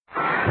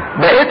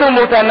بقيتوا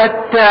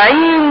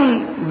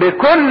متمتعين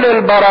بكل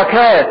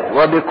البركات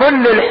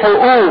وبكل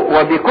الحقوق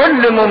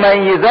وبكل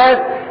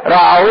مميزات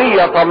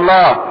رعوية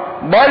الله،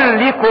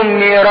 بل لكم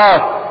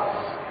ميراث.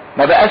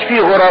 ما بقاش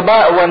فيه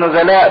غرباء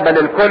ونزلاء، بل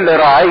الكل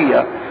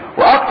رعية.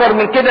 واكتر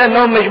من كده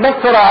انهم مش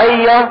بس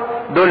رعية،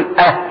 دول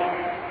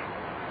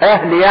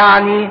اهل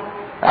يعني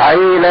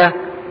عيلة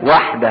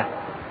واحدة،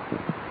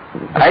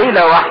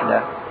 عيلة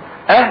واحدة،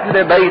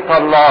 اهل بيت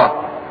الله.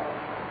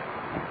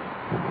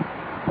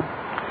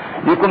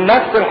 ليكم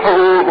نفس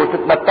الحقوق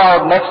وتتمتعوا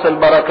بنفس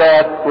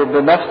البركات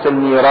وبنفس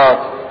الميراث.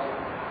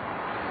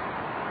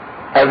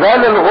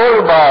 ازال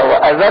الغربة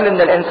وازال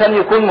ان الانسان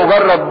يكون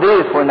مجرد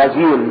ضيف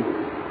ونزيل،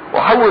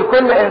 وحول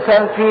كل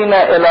انسان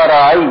فينا الى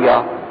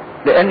رعية،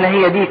 لان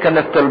هي دي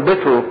كانت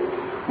طلبته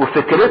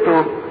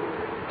وفكرته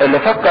اللي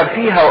فكر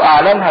فيها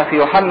واعلنها في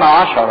يوحنا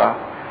 10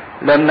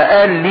 لما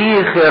قال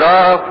لي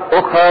خراف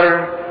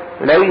اخر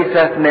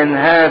ليست من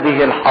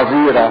هذه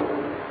الحظيرة،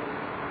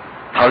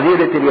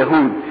 حظيرة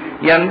اليهود.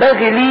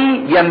 ينبغي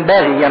لي،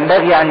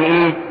 ينبغي يعني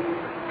ايه؟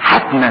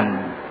 حتما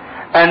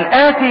ان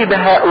اتي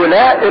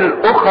بهؤلاء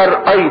الاخر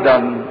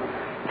ايضا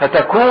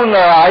فتكون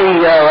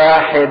رعية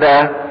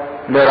واحدة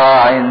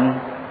لراع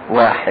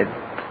واحد.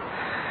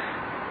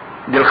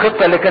 دي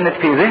الخطة اللي كانت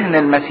في ذهن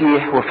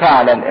المسيح،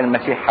 وفعلا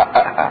المسيح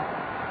حققها.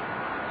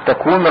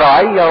 تكون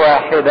رعية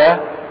واحدة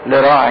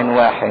لراع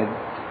واحد.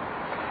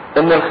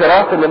 ان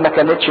الخراف اللي ما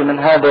كانتش من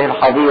هذه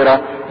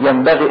الحظيرة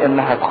ينبغي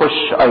انها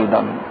تخش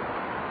ايضا.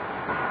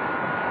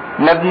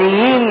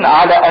 مبنيين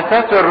على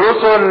اساس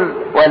الرسل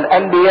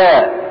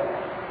والانبياء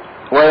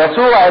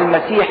ويسوع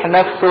المسيح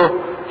نفسه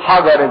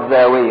حجر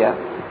الزاوية.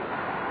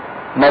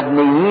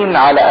 مبنيين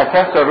على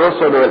اساس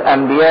الرسل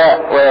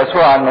والانبياء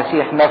ويسوع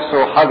المسيح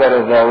نفسه حجر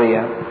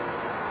الزاوية.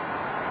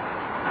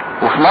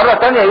 وفي مرة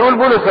تانية يقول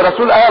بولس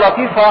الرسول آية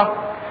لطيفة: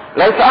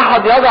 ليس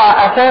احد يضع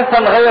اساسا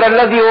غير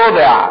الذي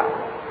وضع،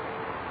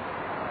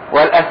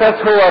 والاساس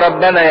هو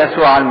ربنا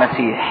يسوع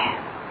المسيح.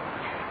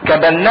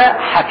 كبناء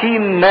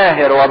حكيم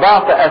ماهر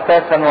وضعت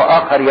اساسا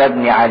واخر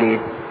يبني عليه.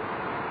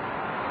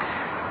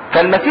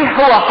 فالمسيح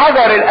هو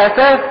حجر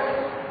الاساس،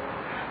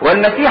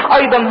 والمسيح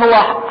ايضا هو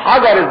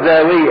حجر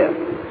الزاوية.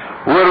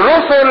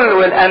 والرسل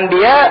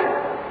والانبياء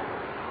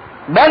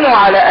بنوا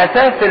على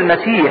اساس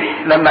المسيح.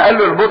 لما قال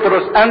له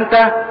لبطرس: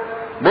 انت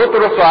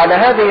بطرس وعلى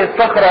هذه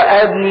الصخرة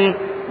ابني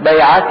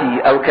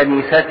بيعتي او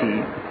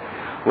كنيستي.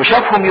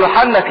 وشافهم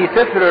يوحنا في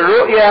سفر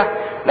الرؤيا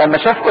لما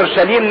شاف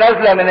اورشليم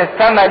نازلة من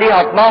السماء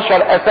ليها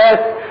 12 اساس،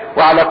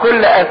 وعلى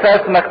كل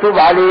اساس مكتوب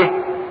عليه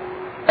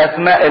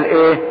اسماء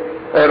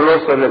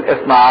الرسل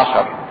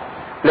 12،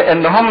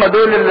 لان هم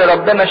دول اللي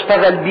ربنا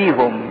اشتغل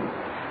بيهم.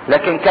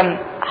 لكن كان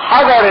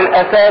حجر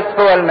الاساس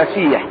هو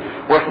المسيح،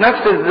 وفي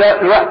نفس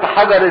الوقت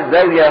حجر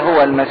الزاوية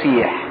هو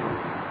المسيح.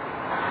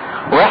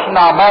 واحنا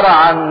عبارة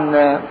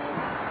عن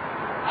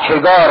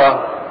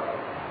حجارة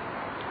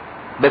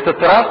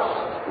بتترص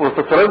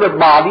وتتربط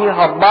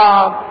بعضيها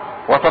ببعض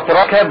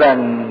وتتركبا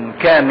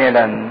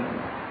كاملا.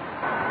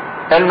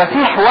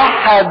 المسيح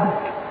وحد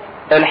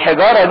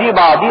الحجارة دي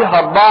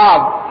بعضيها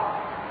ببعض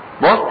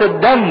بواسطة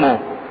دمه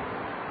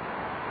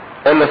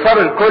اللي صار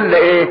الكل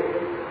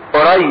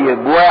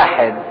قريب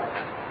واحد.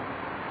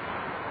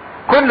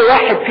 كل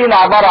واحد فينا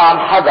عبارة عن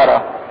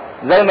حجرة،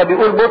 زي ما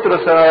بيقول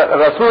بطرس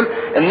الرسول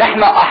ان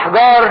احنا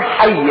احجار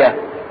حية.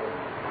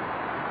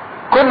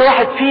 كل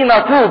واحد فينا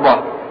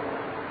طوبة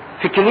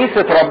في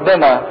كنيسة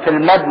ربنا، في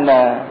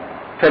المبنى،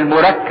 في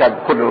المركب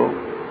كله.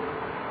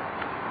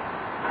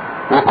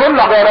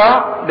 وكل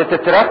حجرة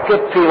بتتركب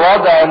في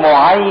وضع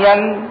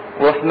معين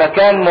وفي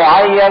مكان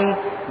معين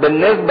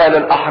بالنسبة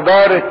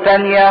للأحجار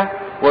التانية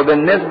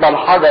وبالنسبة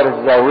لحجر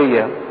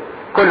الزاوية.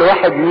 كل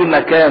واحد ليه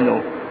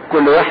مكانه،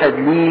 كل واحد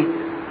ليه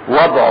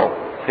وضعه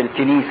في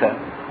الكنيسة.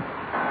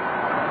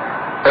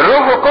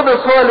 الروح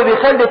القدس هو اللي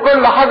بيخلي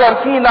كل حجر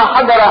فينا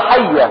حجرة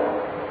حية،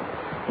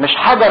 مش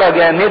حجرة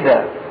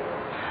جامدة.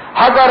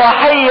 حجرة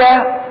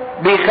حية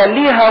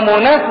بيخليها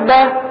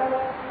مناسبة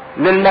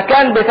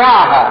للمكان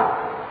بتاعها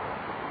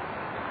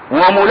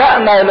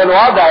وملائمة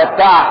للوضع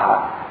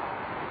بتاعها.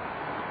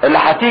 اللي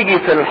هتيجي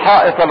في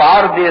الحائط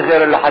العرضي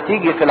غير اللي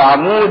هتيجي في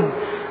العمود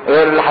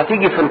غير اللي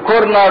هتيجي في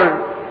الكورنر.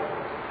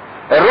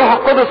 الروح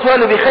القدس هو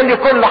اللي بيخلي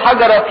كل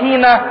حجرة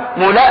فينا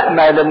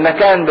ملائمة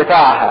للمكان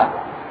بتاعها.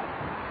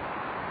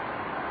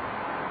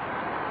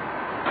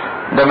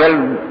 ده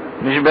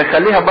مش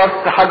بيخليها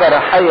بس حجرة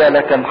حية،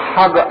 لكن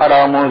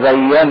حجرة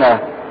مزينة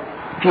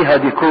فيها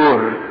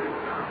ديكور،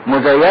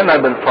 مزينة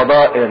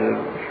بالفضائل،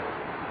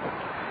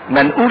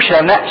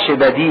 منقوشة نقش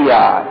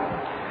بديع.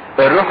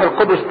 الروح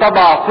القدس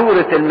طبع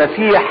صورة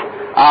المسيح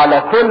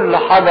على كل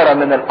حجرة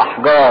من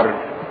الأحجار.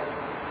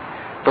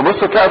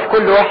 تبصوا تلاقوا في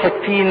كل واحد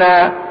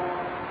فينا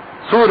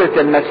صورة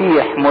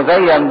المسيح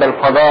مزين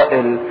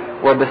بالفضائل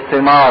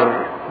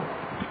وبالثمار.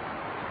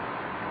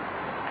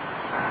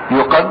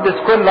 يقدس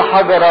كل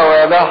حجرة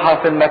ويضعها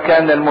في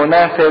المكان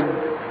المناسب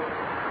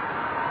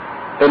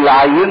اللي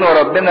عينه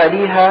ربنا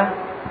ليها،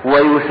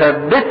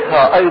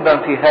 ويثبتها ايضا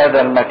في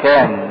هذا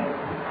المكان.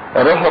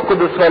 الروح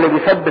القدس هو اللي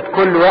بيثبت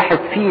كل واحد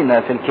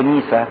فينا في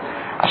الكنيسة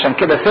عشان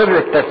كده سر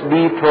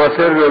التثبيت هو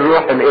سر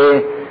الروح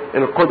الايه؟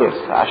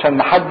 القدس، عشان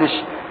محدش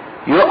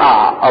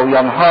يقع او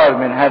ينهار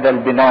من هذا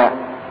البناء.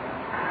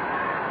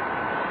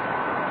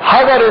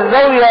 حجر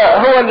الزاوية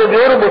هو اللي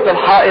بيربط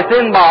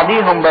الحائطين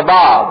بعضيهم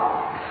ببعض.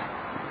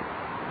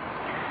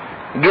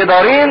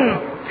 جدارين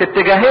في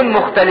اتجاهين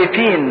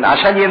مختلفين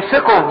عشان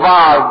يمسكوا في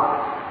بعض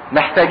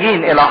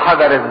محتاجين الى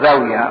حجر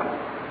الزاوية.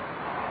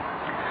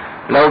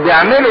 لو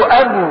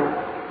بيعملوا ابو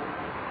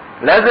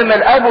لازم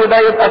الابو ده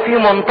يبقى فيه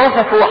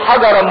منتصفه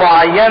حجرة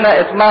معينة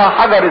اسمها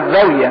حجر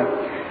الزاوية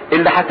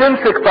اللي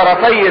هتمسك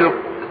طرفي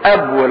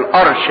الاب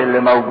والقرش اللي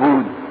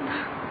موجود.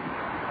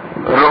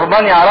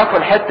 الرهبان يعرفوا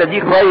الحتة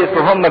دي كويس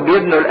وهم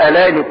بيبنوا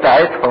الالالي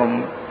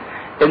بتاعتهم،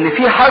 ان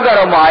في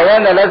حجرة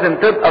معينة لازم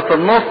تبقى في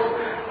النص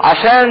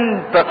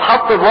عشان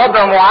تتحط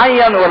بوضع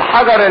معين،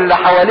 والحجر اللي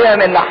حواليها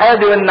من الناحية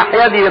دي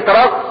والناحية دي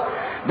يترص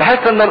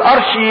بحيث ان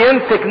القرش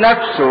يمسك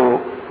نفسه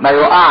ما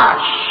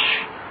يقعش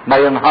ما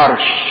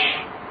ينهارش.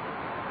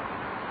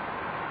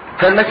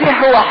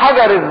 فالمسيح هو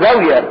حجر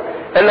الزاوية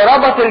اللي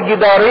ربط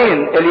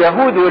الجدارين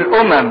اليهود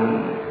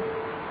والامم،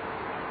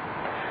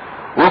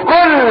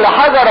 وكل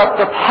حجرة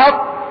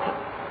بتتحط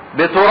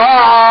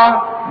بتراعى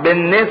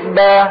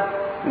بالنسبة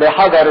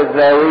لحجر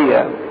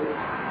الزاوية.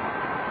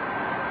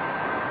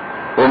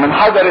 ومن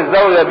حجر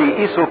الزاوية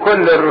بيقيسوا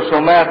كل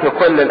الرسومات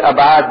وكل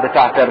الابعاد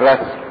بتاعت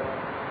الرسم،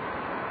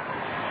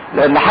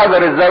 لان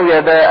حجر الزاوية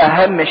ده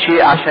اهم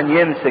شيء عشان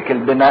يمسك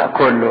البناء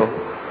كله.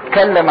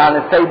 اتكلم عن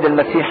السيد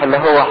المسيح اللي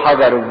هو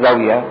حجر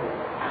الزاوية.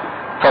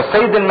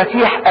 فالسيد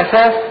المسيح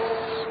اساس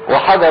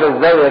وحجر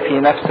الزاوية في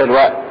نفس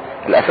الوقت.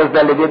 الاساس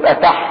ده اللي بيبقى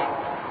تحت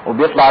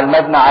وبيطلع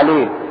المبنى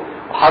عليه،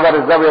 وحجر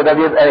الزاوية ده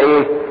بيبقى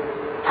ايه؟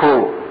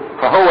 فوق.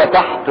 فهو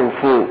تحت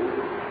وفوق.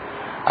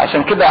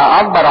 عشان كده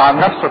عبر عن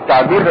نفسه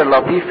التعبير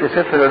اللطيف في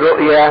سفر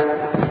الرؤيا: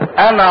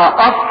 انا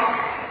اصل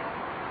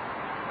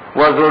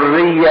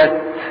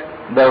وذرية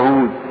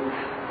داود.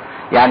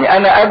 يعني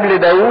انا قبل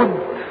داود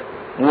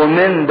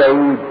ومن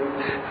داود.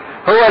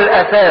 هو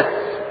الاساس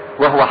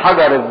وهو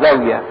حجر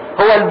الزاوية،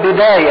 هو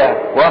البداية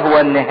وهو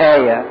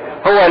النهاية،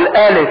 هو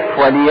الالف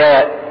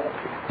والياء،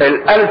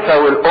 الالفا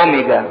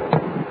والاوميجا.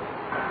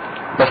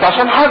 بس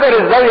عشان حجر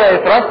الزاوية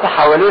يترص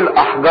حواليه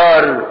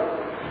الاحجار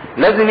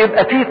لازم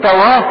يبقى فيه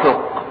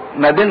توافق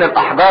ما بين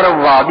الاحجار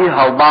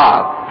وبعضيها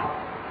وبعض.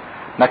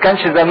 ما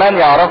كانش زمان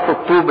يعرفوا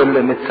الطوب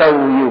اللي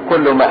متسوي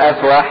وكله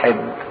مقاس واحد.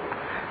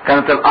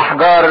 كانت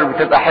الاحجار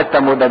بتبقى حتة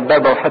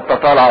مدببة وحتة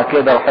طالعة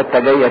كده وحتة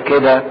جاية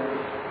كده.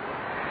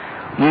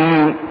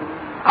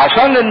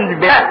 عشان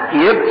البناء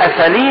يبقى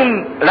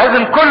سليم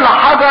لازم كل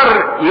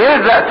حجر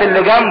يلزق في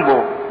اللي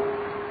جنبه.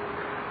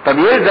 طب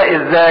يلزق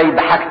ازاي؟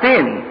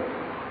 بحاجتين: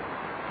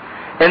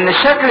 ان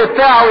الشكل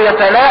بتاعه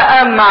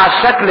يتلائم مع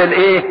الشكل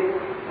الايه؟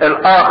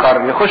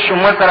 الاخر. يخش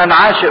مثلا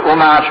عاشق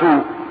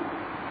ومعشوق،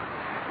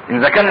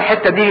 اذا كان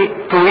الحته دي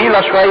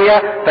طويله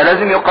شويه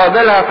فلازم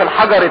يقابلها في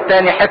الحجر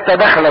الثاني حته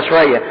داخله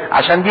شويه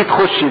عشان دي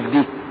تخش في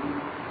دي.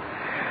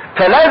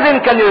 فلازم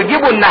كانوا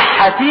يجيبوا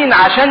النحاتين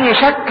عشان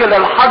يشكل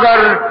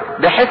الحجر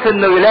بحيث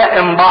انه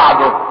يلائم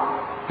بعضه،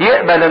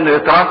 يقبل انه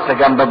يترص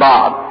جنب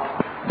بعض.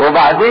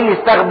 وبعدين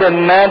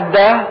يستخدم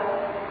ماده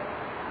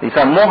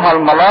يسموها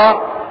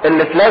الملاط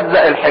اللي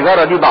تلزق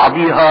الحجاره دي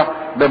بعضيها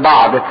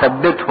ببعض،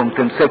 تثبتهم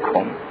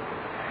تمسكهم.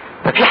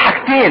 ففي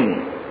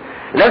حاجتين: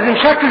 لازم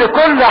شكل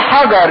كل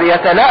حجر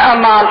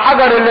يتلائم مع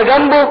الحجر اللي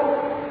جنبه،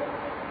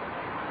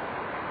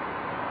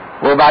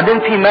 وبعدين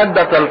في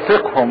مادة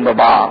تلصقهم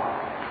ببعض.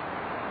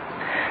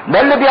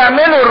 ده اللي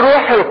بيعمله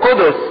الروح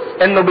القدس،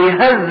 انه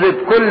بيهذب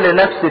كل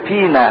نفس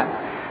فينا،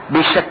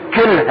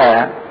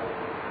 بيشكلها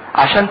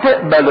عشان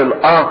تقبل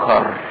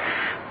الاخر.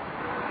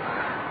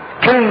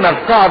 الكلمة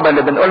الصعبة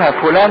اللي بنقولها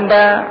فلان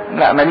ده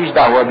لا ماليش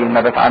دعوة بيه،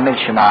 ما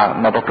بتعاملش معاه،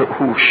 ما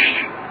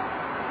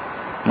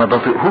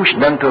بطيقهوش.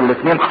 ده انتوا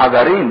الاثنين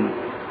حجرين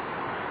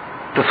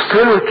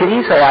تفصلوا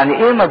الكنيسة.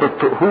 يعني ايه ما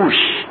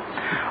بتطيقهوش؟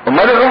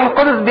 امال الروح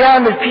القدس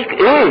بيعمل فيك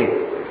ايه؟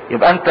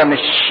 يبقى انت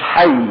مش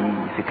حي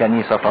في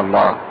كنيسة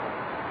الله.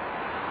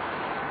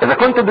 اذا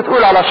كنت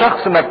بتقول على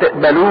شخص ما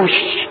بتقبلوش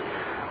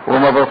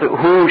وما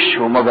بطيقهوش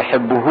وما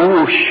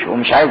بحبهوش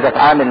ومش عايز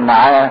اتعامل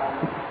معاه،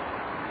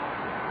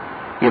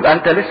 يبقى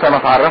انت لسه ما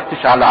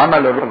تعرفتش على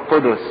عمل الروح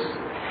القدس.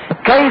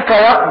 كيف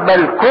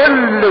يقبل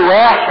كل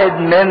واحد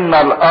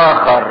منا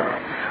الاخر،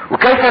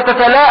 وكيف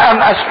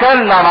تتلائم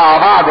اشكالنا مع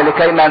بعض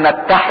لكي ما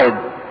نتحد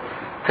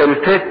في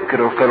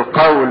الفكر وفي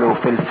القول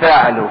وفي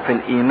الفعل وفي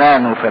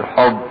الايمان وفي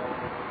الحب.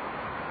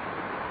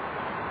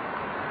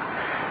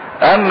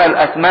 اما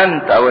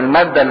الاسمنت او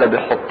المادة اللي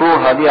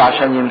بيحطوها دي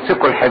عشان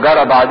يمسكوا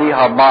الحجارة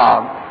بعضيها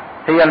ببعض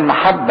هي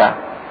المحبة،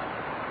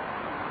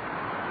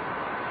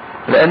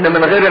 لان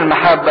من غير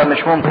المحبة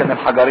مش ممكن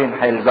الحجرين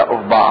هيلزقوا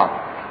في بعض.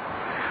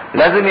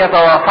 لازم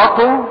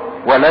يتوافقوا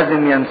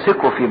ولازم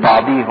يمسكوا في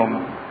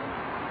بعضيهم.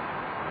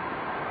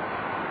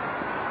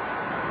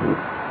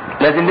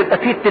 لازم يبقى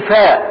في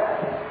اتفاق.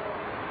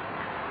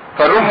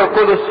 فالروح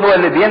القدس هو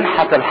اللي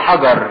بينحت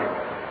الحجر،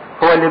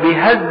 هو اللي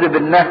بيهذب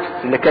النفس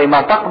لكي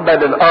ما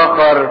تقبل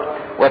الاخر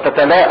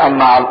وتتلائم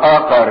مع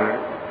الاخر.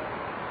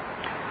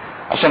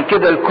 عشان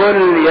كده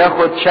الكل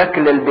ياخد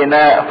شكل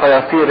البناء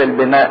فيصير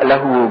البناء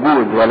له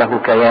وجود وله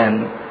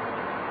كيان.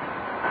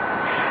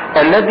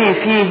 الذي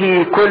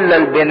فيه كل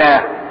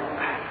البناء،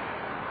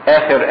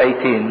 اخر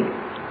ايتين،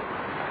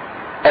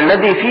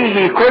 الذي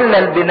فيه كل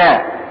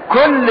البناء،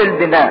 كل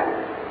البناء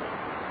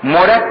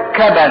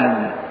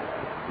مركبا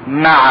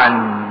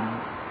معا.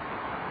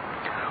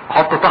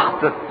 حط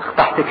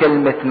تحت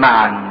كلمة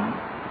معا،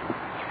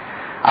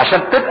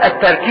 عشان تبقى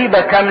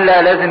التركيبة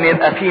كاملة لازم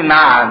يبقى فيه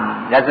معا،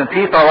 لازم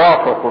فيه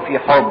توافق وفيه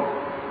حب.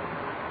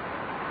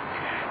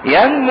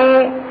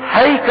 ينمو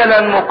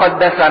هيكلا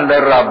مقدسا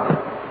للرب.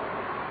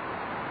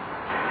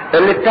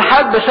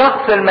 الاتحاد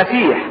بشخص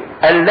المسيح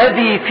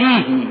الذي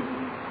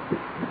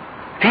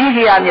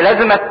فيه يعني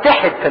لازم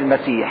اتحد في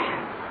المسيح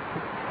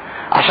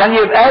عشان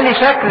يبقى لي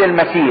شكل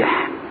المسيح،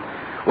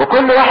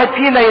 وكل واحد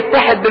فينا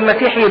يتحد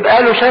بالمسيح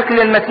يبقى له شكل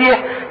المسيح،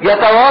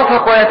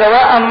 يتوافق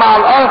ويتوائم مع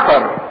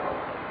الاخر،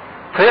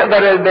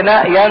 فيقدر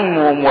البناء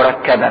ينمو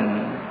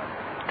مركبا،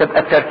 تبقى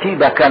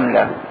التركيبة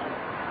كاملة.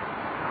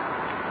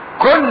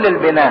 كل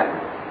البناء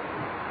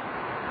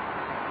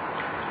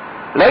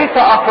ليس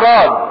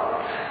افراد،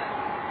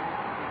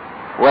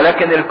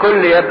 ولكن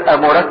الكل يبقى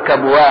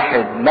مركب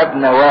واحد،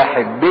 مبنى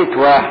واحد، بيت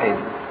واحد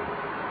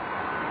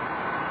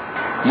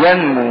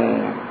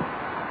ينمو.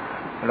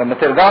 لما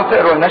ترجعوا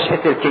تقروا نشأة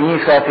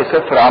الكنيسة في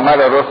سفر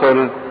أعمال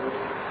الرسل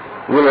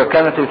يقول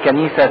كانت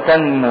الكنيسة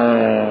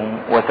تنمو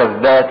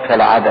وتزداد في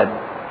العدد.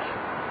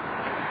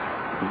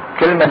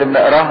 الكلمة اللي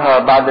بنقراها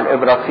بعد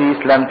الإبراكسيس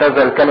لم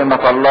تزل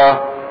كلمة الله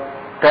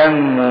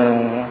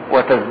تنمو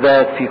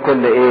وتزداد في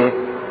كل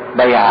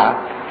بيعة.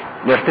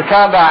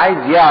 الارتفاع ده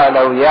عايز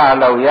يعلى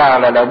ويعلى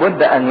ويعلى،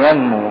 لابد أن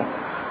ينمو.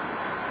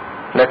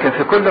 لكن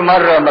في كل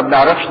مرة ما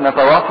بنعرفش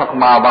نتوافق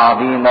مع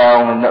بعضينا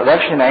وما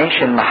بنقدرش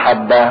نعيش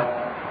المحبة،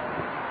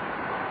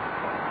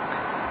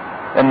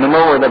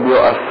 النمو ده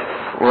بيقف،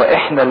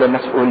 واحنا اللي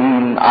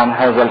مسؤولين عن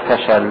هذا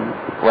الفشل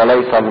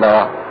وليس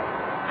الله،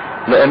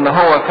 لان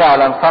هو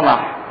فعلا صنع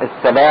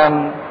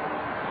السلام.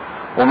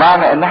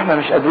 ومعنى ان احنا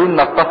مش قادرين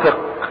نتفق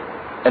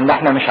ان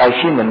احنا مش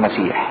عايشين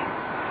المسيح،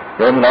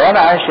 لان لو انا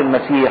عايش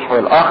المسيح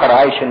والاخر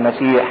عايش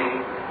المسيح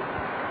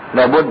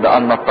لابد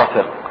ان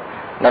نتفق.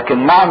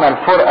 لكن معنى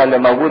الفرقة اللي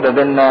موجودة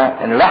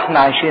بيننا ان لا احنا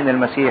عايشين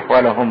المسيح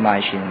ولا هم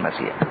عايشين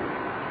المسيح.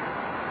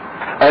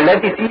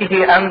 الذي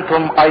فيه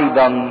انتم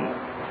ايضا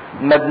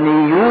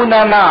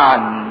مبنيون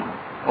معا،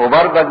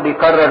 وبرضك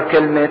بيكرر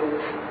كلمة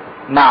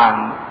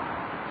معا،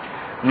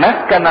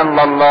 مسكنا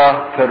لله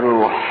في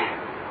الروح.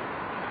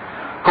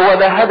 هو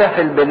ده هدف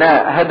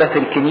البناء، هدف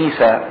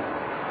الكنيسة،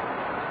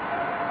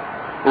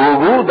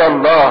 وجود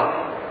الله،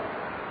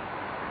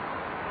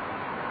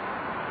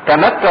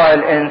 تمتع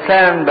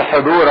الانسان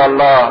بحضور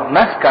الله،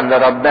 مسكن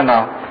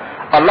لربنا.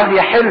 الله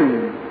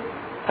يحل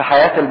في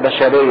حياة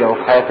البشرية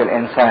وفي حياة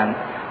الانسان،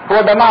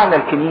 هو ده معنى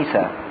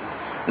الكنيسة.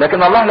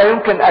 لكن الله لا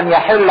يمكن ان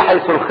يحل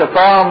حيث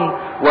الخصام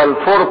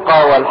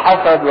والفرقة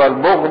والحسد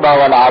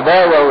والبغضة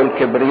والعداوة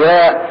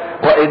والكبرياء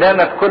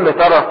وإدانة كل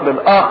طرف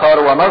للآخر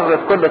ونظرة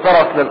كل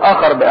طرف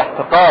للآخر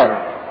باحتقار.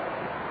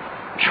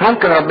 مش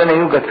ممكن ربنا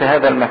يوجد في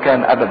هذا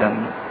المكان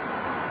أبدا.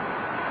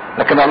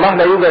 لكن الله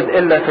لا يوجد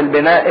إلا في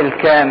البناء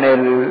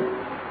الكامل،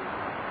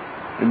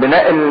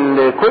 البناء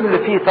اللي كل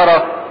فيه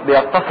طرف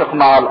بيتفق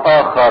مع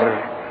الآخر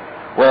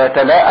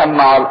ويتلائم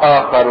مع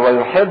الآخر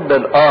ويحب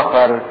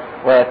الآخر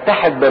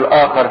ويتحد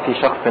بالآخر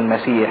في شخص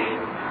المسيح.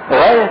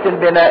 غاية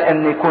البناء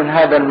ان يكون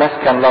هذا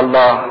المسكن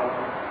لله.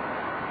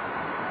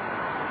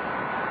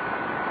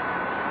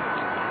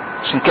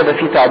 عشان كده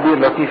في تعبير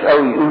لطيف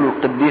قوي يقوله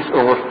القديس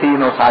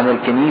أغسطينوس عن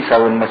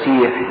الكنيسة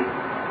والمسيح.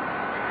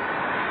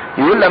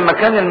 يقول لما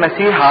كان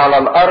المسيح على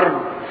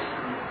الأرض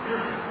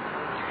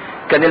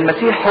كان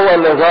المسيح هو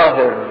اللي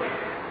ظاهر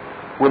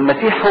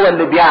والمسيح هو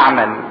اللي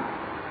بيعمل،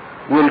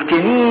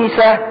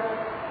 والكنيسة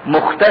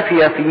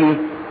مختفية في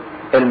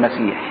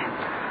المسيح.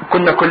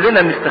 كنا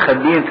كلنا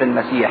مستخبيين في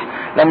المسيح،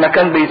 لما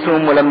كان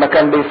بيصوم ولما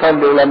كان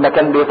بيصلي ولما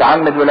كان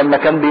بيتعمد ولما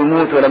كان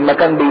بيموت ولما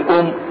كان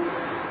بيقوم،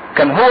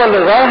 كان هو اللي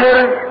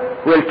ظاهر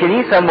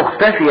والكنيسة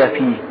مختفية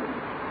فيه.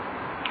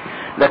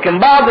 لكن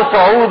بعد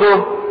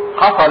صعوده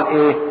حصل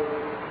ايه؟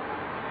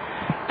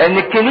 ان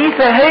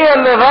الكنيسة هي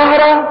اللي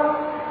ظاهرة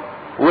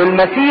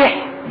والمسيح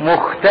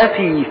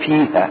مختفي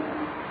فيها،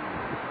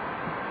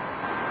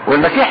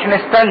 والمسيح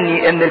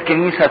مستني ان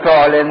الكنيسة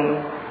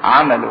تعلن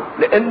عمله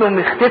لانه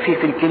مختفي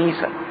في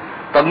الكنيسة.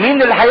 طب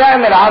مين اللي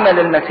هيعمل عمل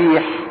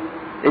المسيح؟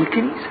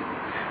 الكنيسة.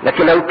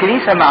 لكن لو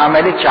الكنيسة ما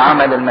عملتش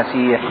عمل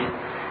المسيح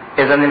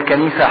اذا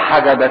الكنيسة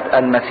حجبت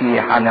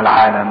المسيح عن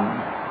العالم.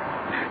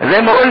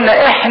 زي ما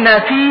قلنا احنا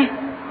فيه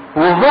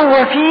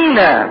وهو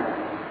فينا.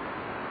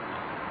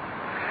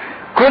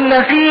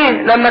 كنا فيه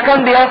لما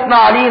كان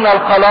بيصنع لينا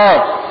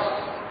الخلاص،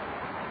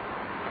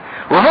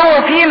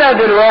 وهو فينا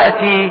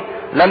دلوقتي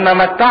لما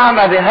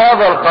متعنا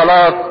بهذا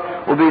الخلاص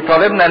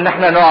وبيطالبنا ان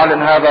احنا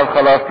نعلن هذا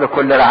الخلاص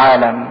لكل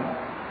العالم.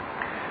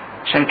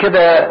 عشان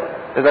كده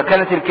اذا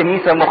كانت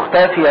الكنيسة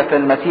مختفية في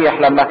المسيح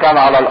لما كان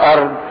على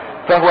الارض،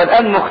 فهو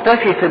الان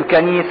مختفي في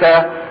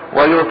الكنيسة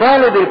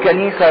ويطالب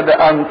الكنيسة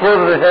بان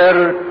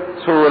تظهر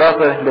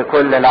صورته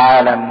لكل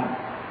العالم.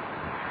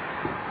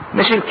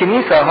 مش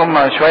الكنيسة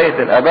هم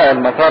شوية الآباء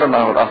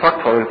المتارمة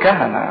والأساقفة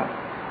والكهنة،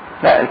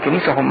 لا،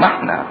 الكنيسة هم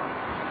احنا.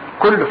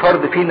 كل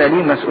فرد فينا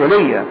ليه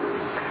مسؤولية،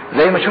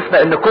 زي ما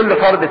شفنا ان كل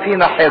فرد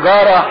فينا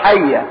حجارة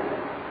حية.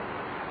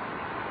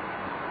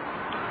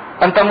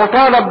 انت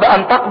مطالب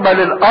بان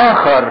تقبل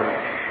الاخر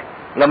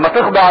لما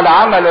تخضع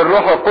لعمل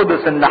الروح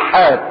القدس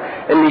النحات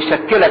اللي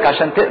يشكلك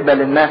عشان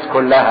تقبل الناس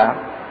كلها.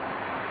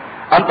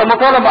 انت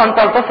مطالب ان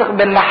تلتصق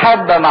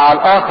بالمحبة مع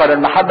الاخر،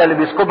 المحبة اللي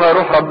بيسكبها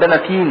روح ربنا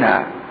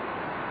فينا.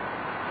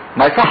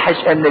 ما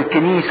يصحش ان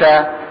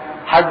الكنيسة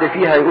حد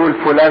فيها يقول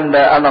فلان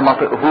ده انا ما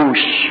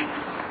طقهوش،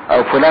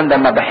 او فلان ده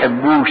ما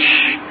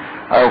بحبوش،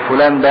 او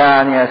فلان ده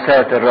يعني يا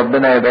ساتر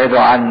ربنا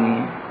يبعده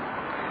عني.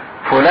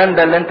 فلان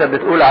ده اللي انت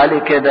بتقول عليه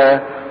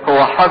كده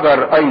هو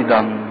حجر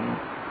ايضا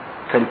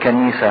في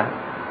الكنيسة.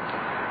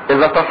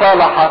 اذا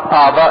تصالحت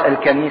اعضاء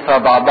الكنيسة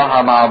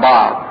بعضها مع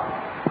بعض،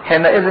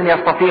 حينئذ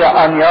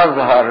يستطيع ان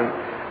يظهر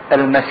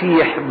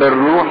المسيح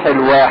بالروح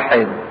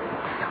الواحد.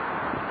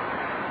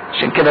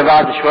 عشان كده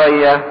بعد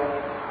شوية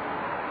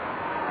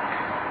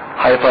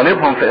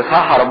هيطالبهم في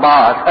اصحاح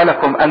 4: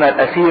 اسألكم انا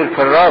الاسير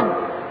في الرب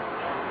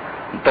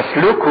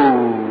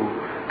تسلكوا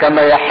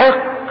كما يحق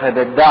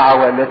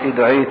بالدعوة التي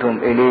دعيتم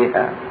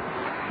اليها.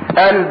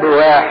 قلب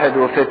واحد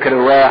وفكر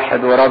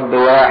واحد ورب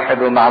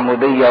واحد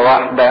ومعمودية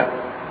واحدة.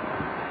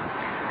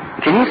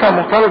 كنيسة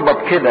مطالبة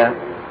بكده،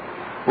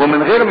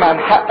 ومن غير ما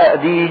نحقق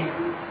دي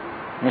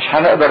مش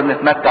هنقدر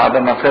نتمتع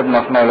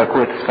بنصيبنا في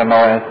ملكوت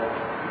السماوات.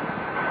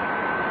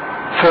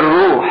 في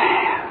الروح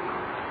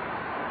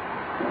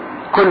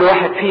كل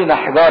واحد فينا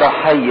حجارة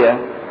حية،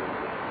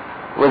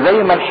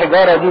 وزي ما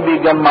الحجارة دي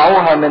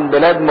بيجمعوها من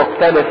بلاد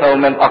مختلفة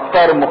ومن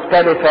أقطار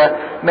مختلفة،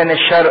 من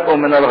الشرق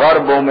ومن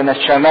الغرب ومن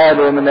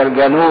الشمال ومن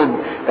الجنوب،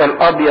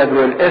 الأبيض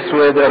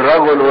والأسود،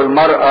 الرجل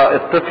والمرأة،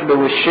 الطفل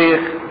والشيخ،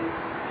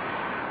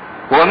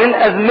 ومن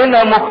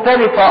أزمنة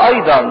مختلفة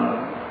أيضا،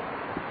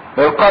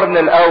 القرن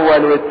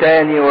الأول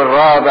والثاني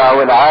والرابع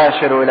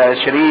والعاشر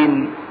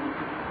والعشرين،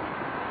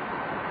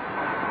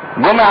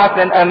 جمعت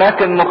من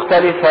أماكن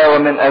مختلفة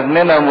ومن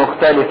أزمنة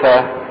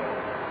مختلفة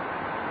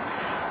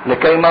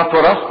لكي ما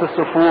ترص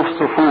صفوف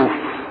صفوف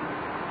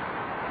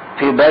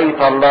في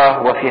بيت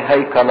الله وفي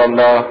هيكل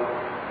الله.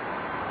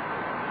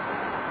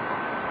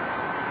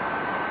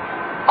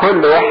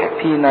 كل واحد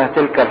فينا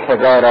تلك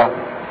الحجارة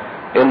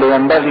اللي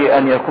ينبغي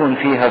ان يكون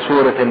فيها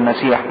صورة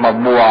المسيح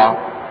مطبوعة.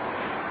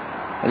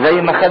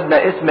 زي ما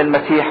خدنا اسم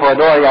المسيح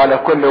ودعي على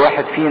كل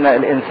واحد فينا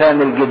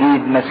الانسان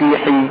الجديد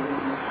مسيحي،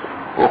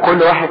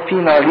 وكل واحد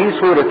فينا ليه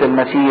صورة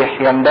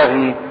المسيح،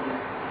 ينبغي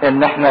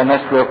ان احنا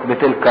نسلك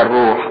بتلك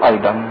الروح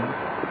ايضا.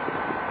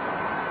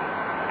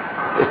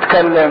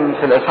 اتكلم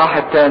في الاصحاح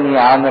الثاني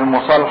عن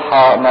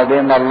المصالحة ما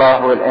بين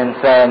الله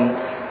والانسان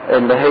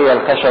اللي هي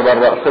الخشبة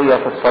الرأسية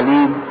في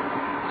الصليب،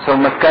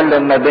 ثم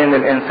اتكلم ما بين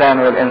الانسان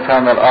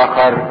والانسان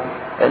الاخر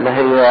اللي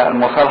هي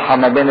المصالحة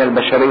ما بين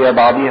البشرية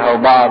بعضها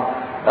وبعض،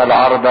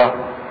 العرضة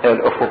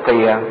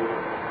الافقية.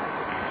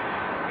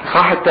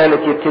 الإصحاح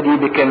الثالث يبتدي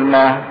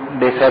بكلمة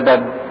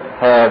بسبب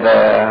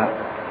هذا،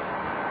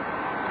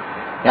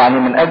 يعني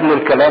من اجل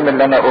الكلام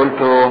اللي انا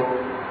قلته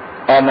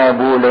انا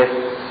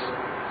بولس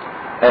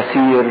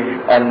اسير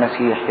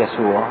المسيح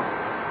يسوع.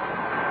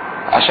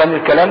 عشان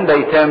الكلام ده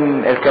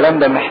يتم، الكلام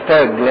ده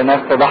محتاج لناس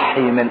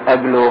تضحي من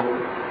اجله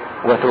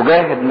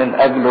وتجاهد من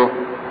اجله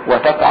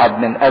وتتعب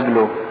من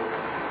اجله،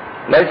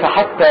 ليس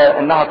حتى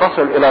انها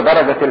تصل الى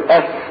درجة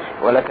الاسر،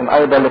 ولكن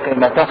ايضا لكي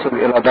ما تصل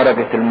الى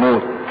درجة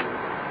الموت.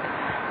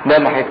 ده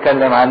اللي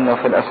هيتكلم عنه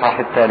في الاصحاح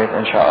الثالث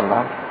ان شاء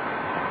الله.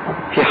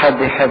 في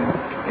حد يحب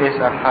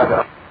يسأل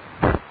حاجة؟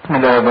 بسم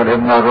الله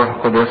والابن والروح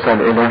القدس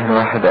الاله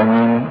الواحد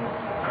امين.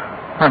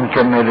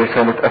 هنكمل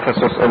رسالة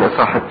افسس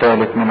الاصحاح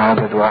الثالث من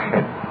عدد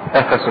 1.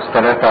 افسس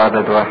 3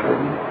 عدد 1.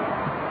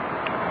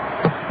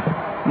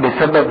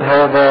 بسبب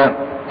هذا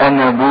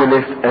انا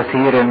بولس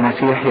اسير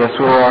المسيح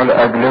يسوع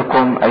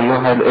لاجلكم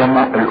ايها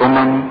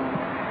الامم،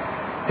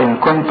 ان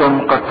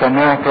كنتم قد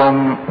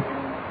سمعتم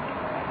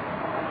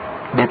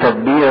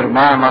بتدبير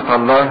نعمة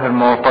الله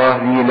المعطاه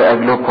لي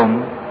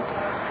لاجلكم،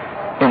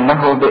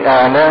 انه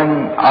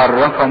باعلان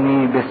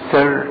عرفني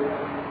بالسر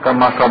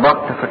كما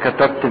سبقت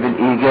فكتبت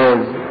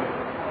بالايجاز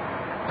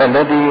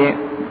الذي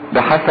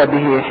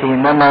بحسبه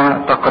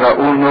حينما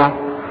تقرؤونه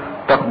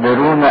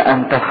تقدرون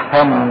ان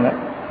تفهموا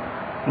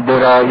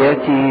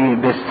درايتي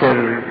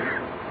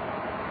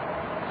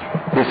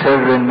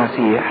بسر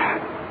المسيح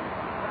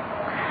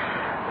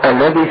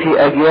الذي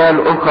في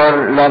اجيال اخر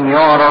لم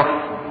يعرف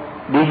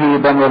به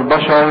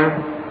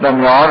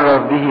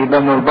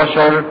بنو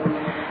البشر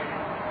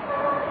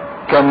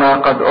كما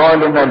قد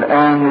اعلن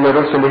الان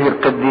لرسله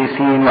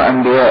القديسين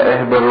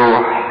وانبيائه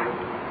بالروح،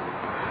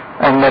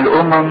 ان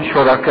الامم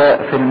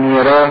شركاء في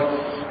الميراث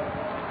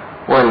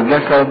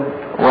والجسد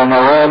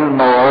ونوال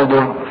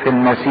موعده في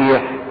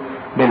المسيح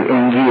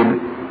بالانجيل،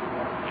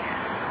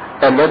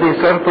 الذي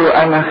صرت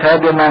انا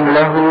خادما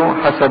له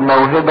حسب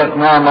موهبة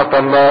نعمة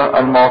الله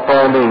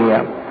المعطاة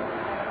لي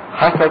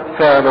حسب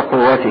فعل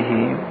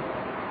قوته.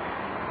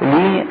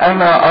 لي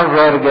انا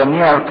اصغر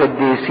جميع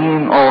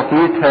القديسين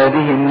اعطيت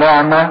هذه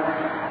النعمة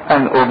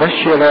أن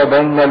أبشر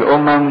بين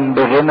الأمم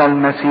بغنى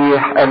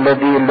المسيح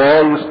الذي لا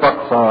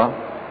يستقصى،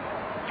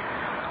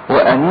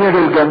 وأمير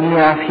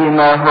الجميع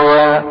فيما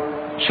هو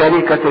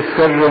شركة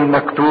السر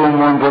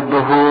المكتوم منذ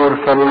الدهور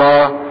في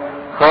الله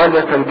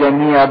خالق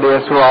الجميع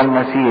بيسوع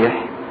المسيح،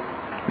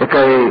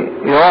 لكي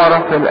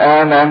يعرف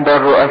الآن عند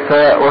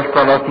الرؤساء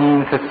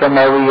والسلاطين في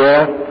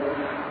السماويات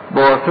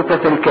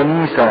بواسطة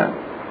الكنيسة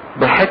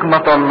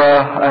بحكمة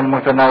الله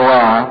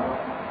المتنوعة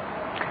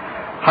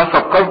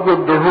حسب قصد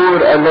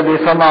الدهور الذي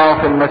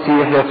صنعه في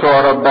المسيح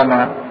يسوع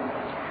ربنا،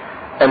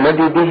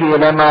 الذي به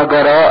لنا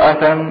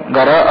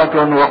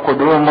جراءة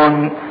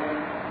وقدوم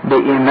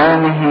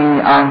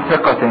بإيمانه عن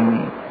ثقة.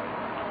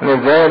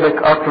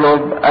 لذلك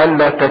أطلب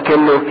ألا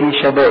تكلوا في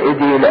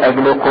شدائدي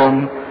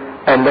لأجلكم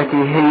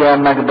التي هي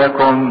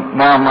مجدكم.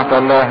 نعمة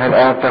الله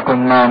الآب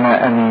تكن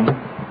معنا، أمين.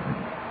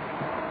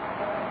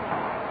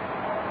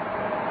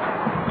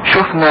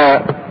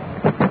 شفنا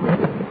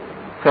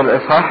في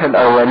الإصحاح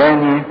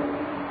الأولاني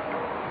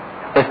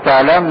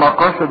استعلام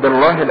مقاصد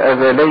الله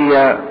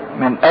الأزلية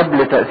من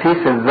قبل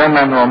تأسيس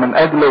الزمن ومن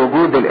أجل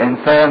وجود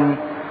الإنسان،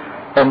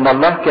 إن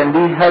الله كان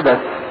ليه هدف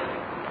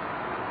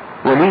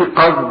وليه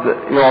قصد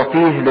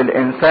يعطيه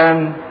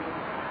للإنسان،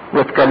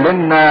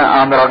 واتكلمنا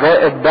عن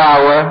رجاء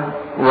الدعوة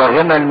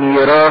وغنى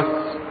الميراث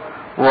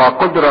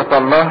وقدرة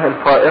الله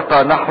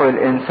الفائقة نحو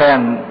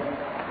الإنسان،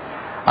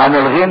 عن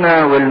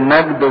الغنى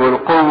والمجد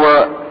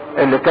والقوة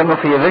اللي كانوا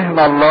في ذهن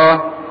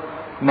الله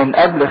من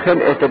قبل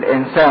خلقة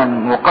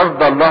الإنسان،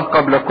 وقصد الله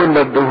قبل كل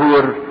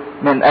الدهور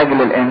من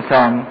أجل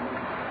الإنسان.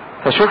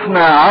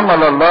 فشفنا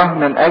عمل الله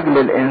من أجل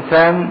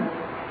الإنسان،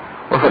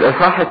 وفي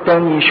الإصحاح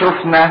الثاني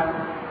شفنا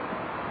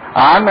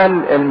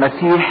عمل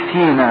المسيح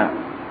فينا،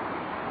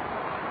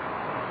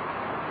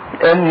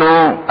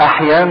 إنه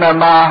أحيانا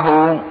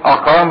معه،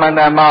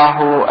 أقامنا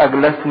معه،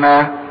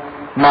 أجلسنا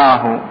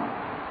معه.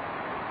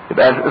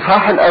 يبقى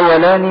الإصحاح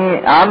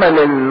الأولاني عمل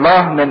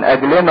الله من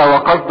أجلنا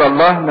وقصد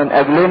الله من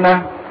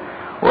أجلنا،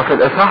 وفي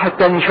الإصحاح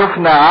الثاني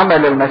شفنا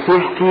عمل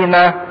المسيح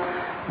فينا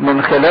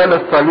من خلال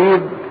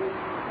الصليب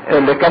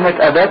اللي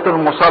كانت أداة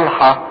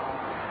المصالحة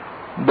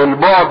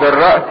بالبعد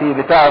الرأسي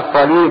بتاع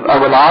الصليب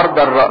أو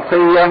العرضة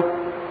الرأسية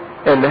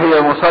اللي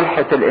هي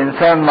مصالحة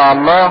الإنسان مع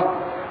الله،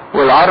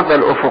 والعرضة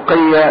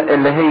الأفقية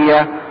اللي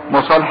هي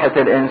مصالحة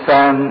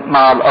الإنسان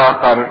مع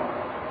الآخر.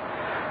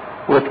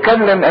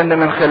 واتكلم ان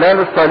من خلال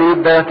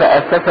الصليب ده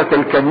تأسست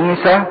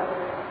الكنيسة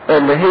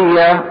اللي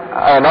هي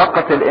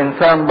علاقة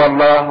الإنسان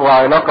بالله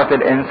وعلاقة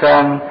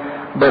الإنسان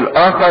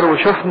بالآخر.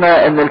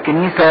 وشفنا ان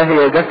الكنيسة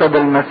هي جسد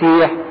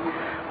المسيح،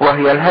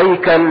 وهي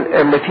الهيكل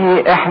اللي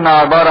فيه احنا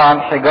عبارة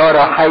عن حجارة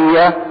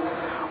حية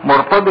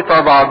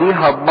مرتبطة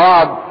بعضيها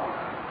ببعض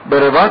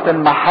برباط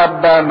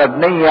المحبة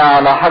مبنية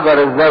على حجر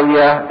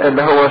الزاوية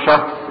اللي هو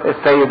شخص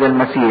السيد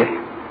المسيح.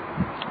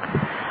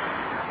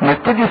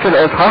 نبتدي في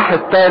الإصحاح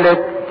الثالث،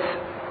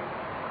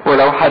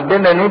 ولو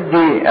حبينا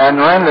ندي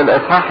عنوان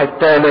للإصحاح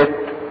الثالث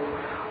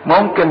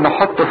ممكن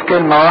نحطه في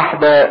كلمة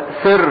واحدة: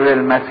 سر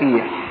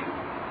المسيح.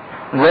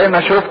 زي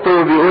ما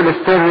شفتوا بيقول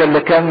السر اللي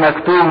كان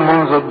مكتوب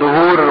منذ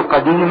الدهور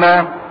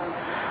القديمة،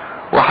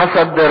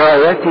 وحسب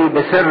درايتي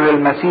بسر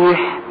المسيح.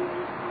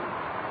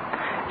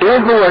 ايه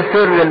هو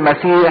سر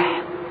المسيح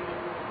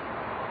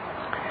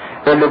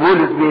اللي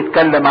بولس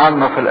بيتكلم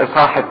عنه في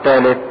الإصحاح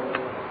الثالث؟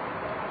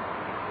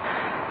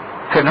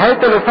 في نهاية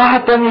الإصحاح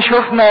الثاني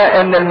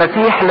شفنا ان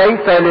المسيح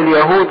ليس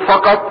لليهود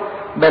فقط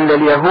بل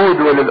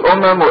لليهود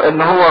وللأمم،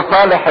 وان هو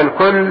صالح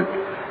الكل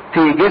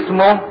في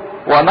جسمه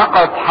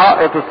ونقض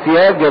حائط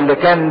السياج اللي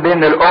كان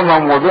بين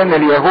الأمم وبين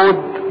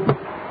اليهود.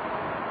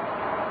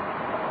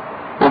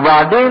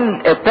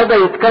 وبعدين ابتدى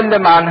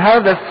يتكلم عن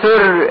هذا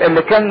السر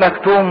اللي كان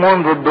مكتوب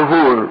منذ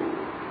الدهور،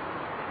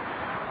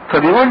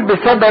 فبيقول: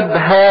 بسبب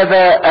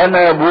هذا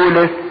أنا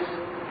بولس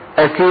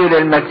أسير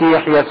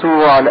المسيح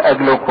يسوع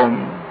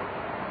لأجلكم.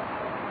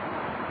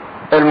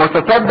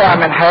 المتتبع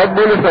من حياة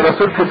بولس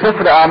الرسول في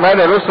سفر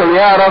أعمال الرسل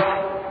يعرف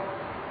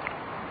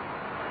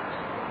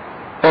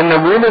ان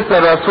بولس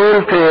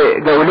الرسول في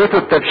جولته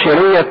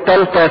التبشيرية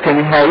الثالثة في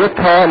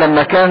نهايتها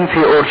لما كان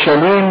في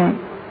اورشليم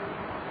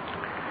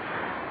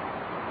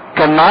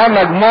كان معاه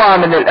مجموعة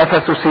من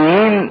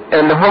الافسوسيين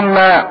اللي هم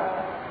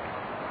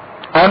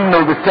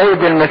امنوا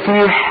بالسيد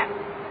المسيح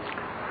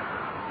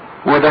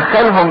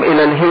ودخلهم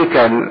الى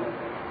الهيكل.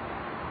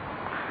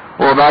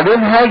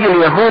 وبعدين هاجي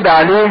اليهود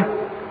عليه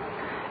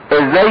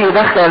ازاي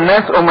يدخل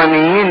ناس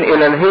امميين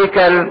الى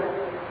الهيكل،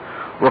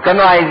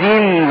 وكانوا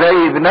عايزين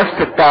زي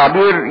بنفس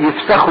التعبير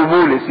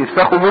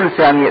يفسخوا بولس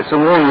يعني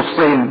يقسموه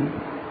نصين.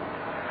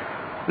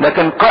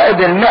 لكن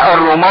قائد المئة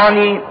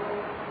الروماني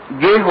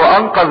جه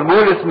وانقذ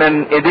بولس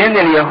من ايدين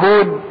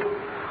اليهود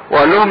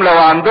وقال لهم: لو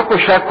عندكم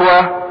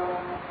شكوى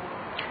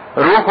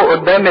روحوا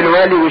قدام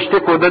الوالي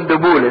واشتكوا ضد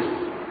بولس.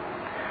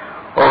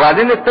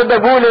 وبعدين ابتدى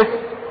بولس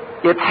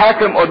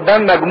يتحاكم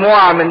قدام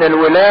مجموعة من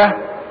الولاة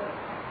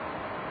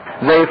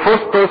زي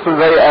فسطس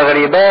وزي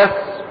اغريباس،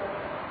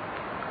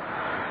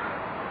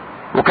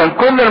 وكان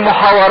كل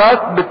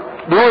المحاورات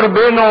بتدور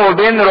بينه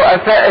وبين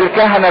رؤساء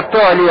الكهنة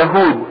بتوع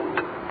اليهود.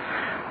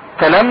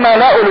 فلما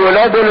لقوا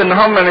الولاد دول ان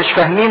هم مش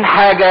فاهمين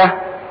حاجة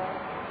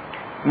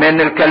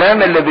من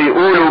الكلام اللي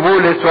بيقوله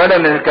بولس ولا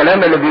من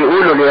الكلام اللي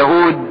بيقوله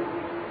اليهود.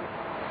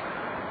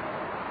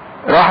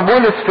 راح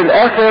بولس في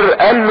الاخر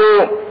قال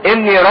له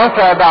اني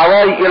رافع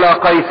دعواي الى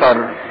قيصر،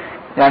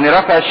 يعني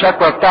رفع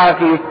الشكوى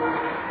بتاعتي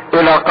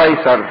الى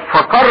قيصر.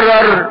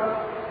 فقرر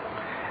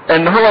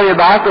ان هو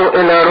يبعته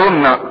الى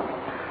روما،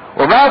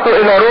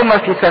 وبعته الى روما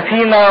في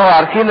سفينة.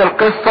 وعارفين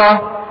القصة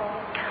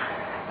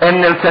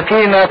ان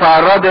السفينة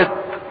تعرضت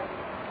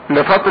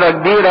لفترة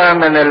كبيرة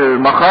من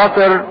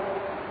المخاطر،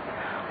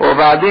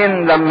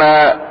 وبعدين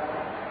لما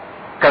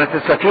كانت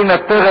السفينة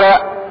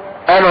بتغرق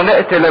قالوا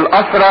نقتل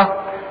الأسرة،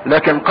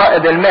 لكن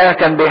قائد المئة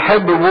كان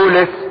بيحب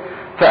بولس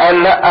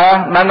فقال لا،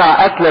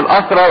 منع قتل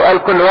الأسرة،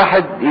 وقال كل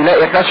واحد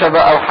يلاقي خشبة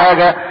او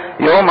حاجة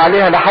يقوم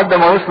عليها لحد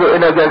ما وصلوا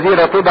الى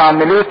جزيرة تدعى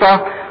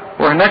ميليطة،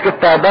 وهناك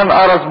التعبان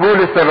قرص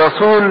بولس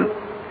الرسول،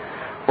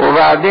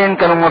 وبعدين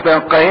كانوا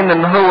متوقعين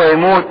ان هو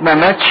يموت، ما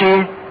ماتش.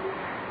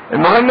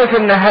 المهم في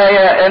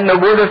النهاية ان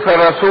بولس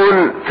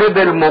الرسول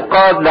فضل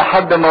مقاد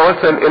لحد ما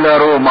وصل الى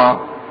روما،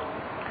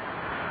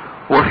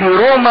 وفي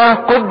روما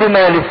قدم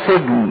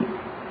للسجن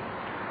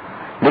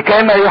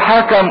لكيما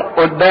يحاكم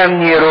قدام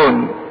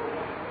نيرون.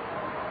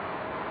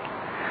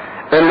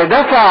 اللي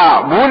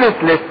دفع بولس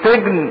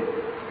للسجن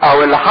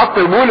او اللي حط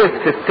بولس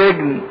في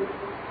السجن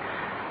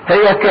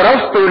هي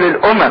كراسته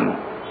للامم،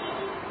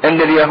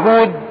 ان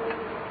اليهود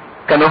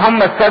كانوا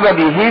هم السبب،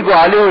 يهيجوا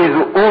عليه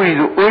ويزقوه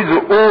يزقوه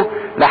يزقوه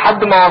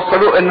لحد ما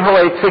وصلوه ان هو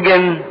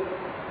يتسجن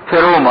في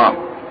روما،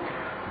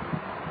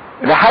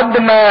 لحد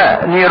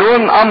ما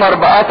نيرون امر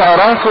بقطع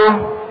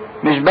راسه،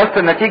 مش بس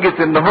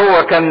نتيجة ان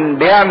هو كان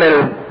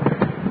بيعمل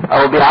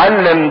او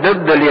بيعلم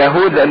ضد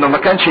اليهود لانه ما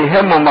كانش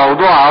يهمه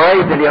موضوع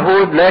عوايد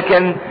اليهود،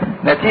 لكن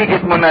نتيجة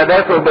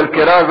مناداته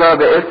بالكرازة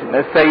باسم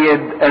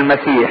السيد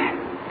المسيح.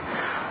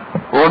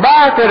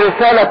 وبعت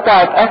الرسالة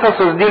بتاعت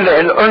افسس دي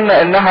اللي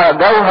قلنا انها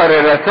جوهر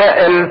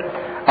الرسائل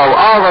او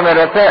اعظم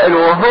الرسائل،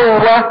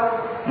 وهو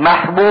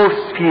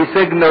محبوس في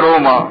سجن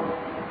روما.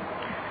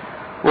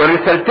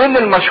 والرسالتين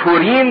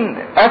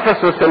المشهورين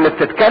افسس اللي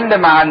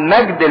بتتكلم عن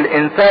مجد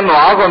الانسان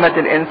وعظمة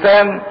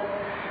الانسان،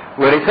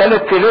 ورسالة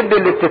فيليب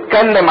اللي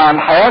بتتكلم عن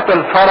حياة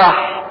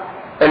الفرح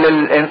اللي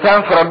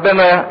الانسان في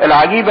ربنا.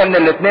 العجيبة ان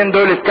الاتنين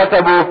دول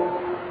اتكتبوا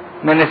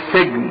من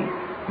السجن،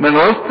 من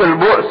وسط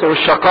البؤس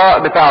والشقاء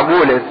بتاع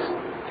بولس.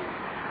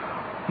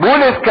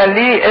 بولس كان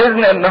ليه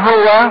اذن ان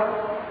هو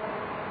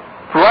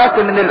في وقت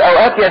من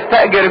الاوقات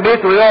يستأجر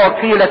بيت ويقعد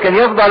فيه، لكن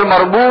يفضل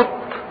مربوط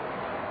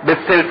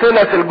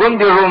بالسلسلة في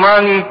الجندي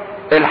الروماني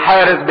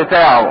الحارس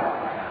بتاعه.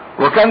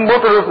 وكان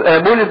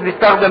بولس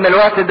بيستخدم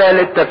الوقت ده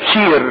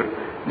للتبشير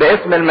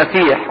باسم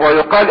المسيح،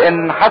 ويقال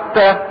ان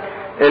حتى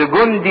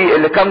الجندي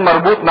اللي كان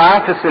مربوط معاه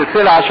في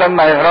السلسلة عشان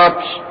ما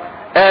يهربش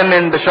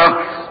امن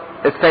بشخص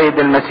السيد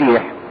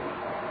المسيح.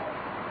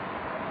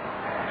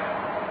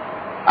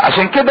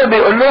 عشان كده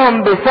بيقول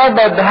لهم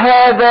بسبب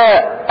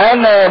هذا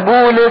انا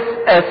بولس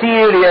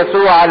اسير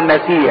يسوع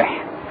المسيح.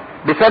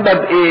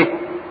 بسبب ايه؟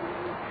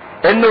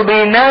 انه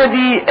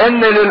بينادي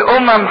ان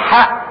للامم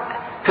حق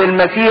في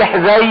المسيح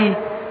زي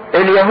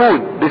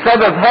اليهود.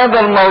 بسبب هذا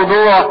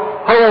الموضوع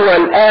هو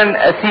الان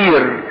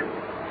اسير.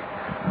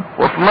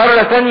 وفي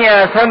مرة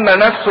تانية سمى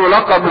نفسه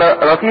لقب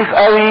لطيف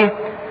قوي،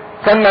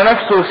 سمى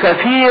نفسه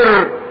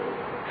سفير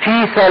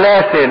في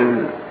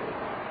سلاسل،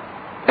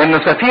 انه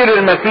سفير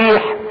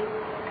المسيح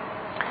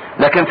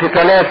لكن في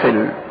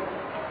سلاسل.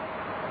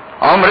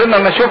 عمرنا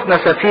ما شفنا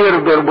سفير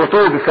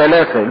بيربطوه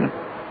بسلاسل،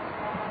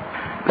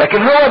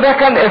 لكن هو ده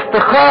كان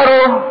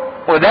افتخاره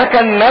وده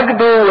كان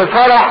مجده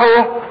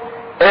وفرحه،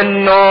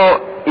 انه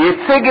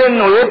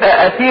يتسجن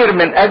ويبقى اسير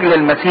من اجل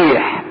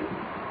المسيح.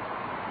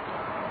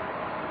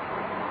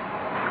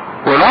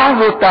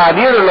 ولاحظوا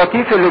التعبير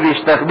اللطيف اللي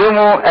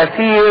بيستخدمه،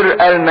 اسير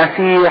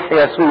المسيح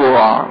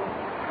يسوع،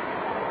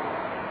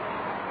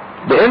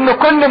 بانه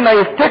كل ما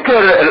يفتكر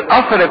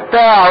القصر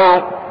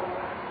بتاعه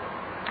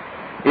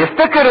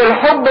يفتكر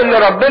الحب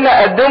اللي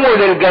ربنا قدمه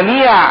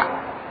للجميع،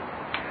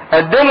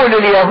 قدمه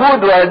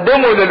لليهود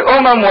وقدمه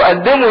للامم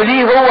وقدمه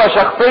ليه هو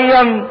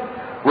شخصيا،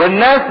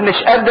 والناس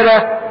مش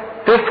قادرة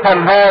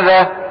تفهم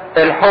هذا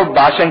الحب،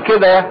 عشان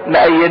كده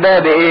مأيداه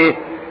بايه؟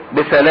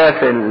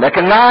 بسلاسل.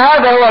 لكن مع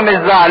هذا هو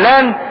مش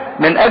زعلان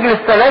من اجل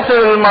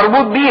السلاسل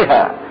المربوط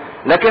بيها،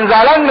 لكن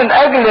زعلان من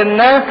اجل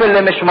الناس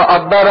اللي مش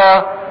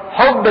مقدرة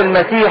حب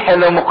المسيح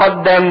اللي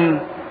مقدم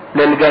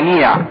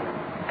للجميع.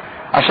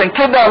 عشان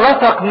كده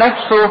لصق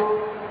نفسه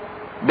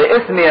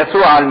باسم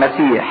يسوع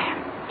المسيح.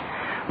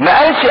 ما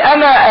قالش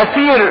انا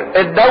اسير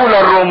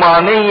الدولة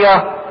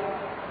الرومانية،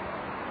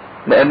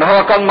 لان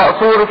هو كان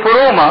مقصور في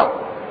روما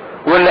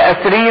واللي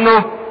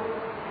اسرينه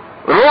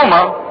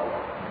روما.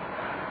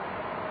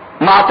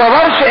 ما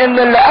اعتبرش ان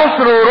اللي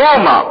اسروا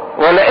روما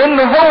ولا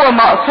انه هو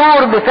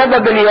مقصور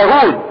بسبب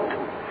اليهود،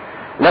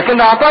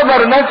 لكن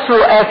اعتبر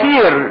نفسه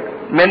اسير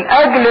من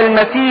اجل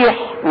المسيح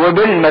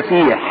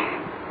وبالمسيح.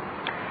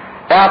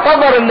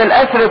 اعتبر ان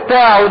الاسر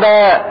بتاعه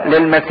ده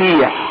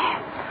للمسيح،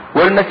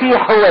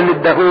 والمسيح هو اللي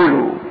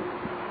اداهوله.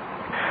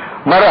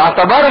 ما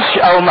اعتبرش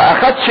او ما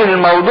اخدش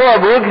الموضوع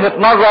بوجهة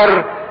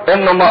نظر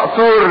انه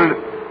مقصور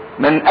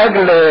من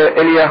اجل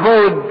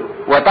اليهود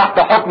وتحت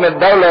حكم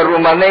الدولة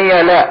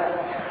الرومانية، لا،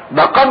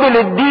 ده قبل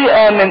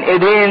الضيقة من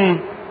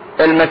ايدين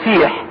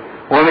المسيح.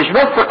 ومش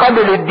بس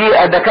قبل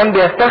الضيقة، ده كان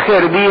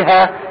بيفتخر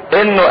بيها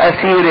انه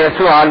اسير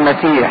يسوع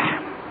المسيح.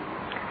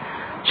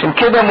 عشان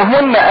كده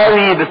مهم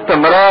قوي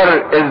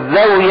باستمرار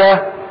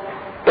الزاوية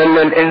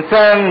اللي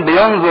الانسان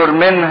بينظر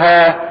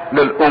منها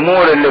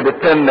للامور اللي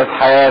بتتم في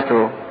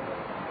حياته.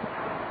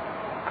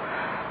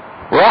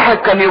 واحد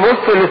كان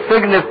يبص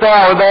للسجن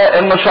بتاعه ده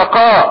انه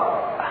شقاء،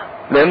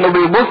 لانه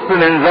بيبص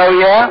من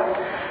زاوية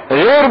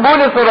غير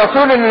بولس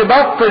الرسول اللي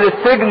بص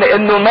للسجن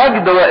انه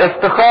مجد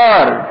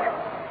وافتخار،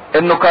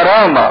 انه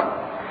كرامة.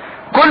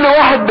 كل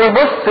واحد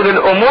بيبص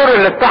للامور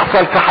اللي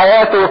بتحصل في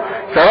حياته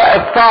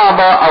سواء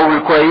الصعبة او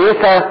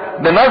الكويسة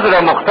بنظرة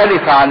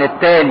مختلفة عن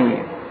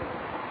التاني.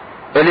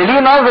 اللي ليه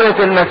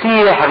نظرة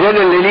المسيح غير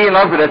اللي ليه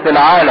نظرة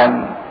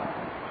العالم.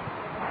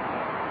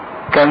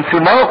 كان في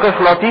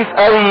موقف لطيف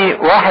قوي،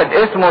 واحد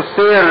اسمه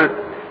السير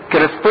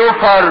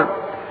كريستوفر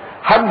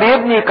حب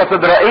يبني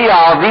كاتدرائية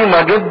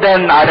عظيمة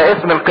جدا على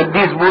اسم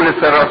القديس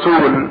بولس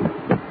الرسول.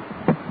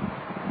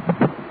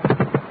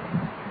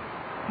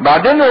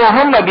 بعدين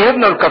وهم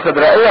بيبنوا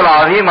الكاتدرائية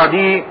العظيمة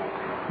دي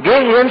جه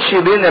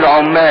يمشي بين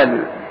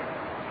العمال،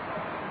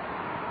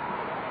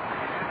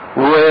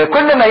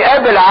 وكل ما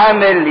يقابل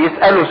عامل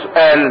يسأله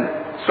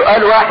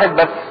سؤال واحد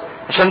بس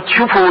عشان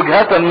تشوفوا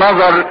وجهات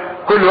النظر،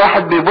 كل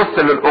واحد بيبص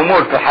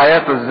للامور في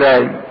حياته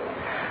ازاي.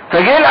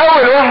 فجه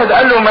الاول واحد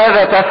قال له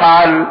ماذا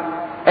تفعل؟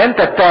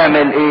 انت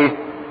بتعمل ايه؟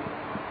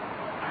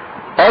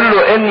 قال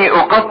له اني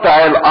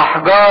اقطع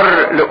الاحجار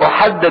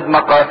لاحدد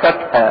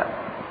مقاستها.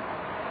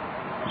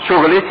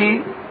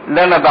 شغلتي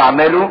اللي انا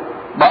بعمله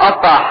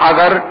بقطع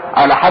حجر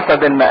على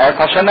حسب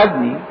المقاس عشان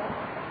ابني.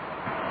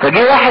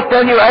 فجه واحد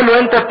تاني وقال له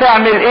انت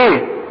بتعمل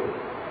ايه؟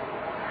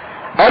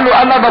 قال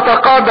له انا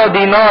بتقاضى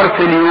دينار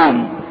في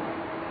اليوم.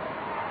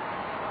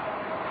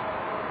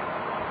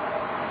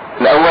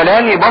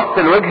 الاولاني بص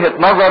لوجهة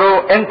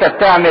نظره انت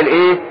بتعمل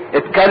ايه؟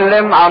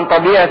 اتكلم عن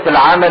طبيعة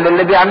العمل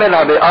اللي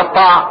بيعملها،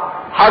 بيقطع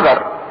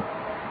حجر.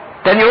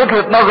 تاني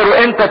وجهة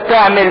نظره انت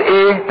بتعمل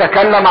ايه؟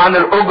 تكلم عن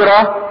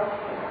الاجرة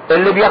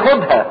اللي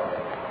بياخدها.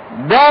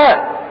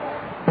 ده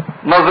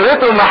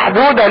نظرته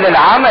محدودة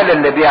للعمل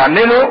اللي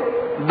بيعمله،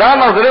 ده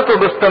نظرته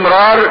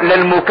باستمرار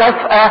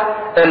للمكافأة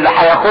اللي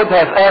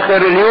هياخدها في اخر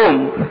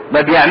اليوم.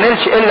 ما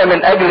بيعملش الا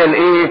من اجل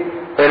الايه؟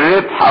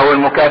 الربح او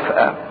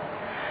المكافأة.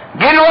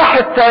 جه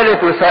الواحد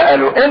ثالث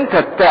وسأله انت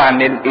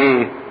بتعمل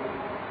ايه؟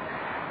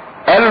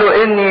 قال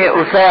له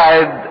اني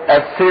اساعد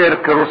السير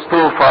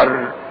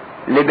كريستوفر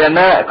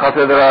لبناء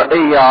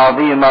كاتدرائية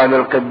عظيمة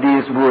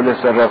للقديس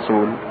بولس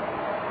الرسول.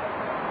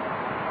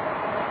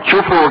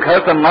 شوفوا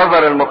وجهات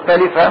النظر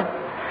المختلفة.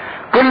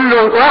 كل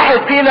واحد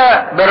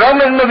فينا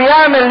بالرغم انه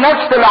بيعمل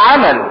نفس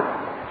العمل،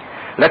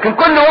 لكن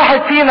كل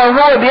واحد فينا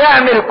وهو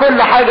بيعمل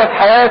كل حاجة في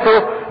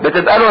حياته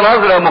بتبقى له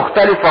نظرة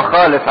مختلفة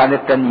خالص عن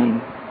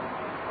التانيين.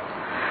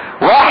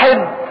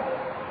 واحد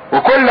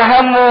وكل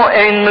همه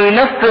انه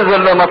ينفذ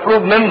اللي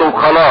مطلوب منه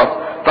وخلاص،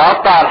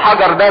 تقطع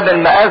الحجر ده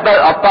بالمقاس ده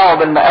يقطعه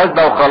بالمقاس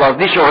ده وخلاص،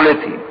 دي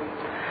شغلتي.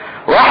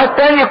 واحد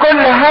تاني كل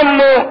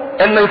همه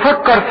انه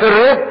يفكر في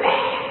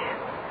الربح،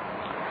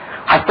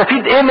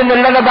 هستفيد ايه من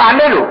اللي انا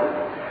بعمله.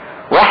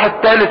 واحد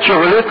تالت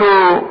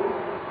شغلته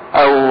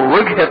او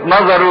وجهة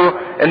نظره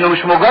انه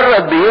مش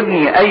مجرد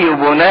بيبني اي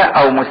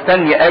بناء او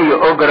مستني اي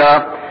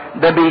اجرة،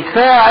 ده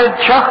بيساعد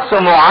شخص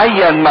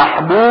معين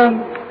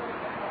محبوب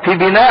في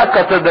بناء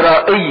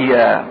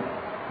كاتدرائية.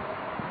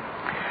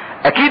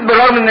 اكيد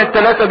بالرغم ان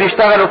الثلاثة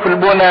بيشتغلوا في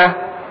البناء،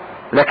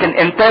 لكن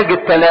انتاج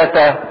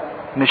الثلاثة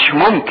مش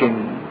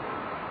ممكن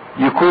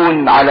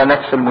يكون على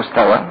نفس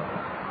المستوى.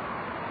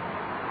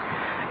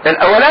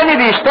 الاولاني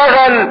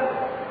بيشتغل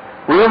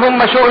ويقول هم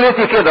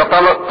شغلتي كده،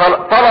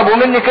 طلبوا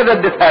مني كده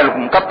اديتها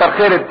لهم، كتر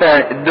خير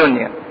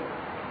الدنيا.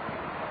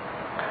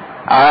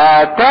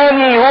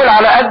 التاني يقول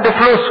على قد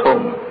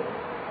فلوسهم،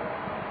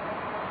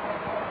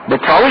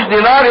 بيدفعوش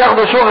دينار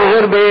ياخدوا شغل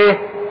غير بايه.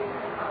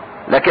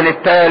 لكن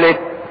التالت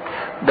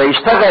ده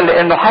يشتغل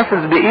لانه حاسس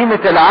بقيمة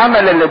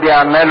العمل اللي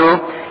بيعمله،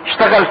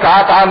 يشتغل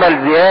ساعات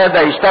عمل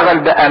زيادة، يشتغل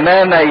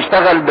بامانة،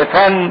 يشتغل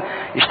بفن،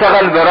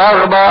 يشتغل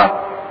برغبة،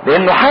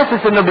 لانه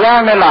حاسس انه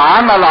بيعمل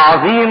عمل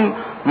عظيم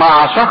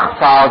مع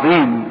شخص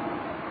عظيم.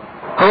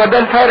 هو ده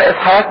الفرق في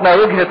حياتنا،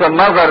 وجهة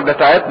النظر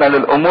بتاعتنا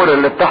للامور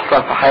اللي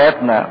بتحصل في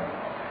حياتنا.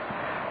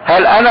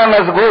 هل انا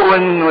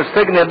مسجون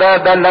والسجن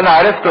ده اللي انا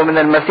عرفته من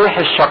المسيح،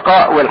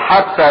 الشقاء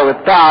والحبسة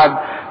والتعب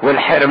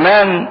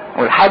والحرمان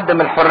والحد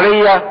من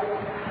الحرية،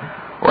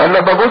 ولا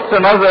ببص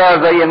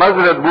نظرة زي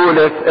نظرة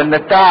بولس ان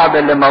التعب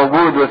اللي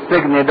موجود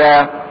والسجن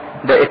ده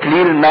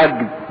اكليل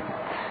مجد،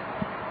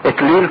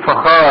 اكليل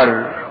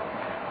فخار،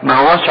 ما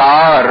هوش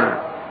عار.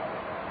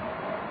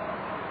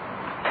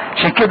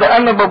 عشان كده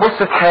انا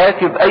ببص في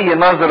حياتي باي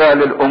نظرة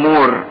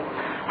للامور.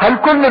 هل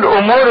كل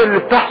الامور اللي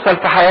بتحصل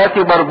في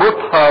حياتي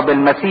بربطها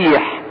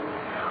بالمسيح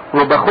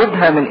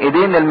وباخدها من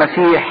ايدين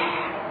المسيح،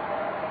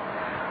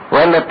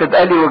 ولا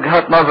بتبقى لي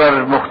وجهات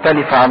نظر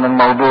مختلفة عن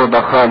الموضوع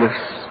ده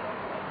خالص؟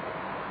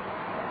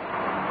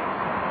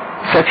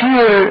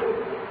 سفير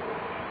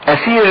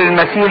اسير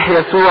المسيح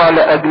يسوع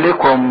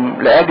لاجلكم،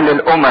 لاجل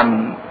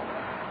الامم،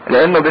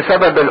 لانه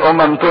بسبب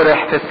الامم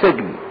طرح في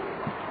السجن.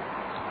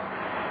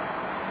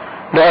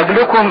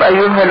 لاجلكم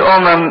ايها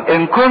الامم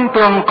ان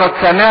كنتم قد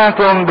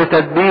سمعتم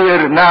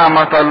بتدبير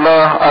نعمة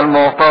الله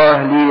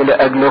المعطاه لي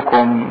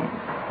لاجلكم.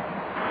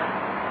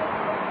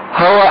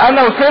 هو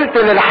انا وصلت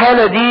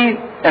للحالة دي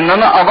ان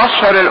انا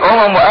ابشر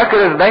الامم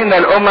واكرز بين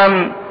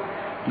الامم،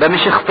 ده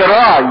مش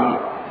اختراعي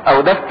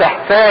او ده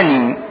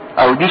استحساني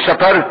او دي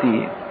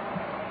شطارتي،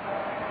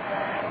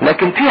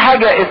 لكن في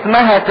حاجة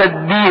اسمها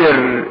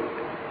تدبير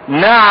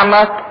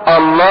نعمة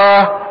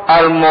الله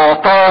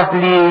المعطاه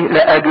لي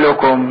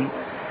لاجلكم.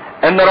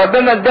 ان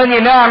ربنا اداني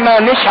نعمة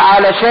مش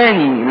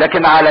علشاني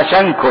لكن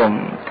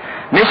علشانكم،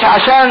 مش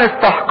عشان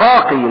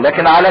استحقاقي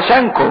لكن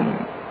علشانكم.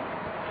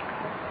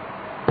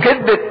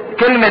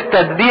 كلمة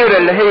تدبير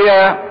اللي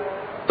هي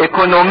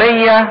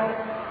ايكونومية،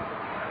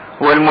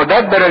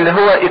 والمدبر اللي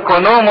هو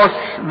ايكونوموس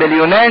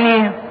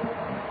باليوناني،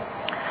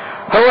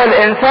 هو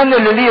الانسان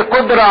اللي ليه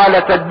قدرة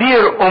على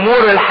تدبير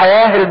امور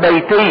الحياة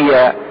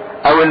البيتية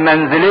او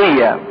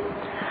المنزلية،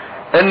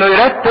 انه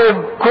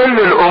يرتب كل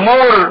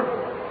الامور،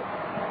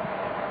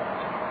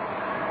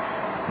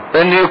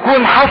 انه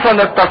يكون حسن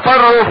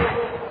التصرف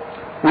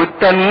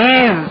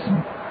والتمييز،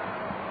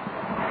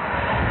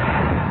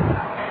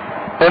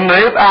 انه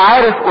يبقى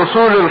عارف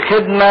اصول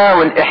الخدمة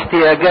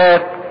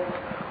والاحتياجات،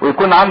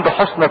 ويكون عنده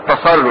حسن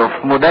التصرف،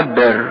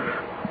 مدبر.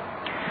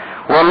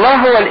 والله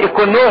هو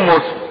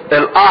الايكونوموس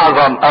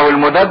الاعظم او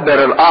المدبر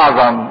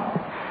الاعظم،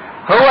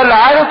 هو اللي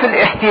عارف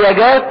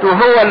الاحتياجات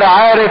وهو اللي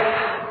عارف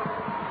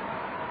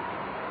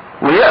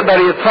ويقدر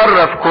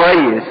يتصرف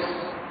كويس.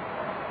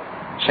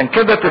 عشان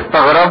كده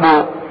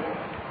تستغربوا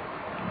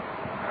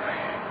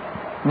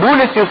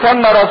بولس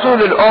يسمى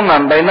رسول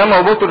الامم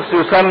بينما بطرس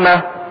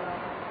يسمى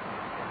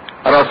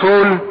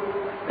رسول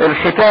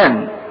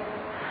الختان،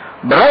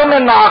 برغم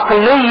ان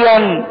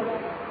عقليا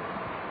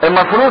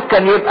المفروض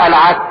كان يبقى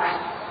العكس.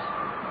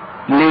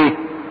 ليه؟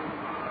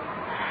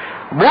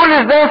 بولس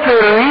ده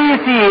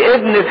فريسي،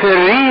 ابن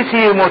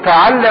فريسي،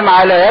 متعلم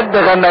على يد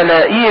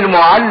غملائيل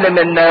معلم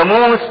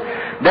الناموس،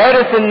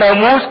 دارس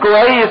الناموس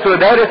كويس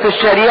ودارس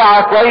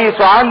الشريعة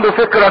كويس وعنده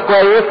فكرة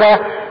كويسة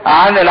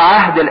عن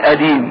العهد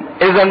القديم.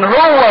 اذا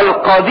هو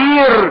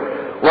القدير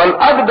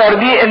والاقدر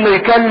بيه انه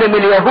يكلم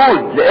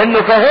اليهود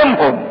لانه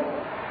فهمهم.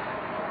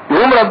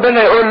 يقوم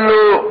ربنا يقول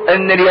له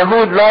ان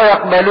اليهود لا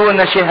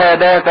يقبلون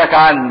شهاداتك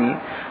عني،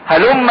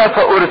 هلم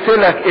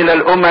فارسلك الى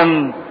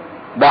الامم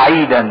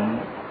بعيدا.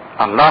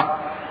 الله،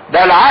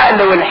 ده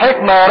العقل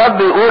والحكمة يا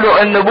رب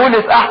يقولوا ان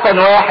بولس احسن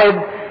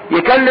واحد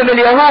يكلم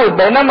اليهود،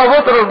 بينما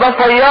بطرس ده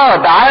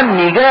صياد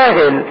عامي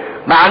جاهل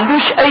ما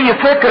عندوش اي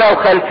فكرة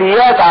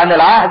وخلفيات عن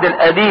العهد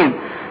القديم،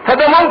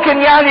 فده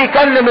ممكن يعني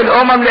يكلم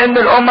الامم لان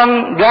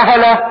الامم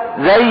جهلة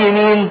زي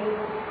مين؟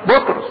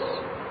 بطرس.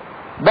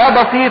 ده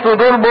بسيط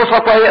ودول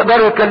بسطة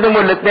يقدروا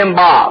يكلموا الاتنين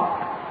بعض.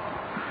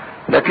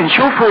 لكن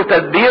شوفوا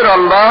تدبير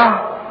الله،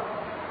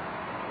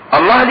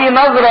 الله ليه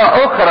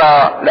نظرة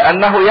اخرى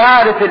لانه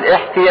يعرف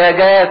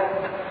الاحتياجات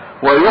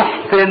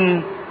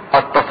ويحسن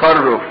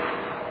التصرف.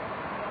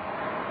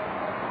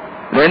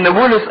 لان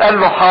بولس قال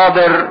له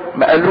حاضر،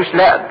 ما قالوش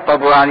لا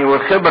طب يعني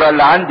والخبرة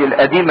اللي عندي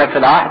القديمة في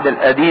العهد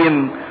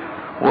القديم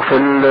وفي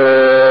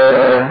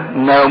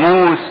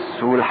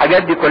الناموس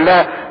والحاجات دي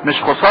كلها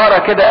مش خسارة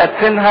كده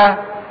ادفنها.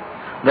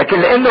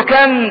 لكن لانه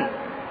كان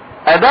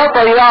اداة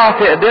طيعة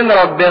في ايدين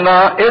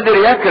ربنا قدر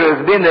يكرز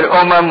بين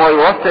الامم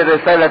ويوصل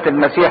رسالة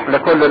المسيح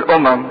لكل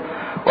الامم.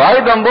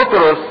 وايضا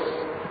بطرس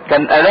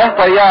كان اداة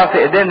طيعة في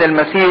ايدين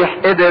المسيح،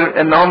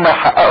 قدر ان هم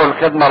يحققوا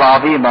الخدمة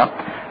العظيمة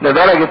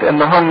لدرجة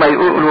ان هم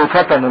يقولوا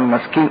فتن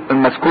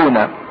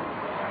المسكونة.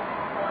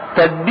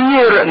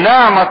 تدبير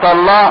نعمة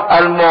الله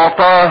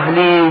المعطاه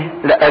لي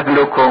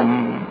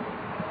لأجلكم.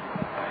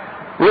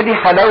 ودي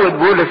حلاوة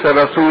بولس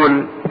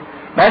الرسول،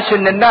 ماشي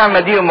ان النعمة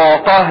دي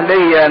معطاه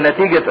ليا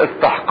نتيجة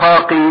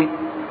استحقاقي،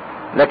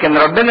 لكن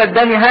ربنا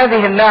اداني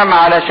هذه النعمة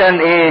علشان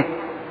ايه؟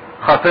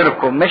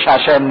 خاطركم مش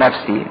عشان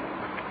نفسي.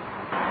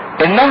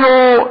 انه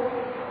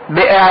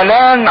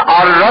باعلان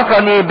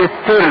عرفني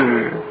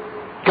بالسر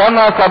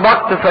كما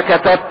سبقت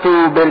فكتبت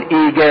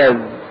بالايجاز.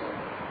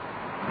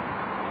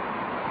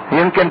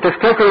 يمكن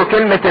تفتكروا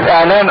كلمة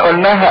الاعلان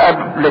قلناها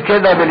قبل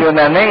كده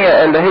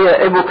باليونانية اللي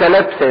هي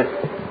ابوكاليبسس،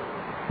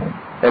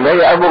 اللي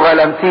هي ابو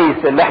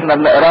غلمسيس اللي احنا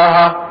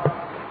بنقراها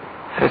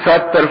في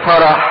سبت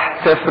الفرح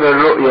سفر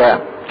الرؤيا.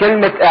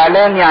 كلمة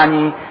اعلان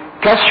يعني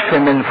كشف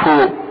من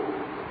فوق،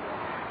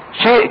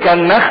 شيء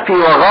كان مخفي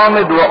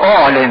وغامض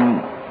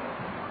واعلن.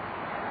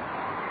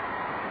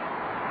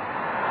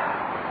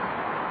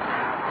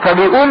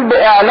 فبيقول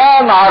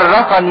باعلان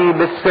عرفني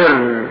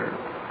بالسر،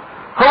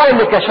 هو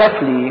اللي كشف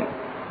لي،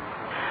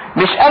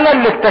 مش انا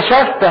اللي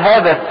اكتشفت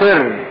هذا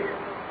السر،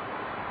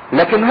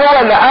 لكن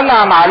هو اللي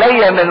انعم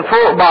علي من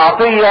فوق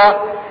بعطية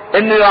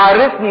انه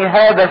يعرفني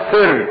هذا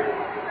السر.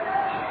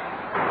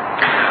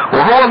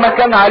 وهو ما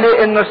كان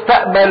عليه انه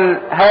استقبل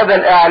هذا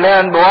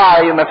الاعلان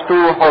بوعي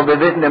مفتوح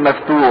وبذهن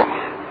مفتوح.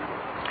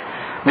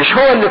 مش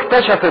هو اللي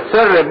اكتشف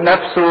السر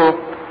بنفسه،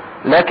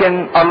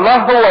 لكن الله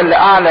هو اللي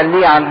اعلن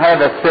لي عن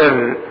هذا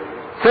السر،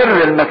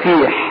 سر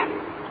المسيح.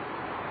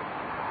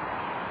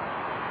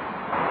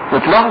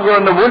 وتلاحظوا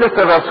ان بولس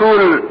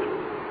الرسول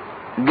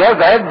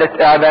جاز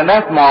عدة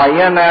اعلانات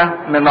معينة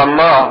من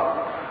الله.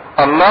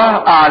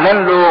 الله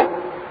اعلن له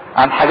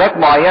عن حاجات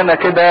معينة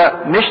كده،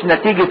 مش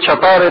نتيجة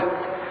شطارة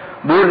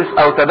بولس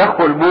او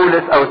تدخل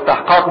بولس او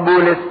استحقاق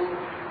بولس،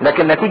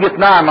 لكن نتيجة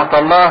نعمة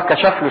الله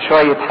كشف له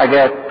شوية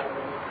حاجات.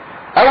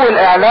 اول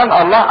اعلان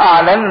الله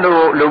اعلن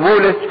له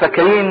لبولس،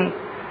 فاكرين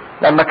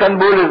لما كان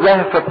بولس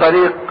ذاهب في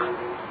الطريق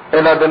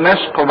الى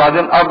دمشق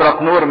وبعدين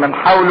ابرق نور من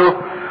حوله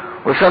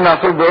وسمع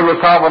صوت بيقول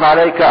له صعب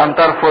عليك ان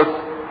ترفس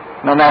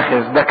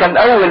مناخس. ده كان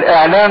اول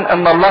اعلان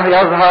ان الله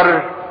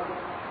يظهر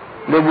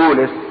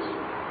لبولس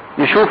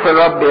يشوف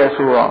الرب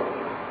يسوع.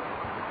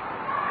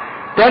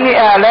 تاني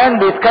اعلان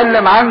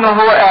بيتكلم عنه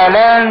هو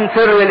اعلان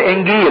سر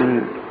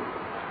الانجيل.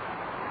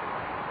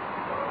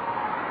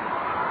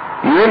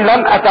 يقول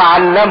لم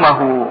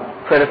اتعلمه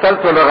في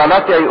رسالته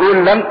لغلاطيا،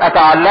 يقول لم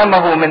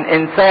اتعلمه من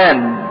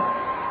انسان.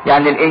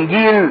 يعني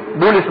الانجيل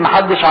بولس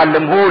محدش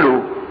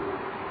علمهوله،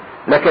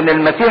 لكن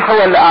المسيح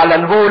هو اللي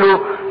اعلنه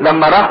له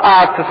لما راح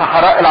قعد في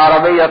صحراء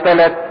العربية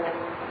 3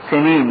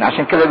 سنين.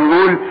 عشان كده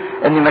بيقول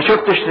اني ما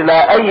شفتش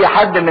لا اي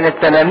حد من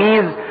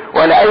التلاميذ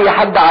ولا اي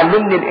حد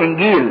علمني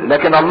الانجيل،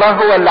 لكن الله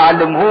هو اللي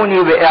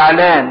علمهوني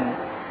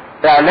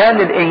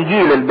باعلان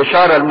الانجيل،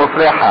 البشارة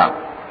المفرحة.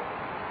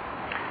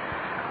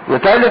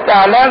 وثالث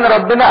اعلان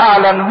ربنا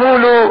اعلنه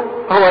له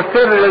هو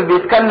السر اللي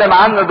بيتكلم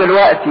عنه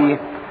دلوقتي،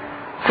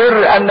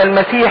 سر ان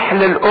المسيح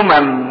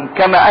للامم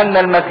كما ان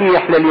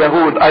المسيح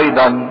لليهود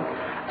ايضا،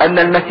 ان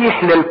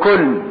المسيح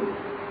للكل.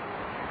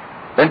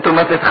 انتوا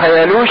ما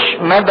تتخيلوش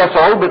مدى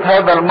صعوبة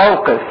هذا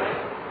الموقف،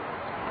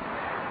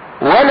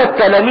 ولا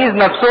التلاميذ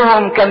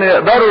نفسهم كانوا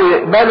يقدروا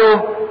يقبلوا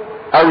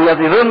او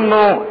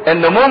يظنوا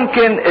ان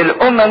ممكن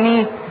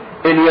الاممي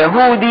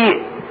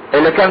اليهودي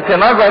اللي كان في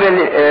نظر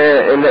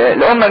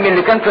الاممي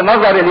اللي كان في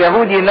نظر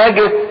اليهودي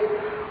نجس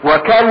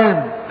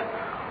وكلب،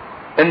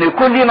 ان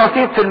يكون ليه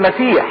نصيب في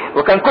المسيح.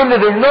 وكان كل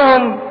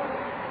ذهنهم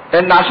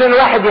ان عشان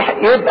الواحد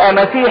يبقى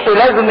مسيحي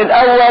لازم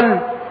الاول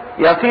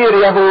يصير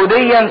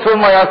يهوديا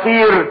ثم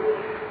يصير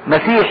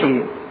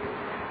مسيحي.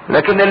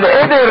 لكن اللي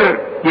قدر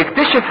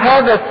يكتشف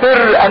هذا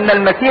السر ان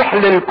المسيح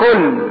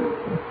للكل،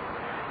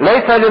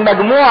 ليس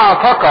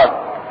لمجموعة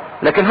فقط،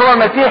 لكن هو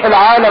مسيح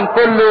العالم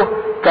كله،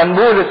 كان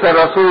بولس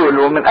الرسول.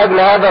 ومن اجل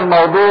هذا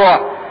الموضوع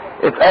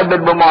اتقابل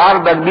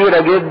بمعارضة كبيرة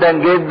جدا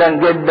جدا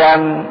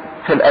جدا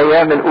في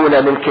الايام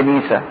الاولى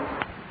للكنيسة.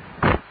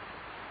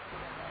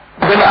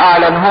 ربنا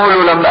اعلنه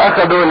له لما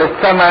اخذه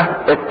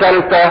للسماء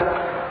الثالثة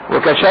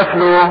وكشف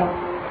له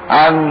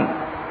عن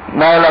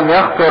ما لم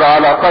يخطر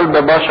على قلب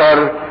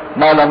بشر،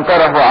 ما لم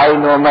تره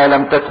عين وما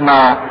لم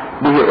تسمع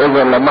به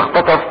اذن، لما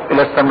اختطف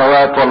الى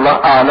السماوات والله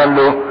اعلن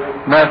له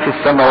ما في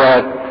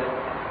السماوات.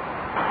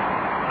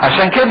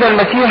 عشان كده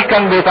المسيح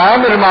كان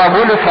بيتعامل مع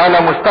بولس على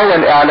مستوى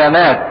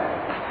الاعلانات،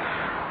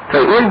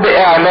 فيقول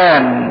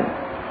باعلان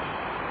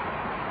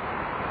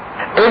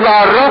اذ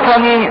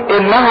عرفني،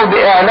 انه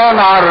باعلان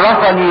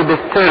عرفني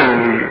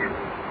بالسر.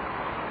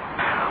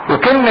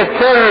 وكلمة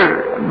سر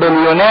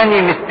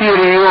باليوناني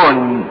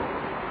ميستيريون،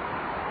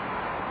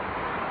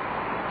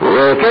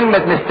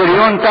 وكلمة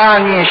ميستيريون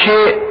تعني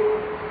شيء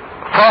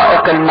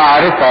فائق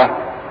المعرفة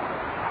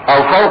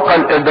او فوق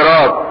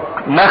الادراك،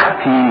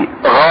 مخفي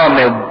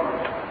غامض.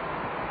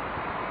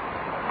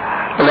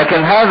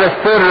 لكن هذا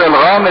السر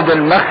الغامض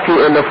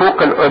المخفي اللي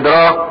فوق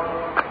الادراك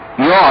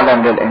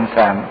يعلن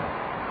للانسان،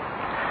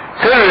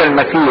 سر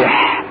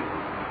المسيح.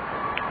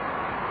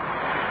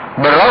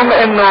 بالرغم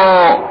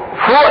انه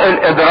فوق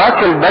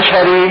الادراك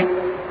البشري،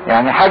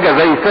 يعني حاجة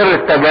زي سر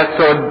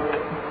التجسد.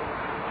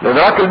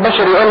 الادراك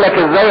البشري يقول لك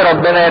ازاي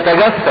ربنا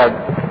يتجسد،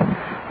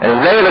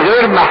 ازاي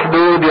الغير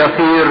محدود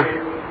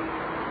يصير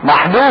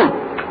محدود،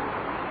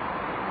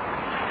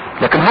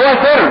 لكن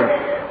هو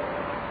سر.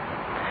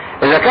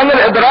 اذا كان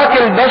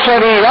الادراك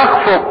البشري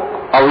يخفق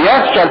او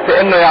يفشل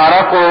في انه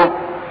يعرفه،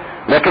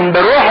 لكن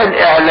بروح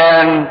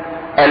الاعلان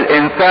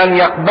الانسان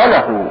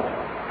يقبله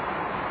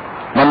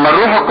لما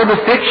الروح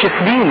القدس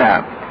يكشف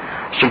لينا.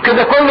 عشان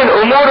كده كل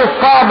الامور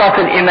الصعبة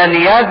في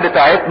الايمانيات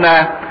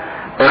بتاعتنا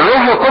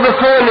الروح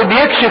القدس هو اللي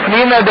بيكشف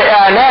لينا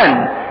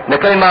باعلان،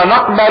 لكي ما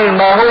نقبل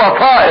ما هو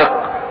فائق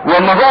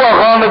وما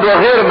هو غامض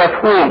وغير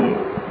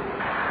مفهوم.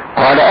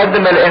 وعلى قد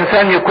ما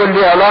الانسان يكون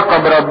له علاقة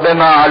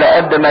بربنا، على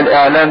قد ما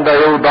الاعلان ده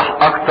يوضح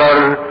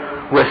اكتر،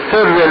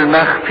 والسر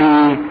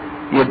المخفي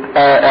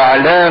يبقى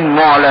اعلان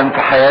معلن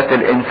في حياة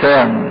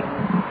الانسان.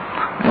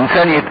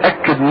 الانسان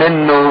يتأكد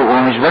منه،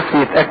 ومش بس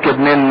يتأكد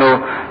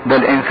منه، ده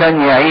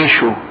الانسان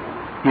يعيشه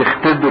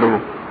يختبره.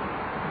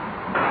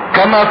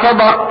 كما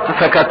سبق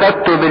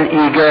فكتبت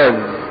بالايجاز،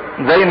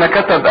 زي ما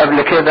كتب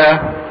قبل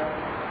كده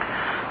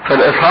في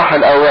الاصحاح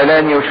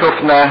الاولاني،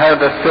 وشفنا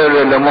هذا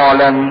السر اللي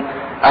معلن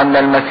ان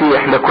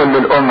المسيح لكل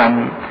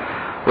الامم.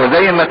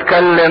 وزي ما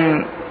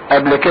اتكلم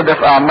قبل كده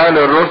في اعمال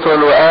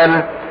الرسل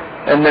وقال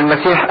ان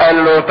المسيح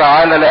قال له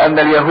تعالى لان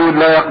اليهود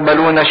لا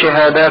يقبلون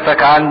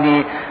شهاداتك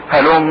عني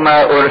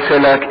هلما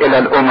ارسلك الى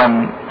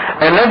الامم،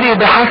 الذي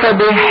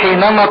بحسبه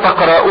حينما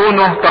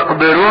تقرؤونه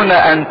تقدرون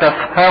ان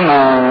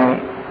تفهموا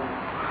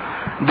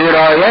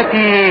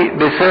درايتي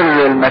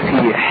بسر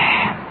المسيح.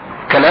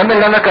 الكلام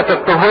اللي انا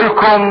كتبته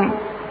لكم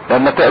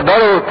لما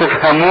تقدروا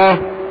تفهموه،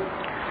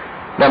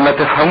 لما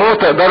تفهموه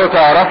تقدروا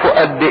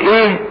تعرفوا قد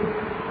ايه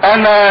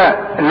انا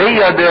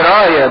ليا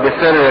دراية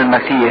بسر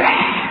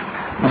المسيح.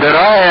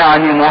 دراية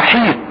يعني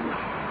محيط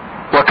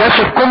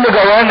وكشف كل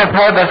جوانب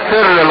هذا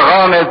السر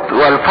الغامض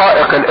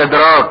والفائق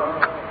الادراك،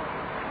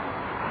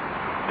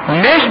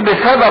 مش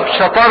بسبب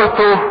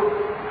شطارته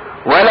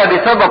ولا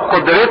بسبب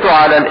قدرته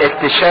على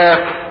الاكتشاف،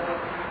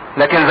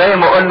 لكن زي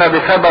ما قلنا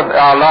بسبب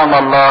اعلام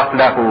الله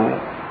له.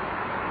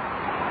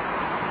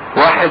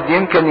 واحد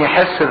يمكن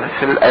يحس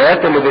في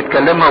الايات اللي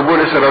بيتكلمها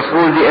بولس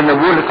الرسول دي ان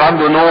بولس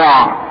عنده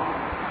نوع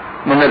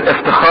من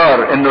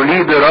الافتخار انه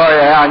ليه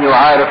دراية يعني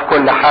وعارف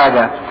كل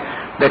حاجة،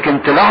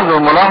 لكن تلاحظوا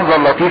الملاحظة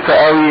اللطيفة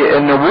قوي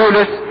ان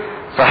بولس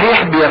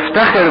صحيح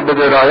بيفتخر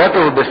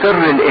بدرايته بسر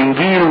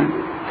الانجيل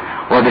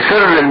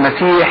وبسر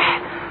المسيح،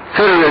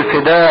 سر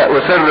الفداء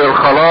وسر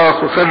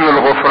الخلاص وسر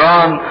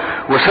الغفران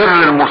وسر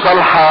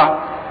المصالحة.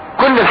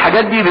 كل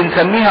الحاجات دي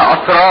بنسميها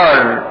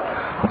اسرار،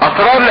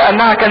 اسرار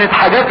لانها كانت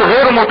حاجات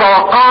غير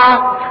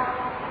متوقعة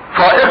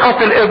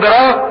فائقة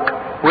الادراك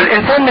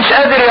والانسان مش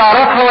قادر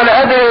يعرفها ولا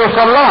قادر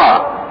يوصل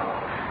لها.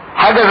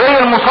 حاجة زي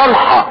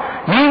المصالحة،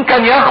 مين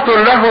كان يخطر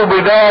له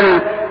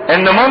ببال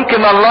ان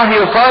ممكن الله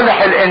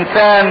يصالح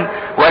الانسان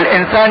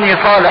والانسان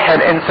يصالح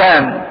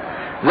الانسان؟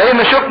 زي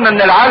ما شفنا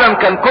ان العالم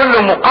كان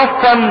كله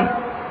مقسم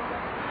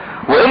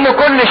وان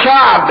كل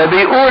شعب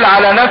بيقول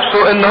على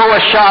نفسه ان هو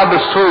الشعب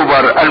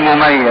السوبر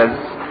المميز.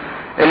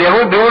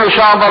 اليهود بيقولوا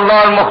شعب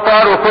الله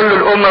المختار وكل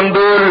الامم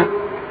دول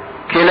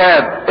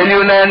كلاب.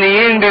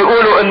 اليونانيين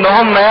بيقولوا ان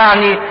هم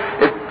يعني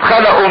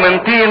اتخلقوا من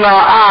طينة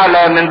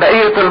اعلى من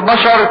بقية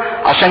البشر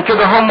عشان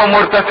كده هم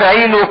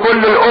مرتفعين،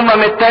 وكل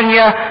الامم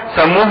التانية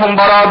سموهم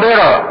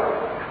برابرة.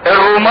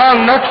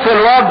 الرومان نفس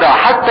الوضع،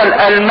 حتى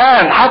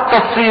الالمان، حتى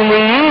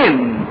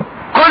الصينيين،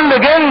 كل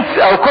جنس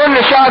او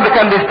كل شعب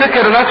كان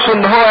بيفتكر نفسه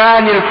ان هو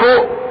يعني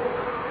الفوق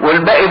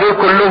والباقي دول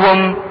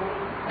كلهم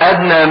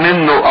ادنى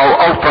منه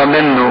او اوطى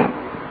منه.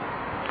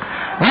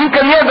 مين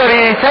كان يقدر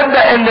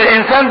يصدق ان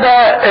الانسان ده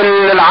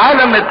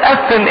العالم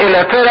اتقسم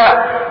الى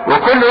فرق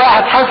وكل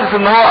واحد حاسس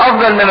ان هو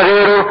افضل من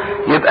غيره،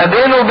 يبقى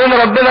بينه وبين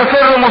ربنا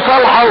سر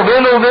مصالحة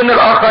وبينه وبين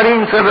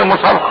الاخرين سر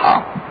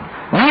مصالحة؟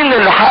 مين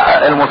اللي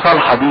حقق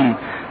المصالحة دي؟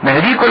 ما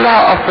هي دي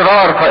كلها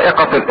اسرار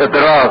فائقة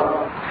الادراك.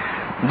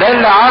 ده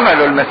اللي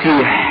عمله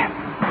المسيح.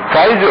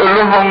 فعايز يقول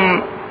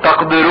لهم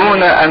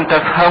تقدرون ان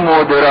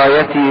تفهموا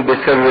درايتي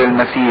بسر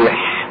المسيح.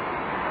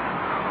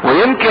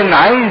 ويمكن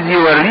عايز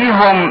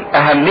يوريهم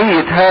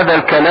اهمية هذا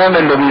الكلام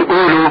اللي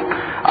بيقوله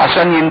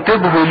عشان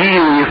ينتبهوا ليه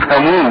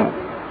ويفهموه،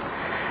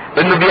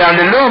 انه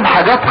بيعمل لهم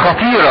حاجات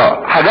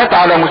خطيرة، حاجات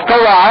على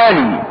مستوى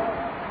عالي.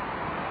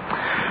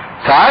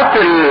 ساعات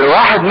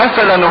الواحد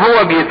مثلا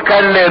وهو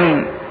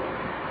بيتكلم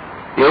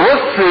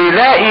يبص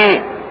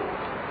يلاقي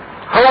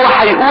هو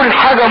هيقول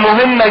حاجة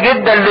مهمة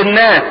جدا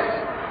للناس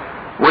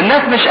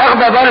والناس مش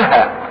اخده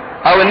بالها،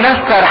 او الناس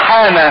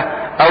سرحانة،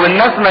 او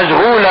الناس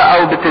مشغولة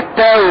او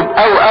بتتاوب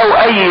او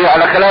اي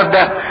على خلاف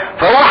ده،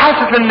 فهو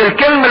حاسس ان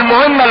الكلمة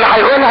المهمة اللي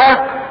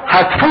هيقولها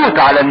هتفوت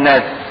على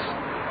الناس،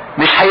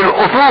 مش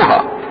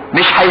هيلقطوها،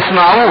 مش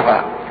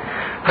هيسمعوها،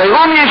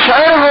 فيقوم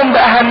يشعرهم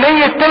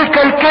باهمية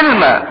تلك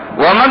الكلمة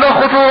ومدى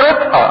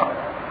خطورتها.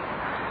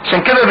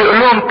 عشان كده بيقول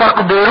لهم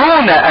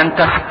تقدرون ان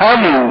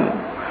تفهموا،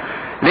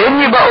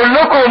 لاني بقول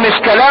لكم مش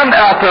كلام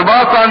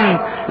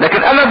اعتباطا،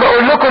 لكن انا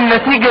بقول لكم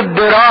نتيجة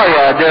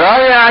دراية.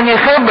 دراية يعني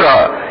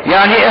خبرة،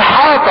 يعني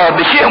احاطة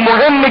بشيء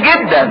مهم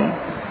جدا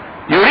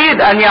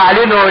يريد ان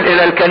يعلنه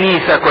الى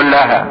الكنيسة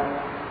كلها،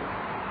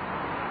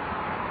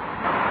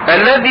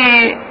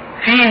 الذي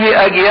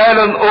فيه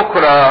اجيال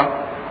اخرى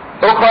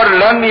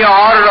لم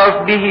يعرف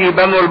به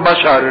بنو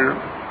البشر.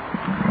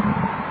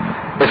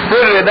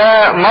 السر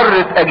ده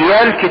مرت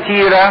اجيال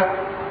كتيرة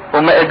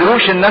وما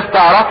قدروش الناس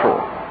تعرفه،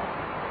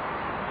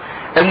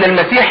 ان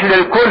المسيح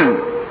للكل،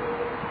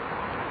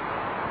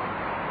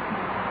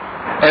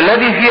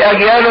 الذي في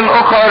اجيال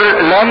اخر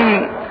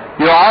لم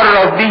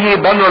يعرف به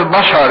بنو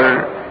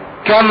البشر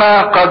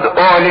كما قد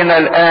اعلن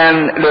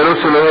الان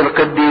لرسله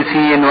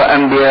القديسين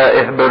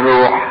وانبيائه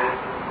بالروح.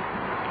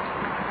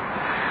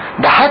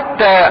 ده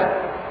حتى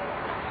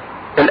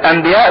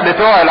الانبياء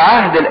بتوع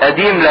العهد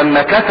القديم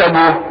لما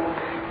كتبوا،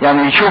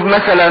 يعني نشوف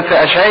مثلا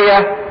في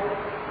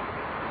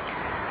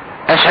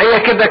اشعياء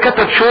كده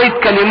كتب شوية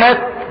كلمات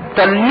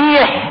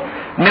تلميح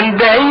من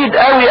بعيد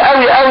قوي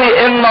قوي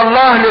قوي ان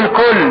الله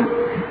للكل،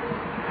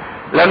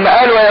 لما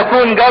قال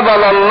ويكون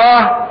جبل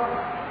الله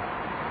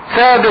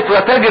ثابت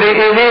وتجري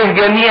اليه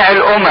جميع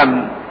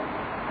الامم.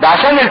 ده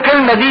عشان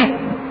الكلمة دي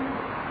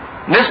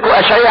مسكوا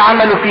اشعياء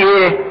عملوا فيه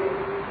ايه؟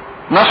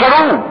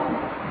 نشروه.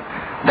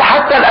 ده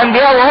حتى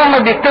الانبياء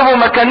وهم بيكتبوا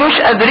ما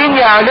كانوش قادرين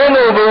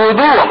يعلنوا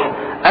بوضوح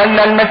ان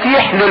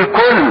المسيح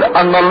للكل،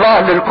 ان الله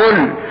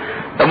للكل،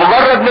 ده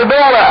مجرد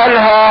نبوة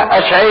قالها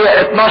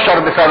اشعياء 12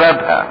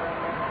 بسببها.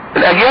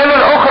 الاجيال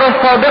الاخرى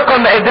السابقة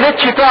ما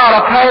قدرتش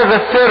تعرف هذا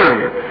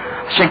السر،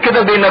 عشان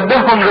كده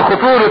بينبههم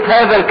لخطورة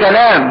هذا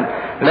الكلام.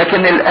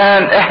 لكن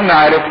الان احنا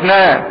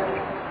عرفناه،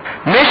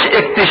 مش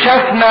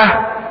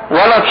اكتشفنا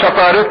ولا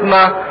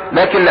بشطارتنا،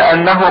 لكن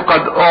لانه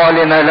قد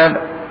اعلن لنا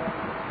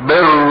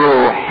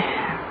بالروح.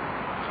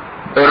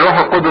 الروح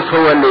القدس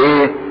هو اللي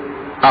ايه؟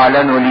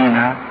 اعلنه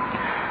لينا.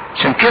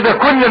 عشان كده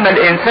كل ما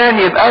الانسان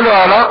يبقى له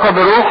علاقة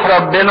بروح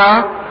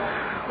ربنا،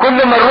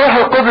 كل ما الروح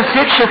القدس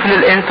يكشف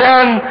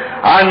للانسان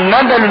عن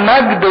مدى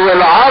المجد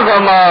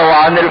والعظمة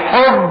وعن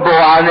الحب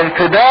وعن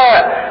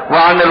الفداء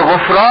وعن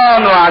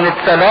الغفران وعن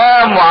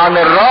السلام وعن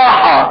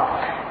الراحة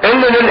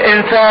اللي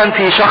للانسان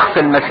في شخص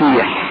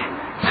المسيح.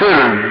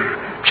 سر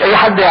مش اي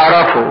حد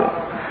يعرفه.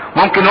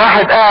 ممكن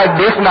واحد قاعد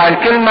بيسمع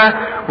الكلمة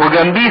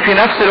وجنبيه في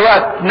نفس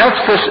الوقت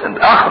نفس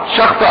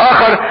شخص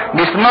اخر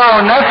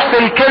بيسمعه نفس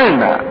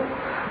الكلمة،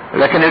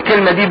 لكن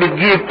الكلمة دي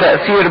بتجيب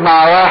تأثير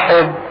مع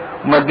واحد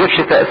وما تجيبش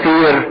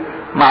تأثير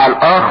مع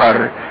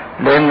الاخر،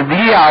 لان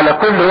دي على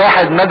كل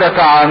واحد مدى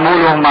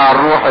تعامله مع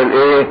الروح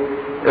الايه؟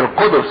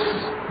 القدس.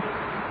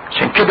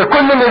 عشان كده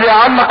كل ما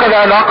بيعمق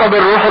العلاقة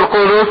بالروح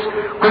القدس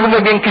كل ما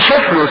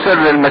بينكشف له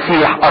سر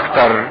المسيح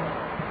اكتر.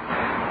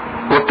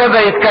 وابتدى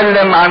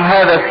يتكلم عن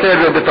هذا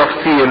السر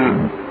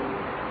بتفصيل،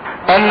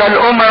 ان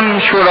الامم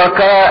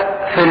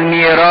شركاء في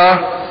الميراث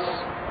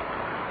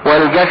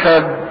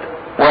والجسد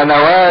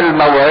ونوال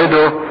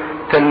موعده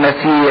في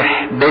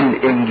المسيح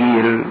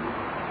بالانجيل.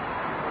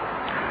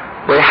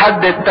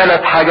 ويحدد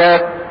 3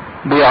 حاجات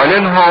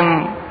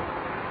بيعلنهم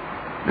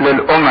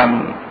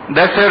للامم.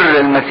 ده سر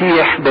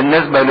المسيح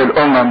بالنسبة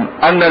للامم،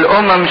 ان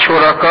الامم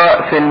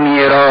شركاء في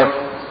الميراث.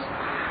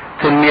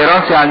 في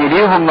الميراث يعني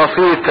ليهم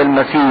نصيب في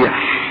المسيح،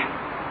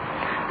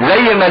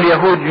 زي ما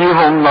اليهود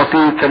ليهم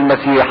نصيب في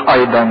المسيح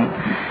ايضا.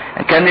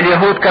 كان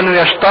اليهود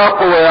كانوا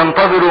يشتاقوا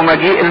وينتظروا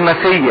مجيء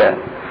المسيح،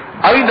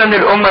 ايضا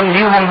الامم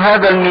ليهم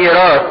هذا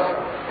الميراث،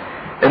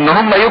 ان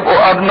هم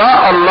يبقوا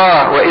ابناء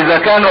الله، واذا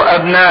كانوا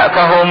ابناء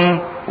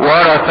فهم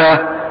ورثة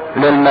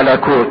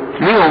للملكوت.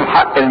 ليهم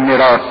حق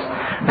الميراث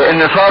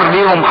لان صار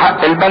ليهم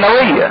حق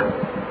البنوية.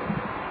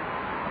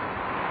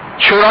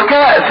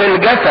 شركاء في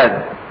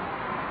الجسد،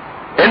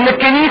 ان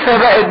الكنيسة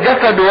بقت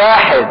جسد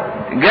واحد،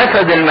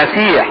 جسد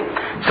المسيح،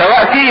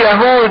 سواء في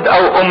يهود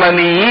او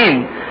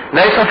امميين.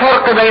 ليس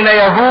فرق بين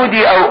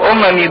يهودي او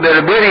اممي،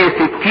 بربري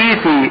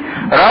ستكيسي،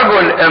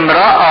 رجل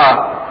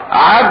امرأة،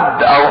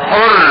 عبد او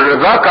حر،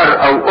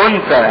 ذكر او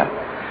انثى،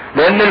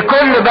 لان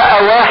الكل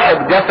بقى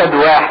واحد، جسد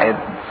واحد.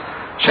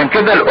 عشان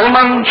كده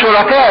الامم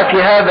شركاء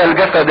في هذا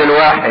الجسد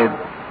الواحد.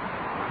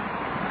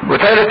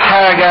 وثالث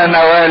حاجة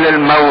نوال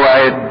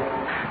الموعد،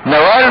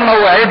 نوال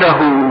موعده.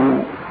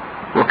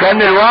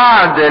 وكان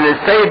الوعد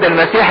للسيد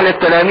المسيح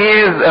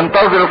للتلاميذ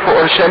انتظروا في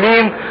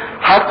اورشليم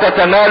حتى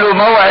تنالوا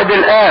موعد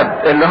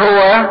الاب اللي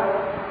هو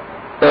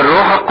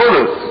الروح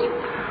القدس.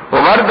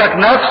 وبردك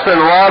نفس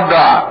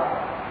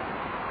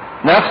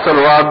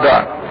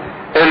الوضع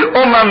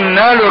الامم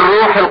نالوا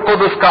الروح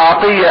القدس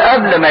كعطية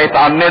قبل ما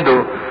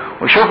يتعمدوا.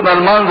 وشفنا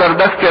المنظر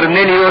ده في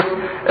كرنيليوس،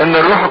 ان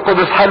الروح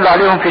القدس حل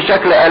عليهم في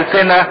شكل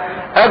ألسنة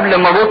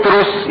قبل ما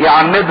بطرس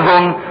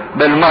يعمدهم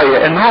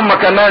بالمية، ان هم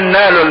كمان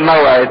نالوا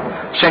الموعد.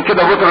 عشان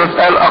كده بطرس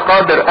قال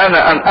اقادر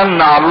انا ان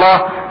امنع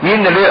الله؟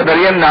 مين اللي يقدر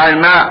يمنع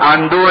الماء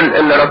عن دول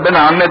اللي ربنا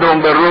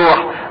عمدهم بالروح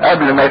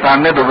قبل ما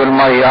يتعمدوا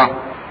بالمية؟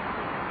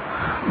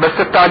 بس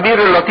التعبير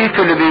اللطيف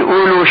اللي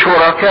بيقولوا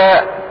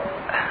شركاء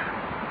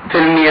في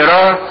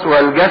الميراث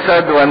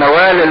والجسد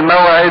ونوال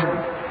الموعد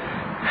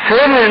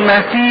في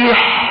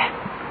المسيح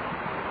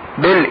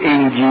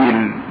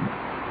بالانجيل.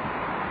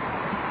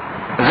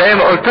 زي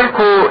ما قلت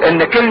لكم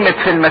ان كلمة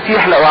في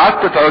المسيح لو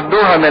قعدتوا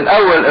تعدوها من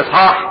اول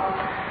اصحاح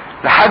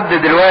لحد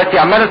دلوقتي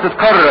عمالة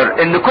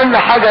تتكرر، ان كل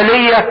حاجة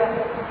ليا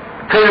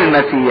في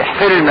المسيح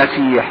في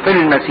المسيح في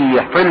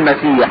المسيح في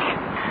المسيح.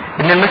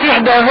 ان المسيح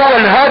ده هو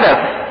الهدف،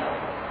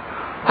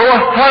 هو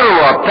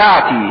الثروة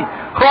بتاعتي،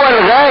 هو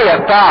الغاية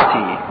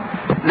بتاعتي،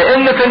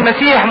 لان في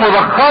المسيح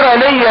مذخرة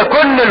ليا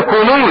كل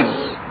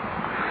الكنوز.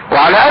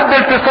 وعلى قد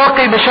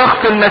التصاقي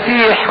بشخص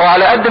المسيح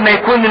وعلى قد ما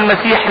يكون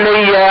المسيح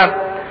ليا،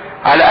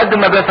 على قد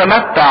ما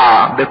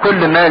بتمتع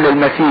بكل ما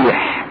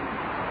للمسيح.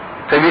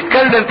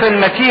 فبيتكلم في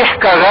المسيح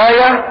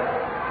كغاية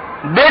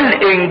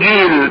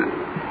بالانجيل،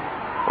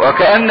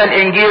 وكأن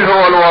الانجيل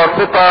هو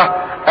الواسطة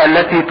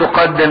التي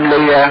تقدم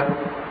لي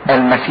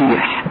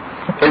المسيح.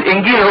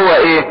 الانجيل هو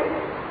ايه؟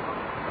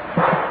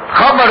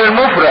 خبر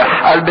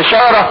المفرح،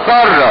 البشارة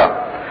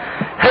السارة،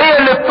 هي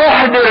اللي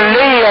بتحضر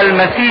لي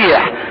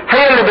المسيح،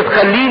 هي اللي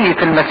بتخليني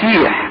في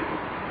المسيح.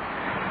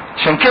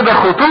 عشان كده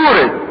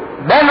خطورة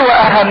بل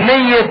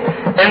واهمية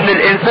ان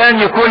الانسان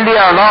يكون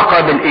له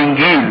علاقة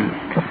بالانجيل،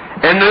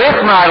 انه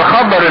يسمع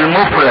الخبر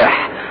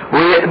المفرح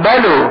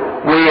ويقبله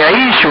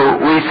ويعيشه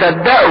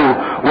ويصدقه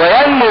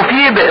وينمو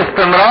فيه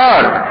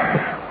باستمرار.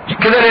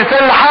 كده الانسان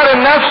اللي حارم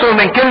نفسه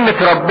من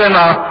كلمة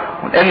ربنا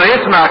انه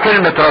يسمع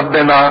كلمة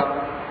ربنا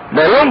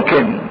لا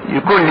يمكن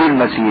يكون ليه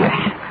المسيح.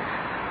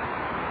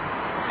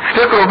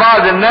 افتكروا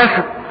بعض الناس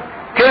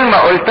كلمة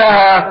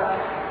قلتها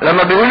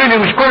لما بيقولوا لي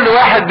مش كل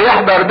واحد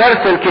بيحضر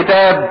درس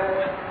الكتاب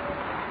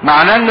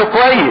معناه انه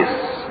كويس،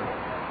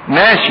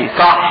 ماشي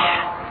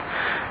صح،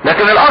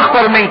 لكن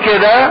الاخطر من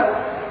كده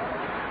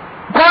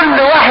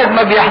كل واحد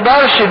ما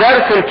بيحضرش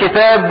درس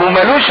الكتاب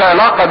وملوش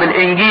علاقة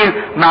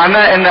بالانجيل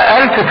معناه ان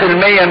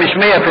 1000% مش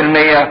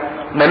 100%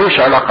 ملوش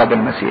علاقة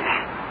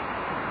بالمسيح.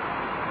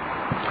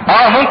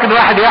 ممكن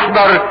واحد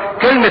يحضر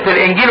كلمة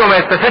الانجيل وما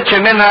يستفدش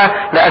منها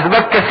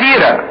لاسباب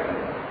كثيرة،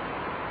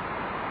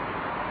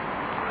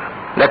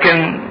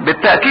 لكن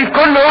بالتأكيد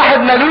كل واحد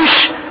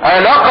ملوش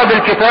علاقة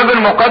بالكتاب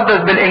المقدس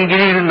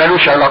بالانجيل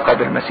ملوش علاقة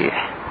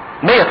بالمسيح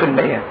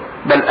 100%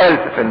 بل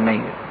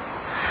 1000%.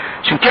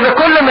 عشان كده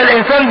كل ما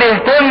الانسان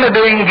بيهتم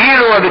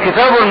بانجيله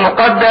وبكتابه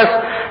المقدس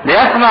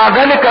ليسمع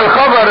ذلك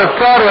الخبر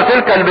السار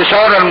وتلك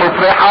البشارة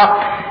المفرحة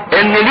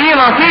ان ليه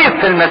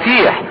نصيب في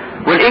المسيح،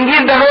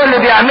 والانجيل ده هو اللي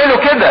بيعمله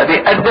كده،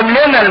 بيقدم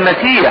لنا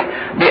المسيح،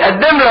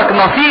 بيقدم لك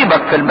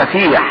نصيبك في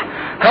المسيح،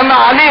 فما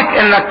عليك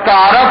انك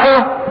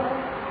تعرفه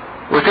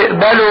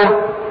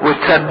وتقبله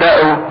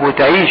وتصدقه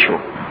وتعيشه.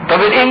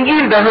 طب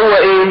الانجيل ده هو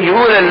ايه؟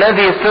 يقول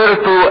الذي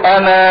صرت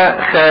انا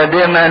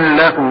خادما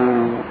له.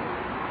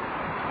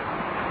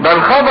 ده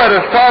الخبر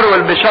السار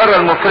والبشارة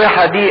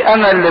المفرحة دي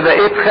انا اللي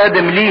بقيت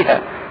خادم ليها،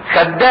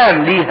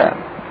 خدام ليها.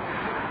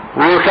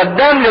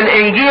 وخدام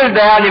للانجيل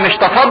ده يعني مش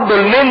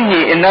تفضل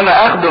مني ان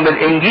انا اخدم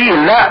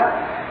الانجيل، لا،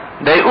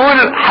 ده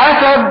يقول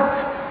حسب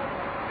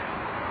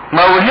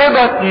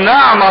موهبة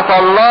نعمة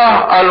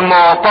الله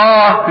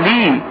المعطاة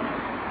لي،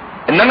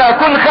 ان انا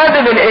اكون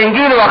خادم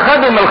الانجيل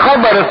وخادم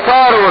الخبر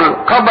السار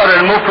والخبر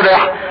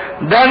المفرح،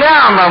 ده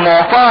نعمة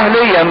معطاة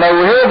لي،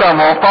 موهبة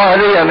معطاة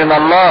لي من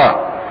الله،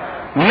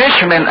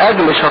 مش من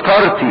اجل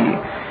شطارتي.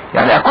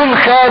 يعني اكون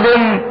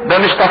خادم ده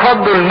مش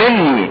تفضل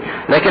مني،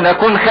 لكن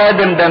اكون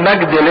خادم ده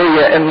مجد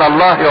لي ان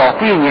الله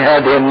يعطيني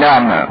هذه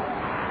النعمة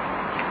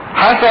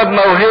حسب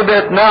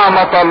موهبة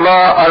نعمة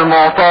الله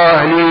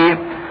المعطاة لي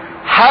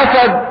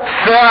حسب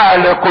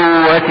فعل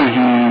قوته.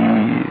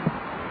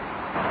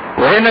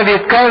 وهنا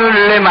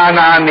بيتكلم عن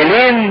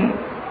عاملين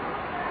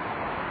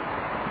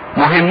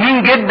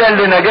مهمين جدا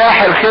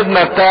لنجاح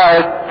الخدمة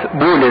بتاعت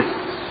بولس.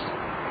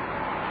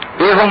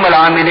 ايه هم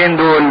العاملين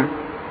دول؟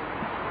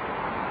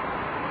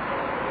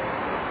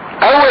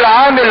 اول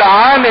عامل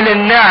عامل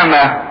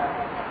النعمة،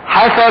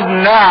 حسب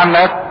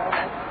نعمة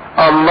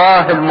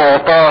الله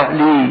المعطاة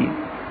لي،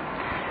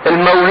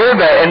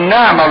 الموهبة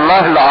النعمة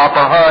الله اللي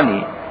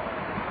اعطاهاني.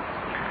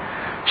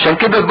 عشان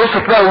كده تبص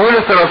تلاقي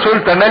بولس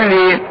الرسول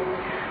تملي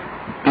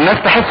الناس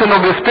تحس انه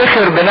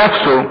بيفتخر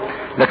بنفسه،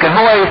 لكن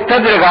هو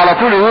يستدرج على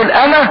طول يقول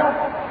انا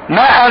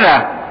ما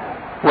انا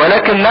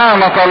ولكن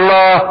نعمة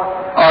الله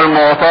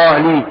المعطاة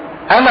لي.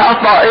 انا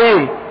اطلع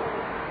ايه؟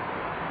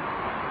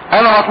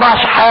 انا ما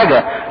اطلعش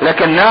حاجة،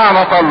 لكن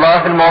نعمة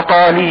الله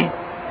المعطاة لي.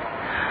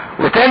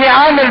 وتاني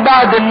عامل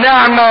بعد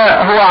النعمة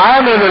هو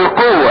عامل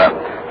القوة،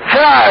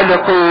 فعل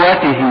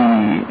قوته،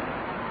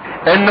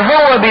 ان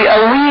هو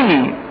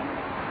بيقويني.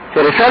 في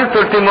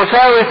رسالته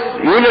لتيموثاوس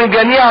يقول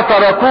الجميع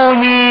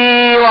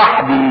تركوني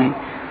وحدي،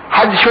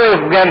 حد شوية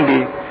في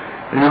جنبي.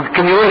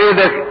 يمكن يقول ايه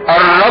ده؟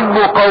 الرب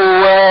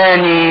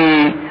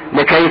قواني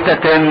لكي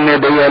تتم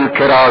بي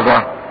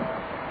الكرازة.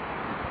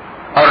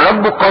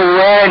 الرب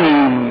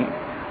قواني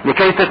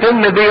لكي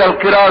تتم بي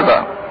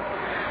الكرازة.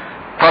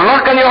 فالله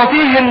كان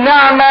يعطيه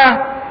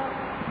النعمة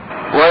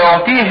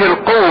ويعطيه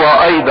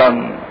القوة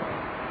ايضا،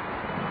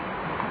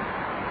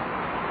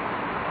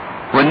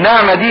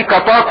 والنعمة دي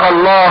كطاقة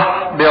الله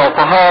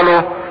بيعطيها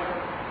له،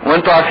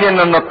 وانتوا عارفين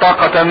ان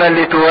الطاقة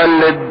تملي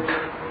تولد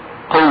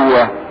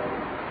قوة،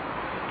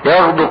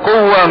 ياخدوا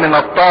قوة من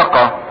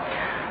الطاقة.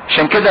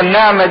 عشان كده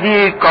النعمة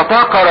دي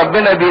كطاقة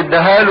ربنا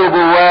بيديها له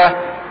جواه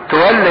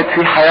تولد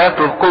في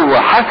حياته قوة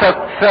حسب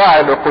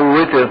فعل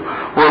قوته،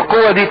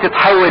 والقوة دي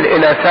تتحول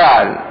الى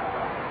فعل.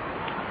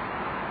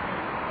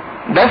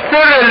 ده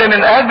السر اللي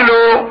من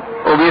اجله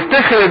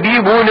وبيفتخر بيه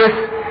بولس،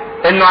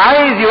 انه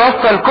عايز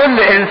يوصل كل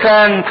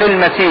انسان في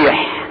المسيح،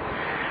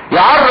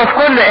 يعرف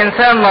كل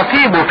انسان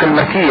نصيبه في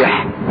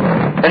المسيح،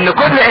 ان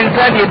كل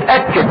انسان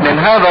يتأكد من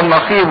هذا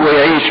النصيب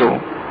ويعيشه.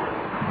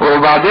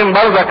 وبعدين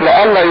برضك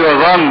لألا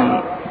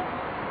يظن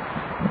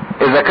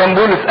اذا كان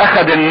بولس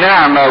اخذ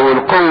النعمة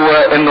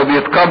والقوة انه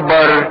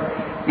بيتكبر،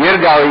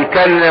 يرجع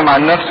ويتكلم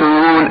عن نفسه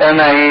ويقول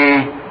انا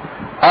ايه؟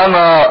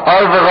 انا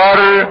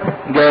اصغر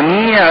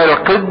جميع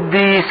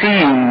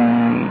القديسين.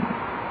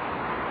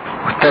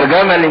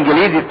 والترجمة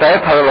الانجليزي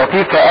بتاعتها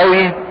لطيفة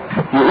قوي،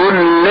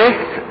 يقول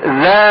less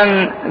than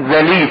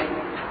the least،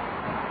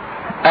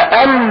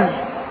 اقل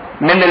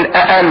من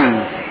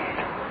الاقل،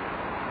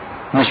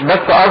 مش بس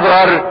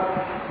اصغر،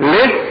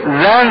 less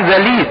than the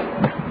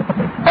least،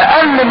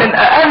 اقل من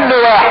اقل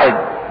واحد.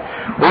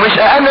 ومش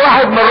اقل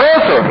واحد من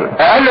الرسل،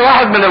 اقل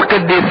واحد من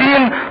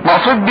القديسين،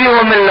 مقصود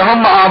بيهم اللي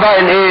هم اعضاء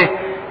الايه؟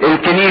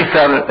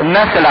 الكنيسة،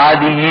 الناس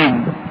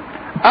العاديين.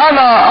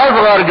 انا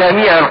اصغر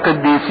جميع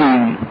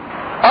القديسين،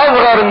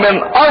 اصغر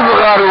من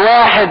اصغر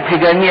واحد في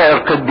جميع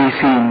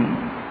القديسين.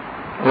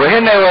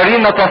 وهنا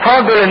يورينا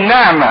تفاضل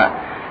النعمة،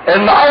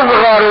 ان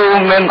اصغر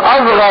من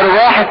اصغر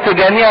واحد في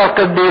جميع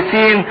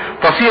القديسين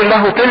تصير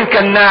له تلك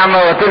النعمة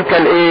وتلك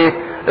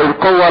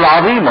القوة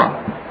العظيمة.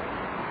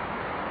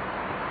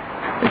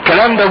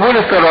 الكلام ده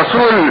بولس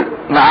الرسول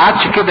ما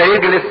قعدش كده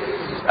يجلس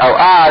او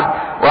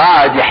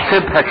قعد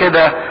يحسبها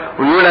كده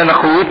ويقول انا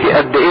قوتي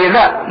قد ايه.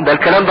 لا، ده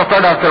الكلام ده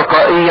طلع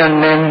تلقائيا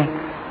من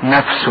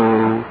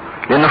نفسه،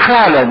 لانه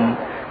فعلا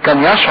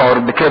كان يشعر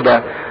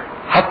بكده.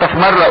 حتى في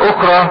مرة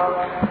اخرى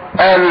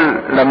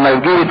قال لما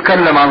يجي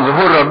يتكلم عن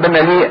ظهور ربنا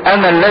ليه: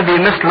 انا الذي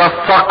مثل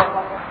السقط.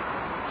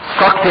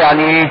 السقط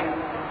يعني ايه؟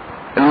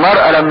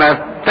 المرأة لما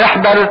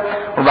تحبل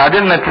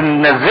وبعدين ما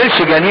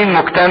تنزلش جنين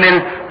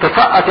مكتمل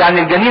تسقط، يعني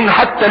الجنين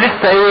حتى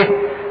لسه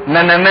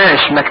ما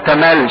نماش ما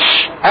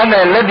اكتملش.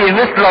 انا الذي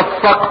مثل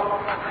السقط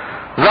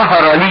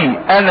ظهر لي،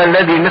 انا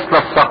الذي مثل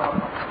السقط،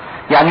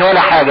 يعني ولا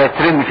حاجة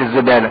يترمي في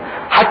الزبالة،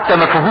 حتى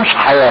ما فيهوش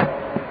حياة.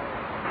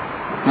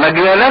 ما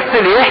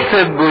جلس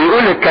يحسب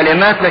ويقول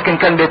الكلمات، لكن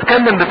كان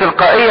بيتكلم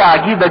بتلقائية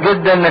عجيبة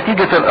جدا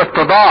نتيجة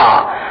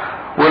الاتضاع.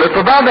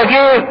 والاتضاع ده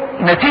جه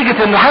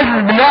نتيجة انه حاسس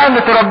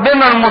بنعمة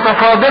ربنا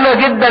المتفاضلة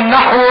جدا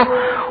نحوه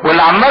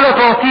واللي عمالة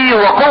تعطيه،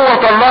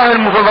 وقوة الله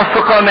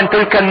المتدفقة من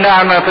تلك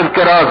النعمة في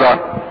الكرازة.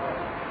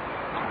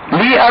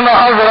 لي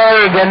انا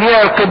اصغر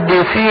جميع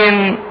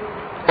القديسين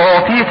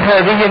اعطيت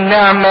هذه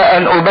النعمة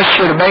ان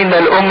ابشر بين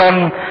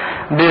الامم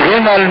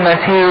بغنى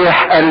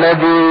المسيح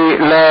الذي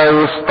لا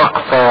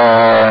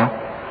يستقصى.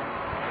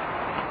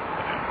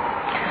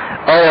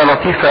 آية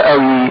لطيفة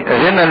قوي،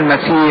 غنى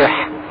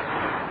المسيح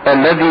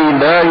الذي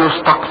لا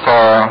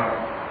يستقصى.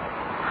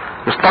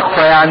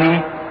 يستقصى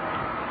يعني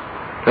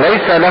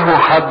ليس له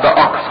حد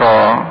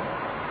اقصى.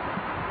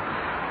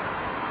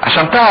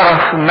 عشان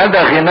تعرف مدى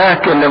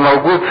غناك اللي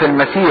موجود في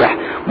المسيح.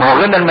 ما هو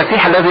غنى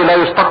المسيح الذي لا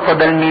يستقصى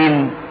ده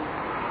لمين؟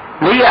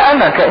 لي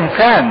انا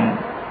كانسان.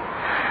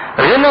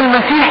 غنى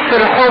المسيح في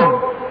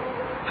الحب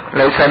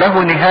ليس له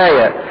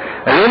نهاية.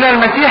 غنى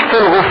المسيح في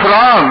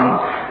الغفران،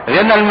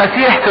 غنى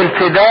المسيح في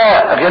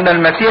الفداء، غنى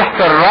المسيح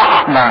في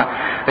الرحمة،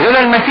 غنى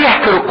المسيح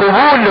في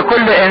القبول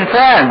لكل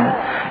انسان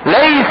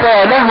ليس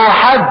له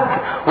حد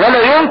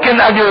ولا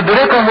يمكن ان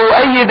يدركه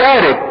اي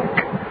دارك.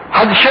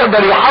 محدش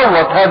يقدر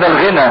يحوط هذا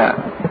الغنى.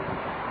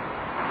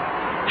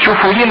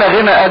 شوفوا لينا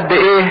غنى قد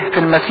ايه في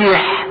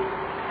المسيح،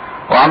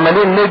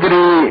 وعمالين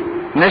نجري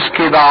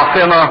نشكي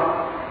ضعفنا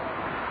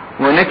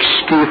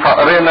ونشكي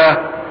فقرنا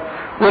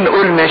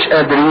ونقول مش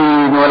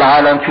قادرين،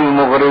 والعالم فيه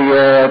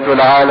مغريات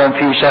والعالم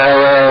فيه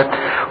شهوات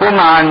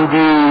وما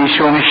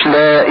عنديش ومش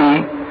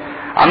لاقي.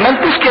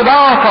 عمال تشكي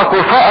ضعفك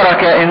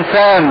وفقرك يا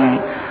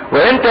انسان،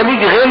 وانت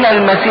ليك غنى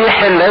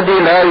المسيح الذي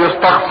لا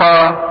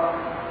يستقصى.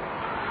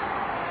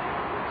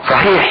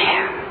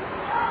 صحيح،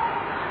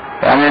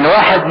 يعني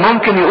الواحد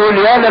ممكن يقول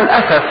يا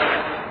للأسف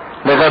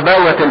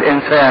لغباوة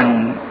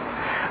الانسان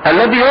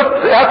الذي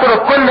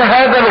يترك كل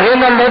هذا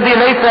الغنى الذي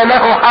ليس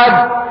له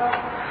حد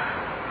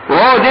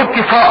وهو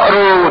يبكي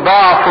فقره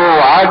وضعفه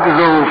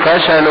وعجزه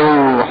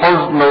وفشله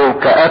وحزنه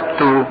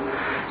وكآبته.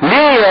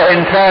 ليه يا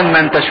انسان ما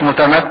انتش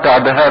متمتع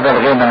بهذا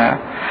الغنى؟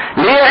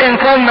 ليه يا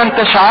انسان ما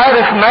انتش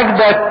عارف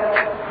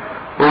مجدك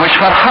ومش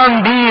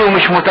فرحان بيه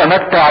ومش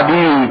متمتع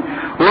بيه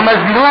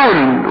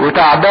ومذلول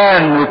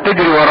وتعبان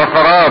وبتجري ورا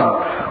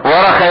سراب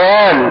ورا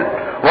خيال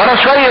ورا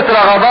شوية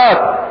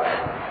رغبات؟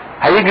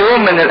 هيجي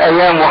يوم من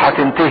الايام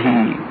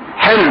وهتنتهي.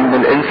 حلم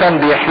الانسان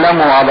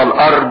بيحلمه على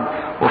الارض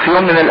وفي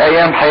يوم من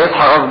الايام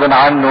هيصحى غصب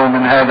عنه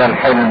من هذا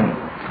الحلم.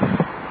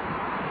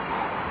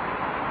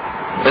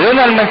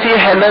 غنى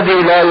المسيح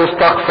الذي لا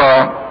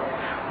يستقصى.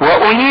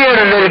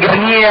 وأنير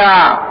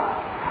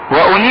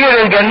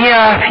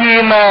الجميع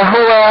فيما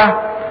هو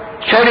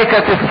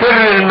شركة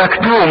السر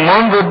المكتوم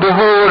منذ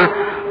الدهور،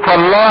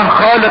 فالله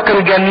خالق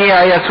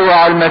الجميع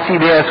يسوع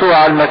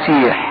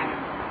المسيح.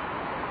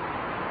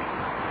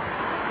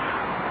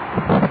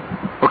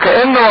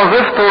 وكأن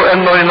وظيفته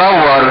انه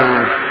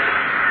ينور.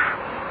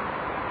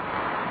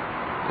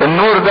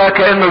 النور ده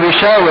كأنه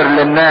بيشاور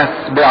للناس،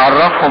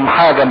 بيعرفهم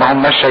حاجة ما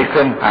هم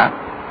شايفينها.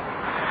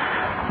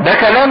 ده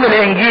كلام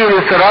الانجيل،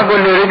 سراج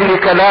لرجلي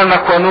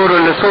كلامك ونور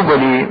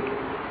لسبلي.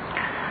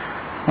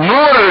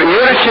 نور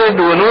يرشد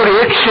ونور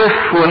يكشف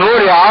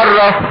ونور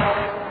يعرف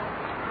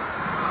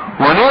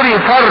ونور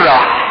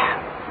يفرح.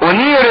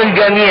 أنير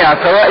الجميع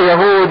سواء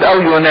يهود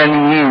او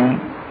يونانيين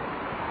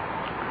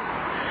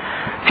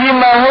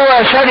فيما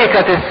هو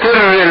شركة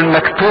السر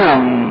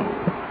المكتوم.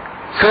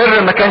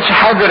 سر ما كانش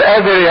حد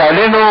قادر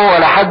يعلنه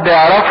ولا حد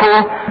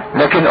يعرفه،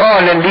 لكن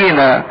اعلن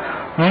لينا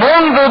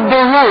منذ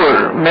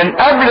الدهور، من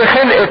قبل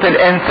خلقة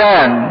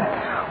الانسان،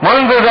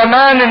 منذ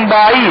زمان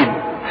بعيد.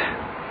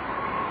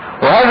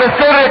 وهذا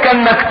السر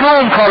كان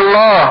مكتوم في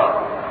الله،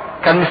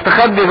 كان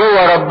مستخبي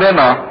جوه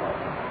ربنا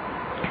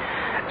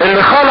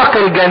اللي خلق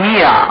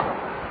الجميع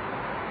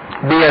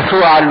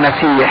بيسوع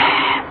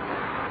المسيح.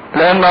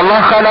 لان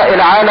الله خلق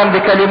العالم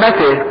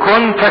بكلمته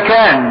كن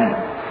فكان،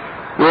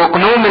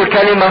 وقنوم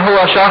الكلمة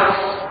هو شخص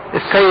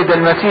السيد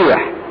المسيح.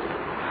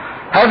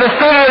 هذا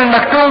السر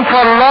المكتوم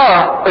في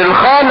الله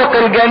الخالق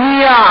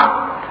الجميع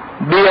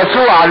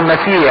بيسوع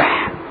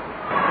المسيح.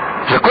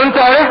 إذا كنت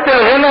عرفت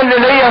الغنى اللي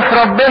ليا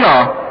في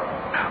ربنا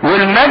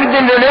والمجد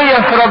اللي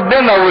ليا في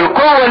ربنا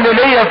والقوة اللي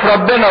ليا في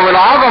ربنا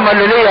والعظمة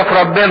اللي ليا في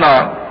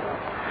ربنا،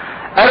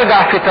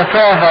 ارجع في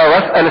تفاهة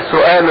واسأل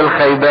السؤال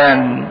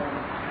الخيبان: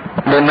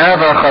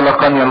 لماذا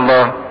خلقني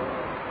الله؟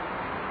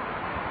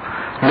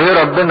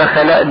 ليه ربنا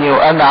خلقني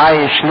وانا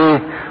عايش ليه؟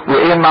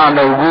 وايه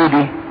معنى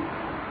وجودي؟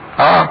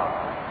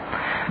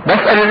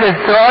 بسأل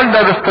السؤال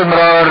ده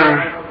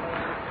باستمرار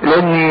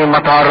لاني ما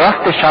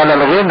تعرفتش على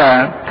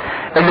الغنى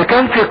اللي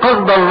كان في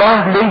قصد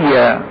الله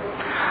ليا،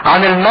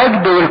 عن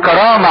المجد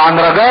والكرامة، عن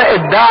رجاء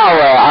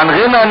الدعوة، عن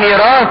غنى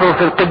ميراثه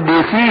في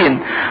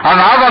القديسين، عن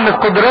عظمة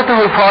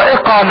قدرته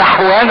الفائقة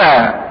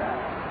نحونا.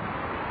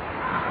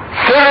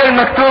 سر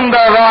المكتوم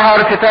ده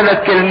ظهر في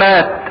 3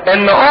 كلمات: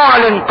 ان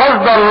اعلن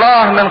قصد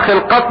الله من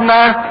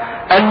خلقتنا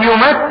ان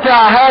يمتع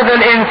هذا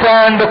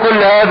الانسان بكل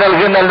هذا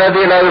الغنى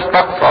الذي لا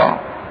يستقصى.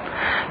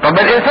 طب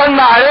الانسان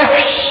ما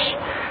عرفش،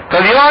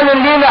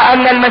 فبيعلن لنا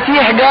ان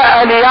المسيح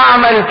جاء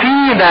ليعمل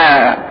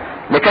فينا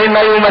لكي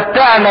ما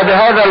يمتعنا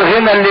بهذا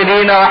الغنى اللي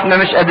لينا واحنا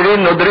مش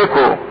قادرين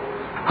ندركه.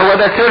 هو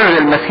ده سر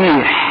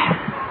المسيح.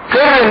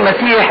 سر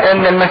المسيح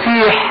ان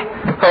المسيح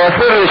هو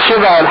سر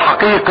الشبع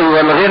الحقيقي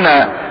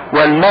والغنى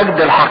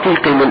والمجد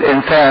الحقيقي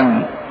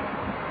للانسان،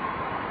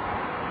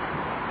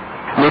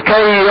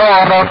 لكي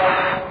يعرف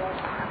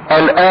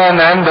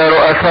الان عند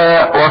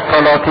رؤساء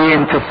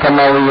والسلاطين في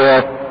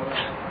السماويات.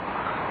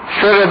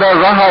 السر ده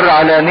ظهر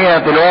علانية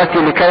دلوقتي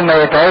لكي ما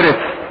يتعرف.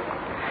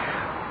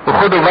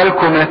 وخدوا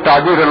بالكم من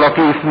التعبير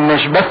اللطيف،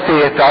 مش بس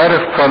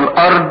يتعرف في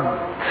الارض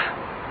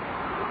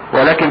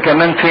ولكن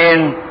كمان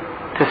فين؟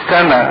 في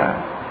السماء.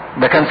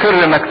 ده كان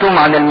سر مكتوم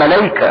عن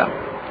الملائكة،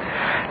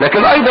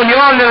 لكن ايضا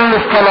يعلن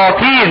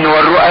للسلاطين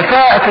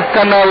والرؤساء في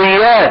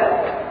السماويات.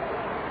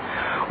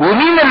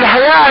 ومين اللي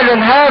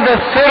هيعلن هذا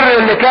السر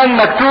اللي كان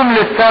مكتوم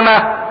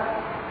للسماء؟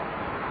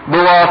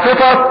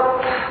 بواسطة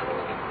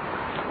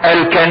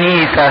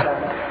الكنيسة،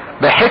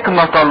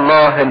 بحكمة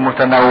الله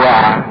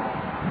المتنوعة.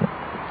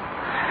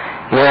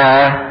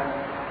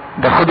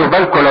 ده خدوا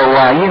بالكم لو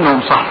واعيين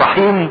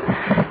ومصحصحين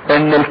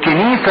ان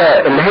الكنيسة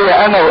اللي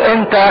هي انا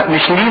وانت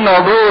مش لينا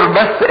دور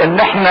بس ان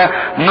احنا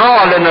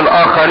نعلن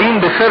الاخرين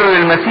بسر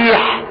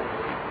المسيح،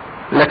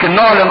 لكن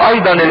نعلن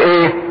ايضا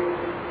الايه؟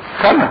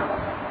 السماء.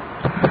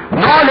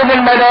 نعلن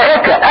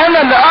الملائكة.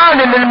 انا اللي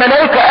اعلن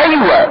الملائكة.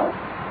 ايوه،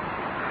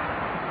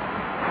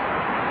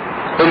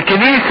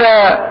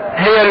 الكنيسة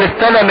هي اللي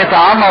استلمت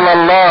عمل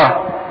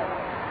الله،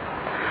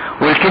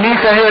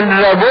 والكنيسة هي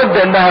اللي لابد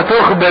انها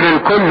تخبر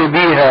الكل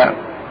بيها.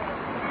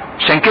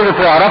 عشان كده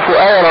تعرفوا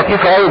آية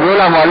لطيفة قوي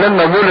بيقولها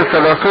معلمنا بولس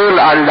الرسول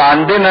على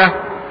عندنا: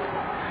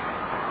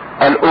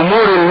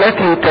 الامور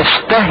التي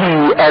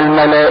تشتهي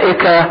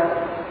الملائكة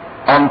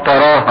ان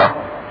تراها.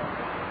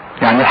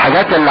 يعني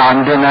الحاجات اللي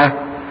عندنا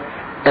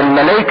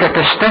الملائكة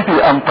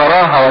تشتهي ان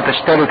تراها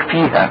وتشترك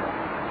فيها.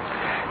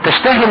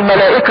 تشتهي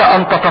الملائكة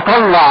ان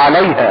تتطلع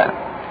عليها.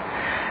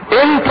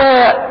 انت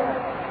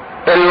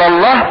اللي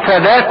الله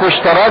فداك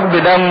واشتراك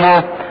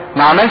بدمه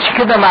ما عملش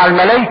كده مع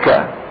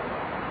الملائكة.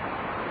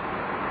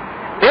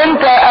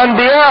 انت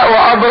انبياء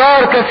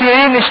وابرار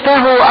كثيرين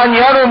اشتهوا ان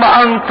يروا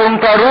ما انتم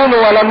ترون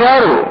ولم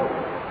يروا.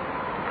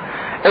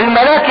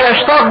 الملاك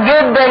يشتاق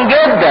جدا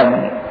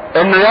جدا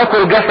انه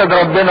ياكل جسد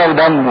ربنا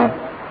ودمه.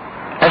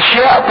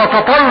 اشياء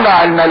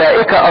تتطلع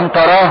الملائكة ان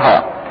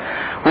تراها،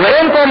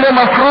 وانت اللي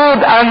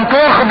مفروض ان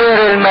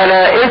تخبر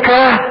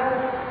الملائكة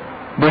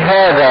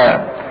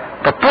بهذا.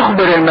 طب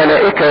تخبر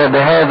الملائكة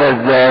بهذا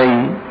ازاي؟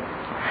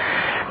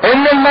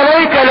 ان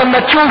الملائكة لما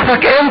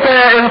تشوفك انت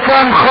يا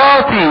انسان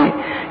خاطي،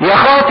 يا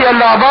خاطي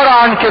اللي عبارة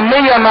عن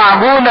كمية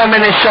معجونة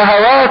من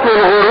الشهوات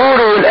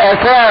والغرور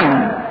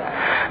والآثام،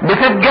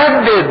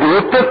 بتتجدد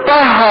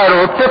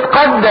وبتتطهر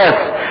وبتتقدس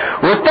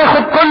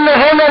وبتاخد كل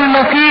غنى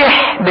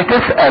المسيح،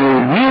 بتسأل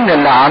مين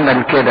اللي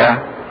عمل كده؟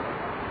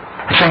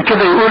 عشان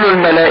كده يقولوا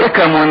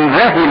الملائكة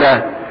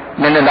منذهلة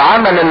من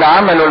العمل اللي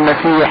عمله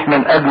المسيح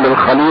من اجل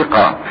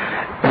الخليقة.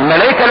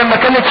 الملائكة لما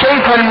كانت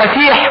شايفة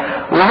المسيح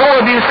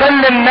وهو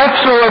بيسلم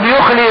نفسه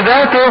وبيخلي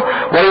ذاته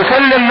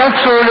ويسلم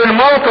نفسه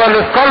للموت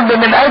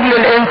وللصلب من اجل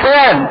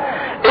الانسان،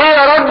 ايه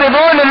يا رب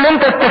دول اللي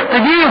انت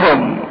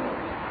بتفتديهم؟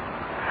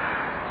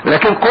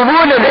 لكن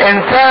قبول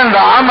الانسان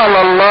لعمل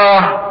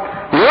الله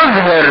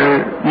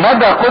يظهر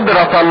مدى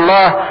قدرة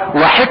الله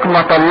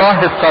وحكمة الله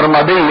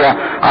السرمدية.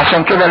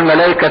 عشان كده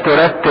الملائكة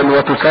ترتل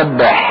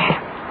وتسبح.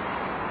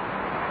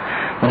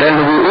 ده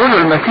اللي بيقوله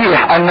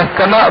المسيح ان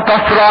السماء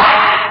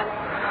تفرح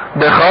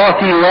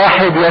بخاطي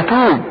واحد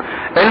يتوب.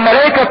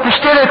 الملائكة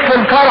بتشترك في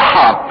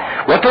الفرحة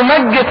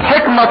وتمجد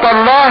حكمة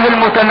الله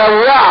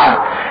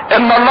المتنوعة،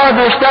 ان الله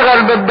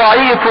بيشتغل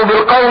بالضعيف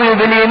وبالقوي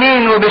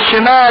باليمين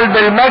وبالشمال،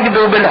 بالمجد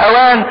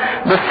وبالهوان،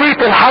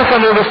 بالصيت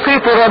الحسن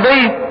وبالصيت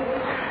الرديء.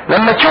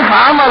 لما تشوف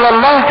عمل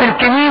الله في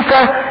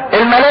الكنيسة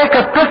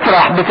الملائكة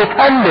بتفرح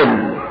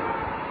بتتهلل.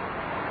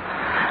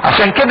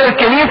 عشان كده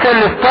الكنيسة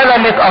اللي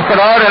استلمت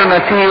اسرار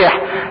المسيح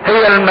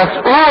هي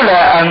المسؤولة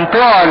ان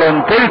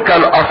تعلن تلك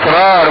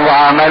الاسرار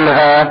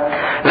وعملها،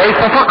 ليس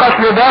فقط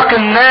لباقي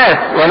الناس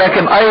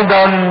ولكن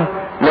ايضا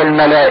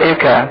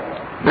للملائكة.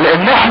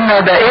 لان احنا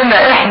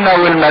بقينا احنا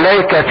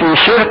والملائكة في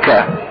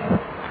شركة.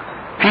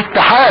 في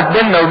اتحاد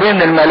بيننا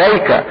وبين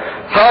الملائكة،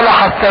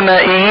 صالح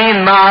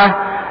السمائيين مع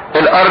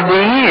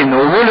الارضيين.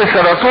 وبولس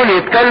الرسول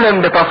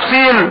يتكلم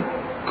بتفصيل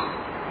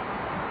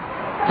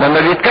لما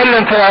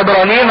بيتكلم في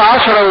عبرانيين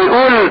 10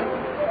 ويقول: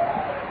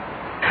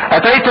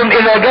 اتيتم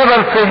الى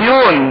جبل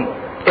صهيون،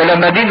 الى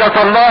مدينة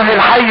الله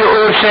الحي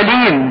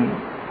اورشليم،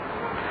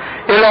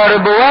 الى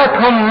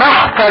ربواتهم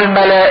محفى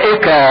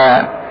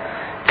الملائكة،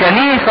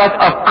 كنيسة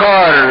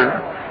ابكار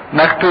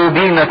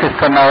مكتوبين في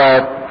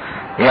السماوات.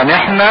 يعني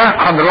احنا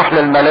هنروح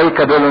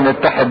للملائكة دول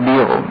ونتحد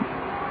بيهم.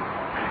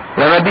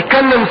 لما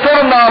بيتكلم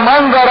صرنا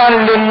منظرا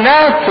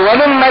للناس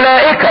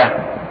وللملائكة،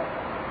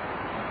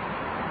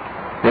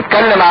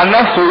 بيتكلم عن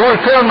نفسه يقول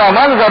صرنا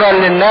منظرا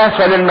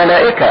للناس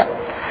وللملائكة،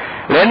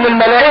 لان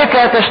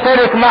الملائكة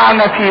تشترك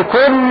معنا في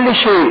كل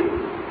شيء.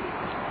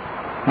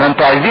 ما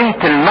انتوا عايزين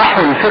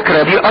تلمحوا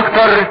الفكرة دي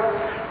اكتر،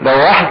 لو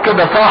واحد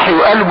كده صاحي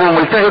وقلبه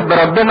ملتهب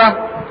بربنا،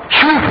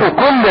 شوفوا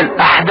كل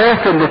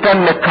الاحداث اللي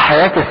تمت في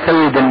حياة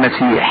السيد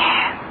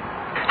المسيح،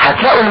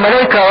 هتلاقوا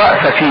الملائكة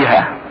واقفة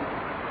فيها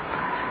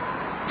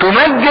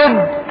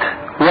تمجد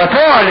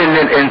وتعلن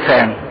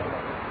للانسان.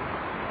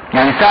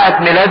 يعني ساعة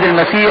ميلاد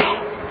المسيح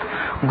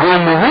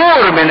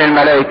جمهور من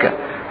الملائكة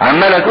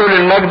عمالة تقول: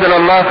 المجد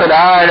لله في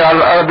العالي على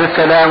الارض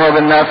السلام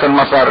وبالناس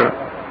المسر.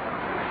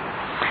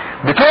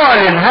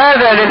 بتعلن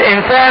هذا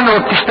للانسان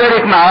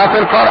وبتشترك معاه في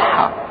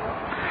الفرحة.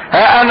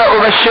 ها انا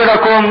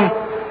ابشركم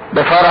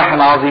بفرح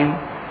عظيم.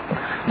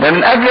 ده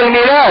من اجل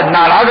الميلاد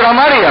مع العذراء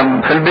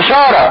مريم في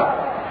البشارة: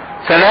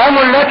 سلام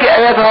لك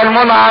ايتها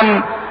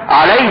المنعم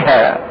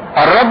عليها،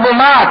 الرب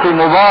معك،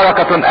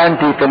 مباركة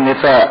انت في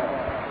النساء،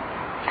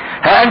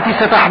 ها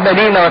انت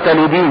ستحبلين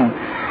وتلدين.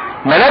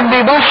 ملاك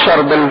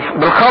بيبشر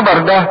بالخبر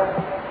ده.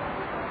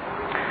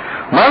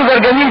 منظر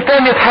جميل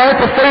تاني في حياة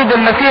السيد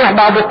المسيح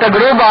بعد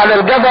التجربة على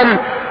الجبل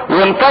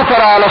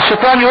وانتصر على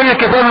الشيطان، يقول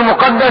الكتاب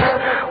المقدس: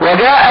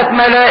 وجاءت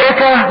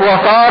ملائكة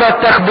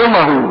وصارت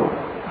تخدمه.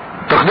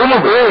 تخدمه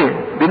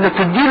بايه؟ بان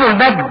تديله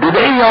المجد. ده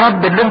ايه يا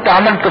رب اللي انت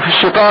عملته في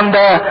الشيطان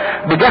ده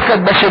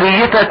بجسد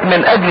بشريتك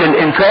من اجل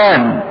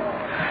الانسان؟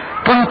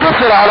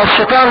 تنتصر على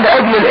الشيطان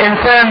لاجل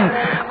الانسان.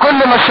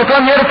 كل ما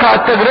الشيطان يرفع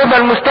التجربة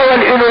المستوى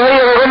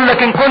الالوهية ويقول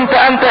لك ان كنت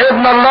انت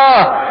ابن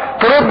الله،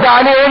 ترد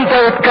عليه انت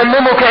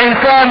وتكلمه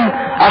كانسان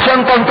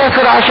عشان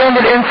تنتصر عشان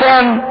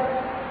الانسان.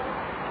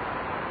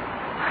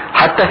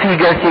 حتى في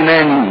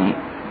جاثماني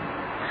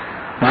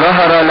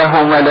ظهر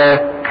له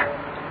ملاك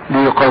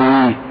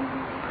ليقويه.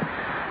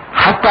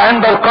 حتى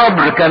عند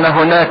القبر كان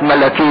هناك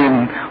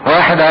ملكين،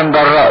 واحد عند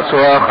الرأس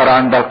واخر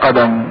عند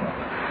القدم.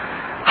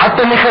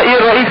 حتى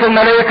ميخائيل رئيس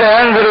الملائكة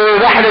ينزل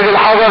ويدحرج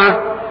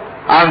الحجر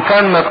عن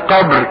فم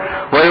القبر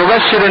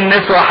ويبشر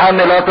النسوة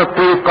حاملات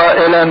الطيب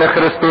قائلا: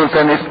 خريستوس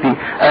نستي،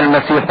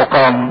 المسيح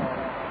قام.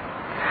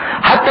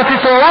 حتى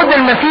في صعود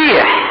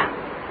المسيح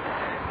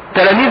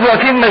تلاميذ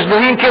واقفين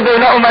مشدودين كده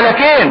يلاقوا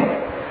ملكين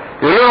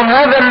يقول لهم: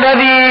 هذا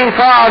الذي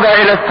صعد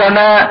الى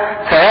السماء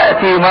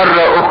سيأتي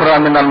مرة اخرى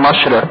من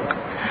المشرق.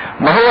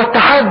 ما هو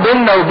اتحاد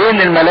بيننا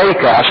وبين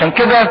الملائكة. عشان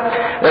كده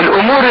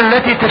الامور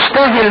التي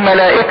تشتهي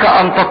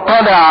الملائكة ان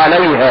تطلع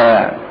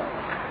عليها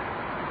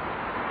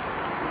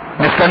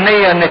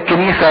مستنية ان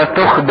الكنيسة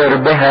تخبر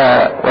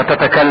بها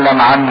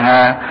وتتكلم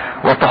عنها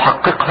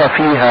وتحققها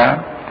فيها.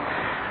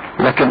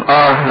 لكن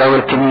لو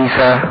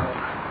الكنيسة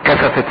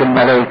كشفت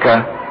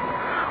الملائكة،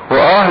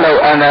 لو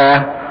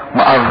انا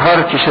ما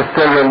اظهرتش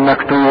السر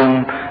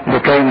المكتوم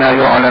لكي ما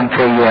يعلن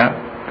فيا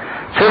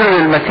سر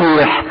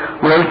المسيح،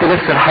 وقلت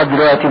لسه لحد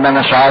دلوقتي ما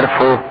اناش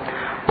عارفه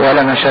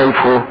ولا انا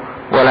شايفه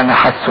ولا انا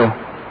حاسه.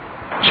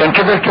 عشان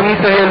كده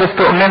الكنيسة هي اللي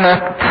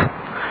استؤمنت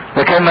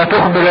لكي ما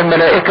تخبر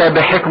الملائكة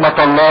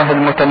بحكمة الله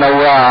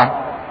المتنوعة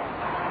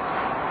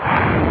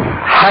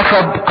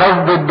حسب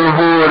قصد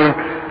الظهور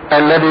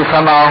الذي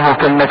صنعه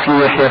في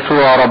المسيح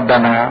يسوع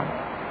ربنا.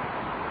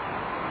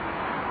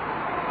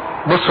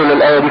 بصوا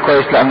للآية دي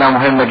كويس لأنها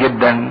مهمة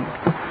جدا.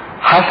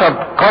 حسب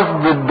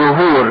قصد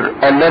الظهور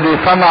الذي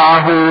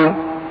صنعه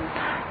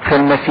في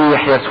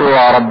المسيح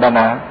يسوع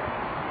ربنا.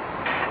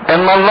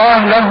 ان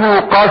الله له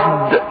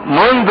قصد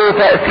منذ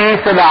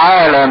تأسيس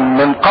العالم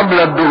من قبل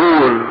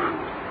الظهور،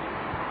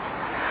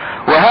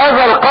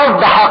 وهذا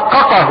القصد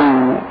حققه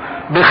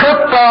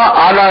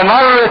بخطة على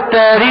مر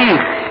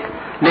التاريخ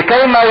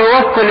لكي ما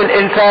يوصل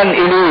الانسان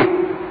اليه.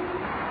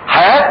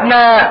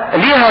 حياتنا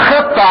ليها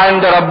خطة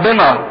عند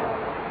ربنا،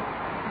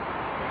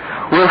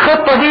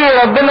 والخطة دي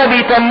ربنا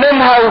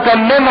بيتممها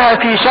وتممها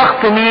في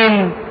شخص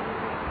مين؟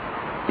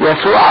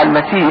 يسوع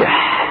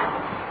المسيح،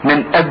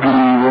 من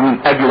اجلي ومن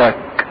اجلك.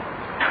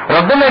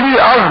 ربنا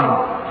ليه قصد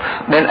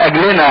من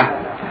اجلنا،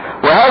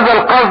 وهذا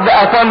القصد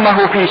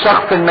اتمه في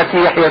شخص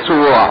المسيح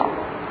يسوع.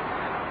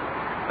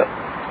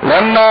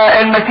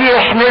 لما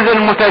المسيح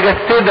نزل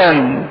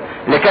متجسدا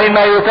لكي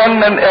ما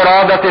يتمم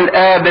ارادة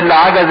الاب اللي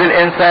عجز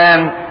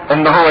الانسان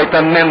ان هو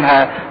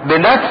يتممها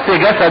بنفس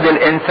جسد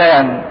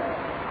الانسان.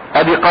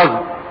 ادي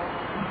قصد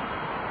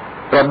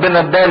ربنا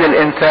اداه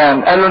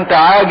للانسان، قال له: انت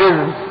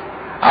عاجز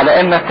على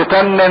انك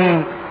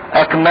تتمم،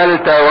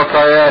 اكملت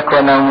وصاياك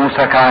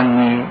وناموسك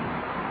عني.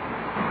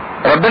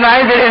 ربنا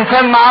عايز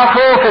الانسان معاه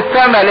فوق في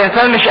السماء.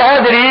 الانسان مش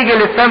قادر يجي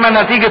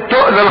للسماء نتيجة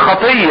تقل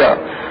الخطية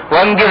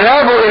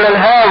وانجذابه الى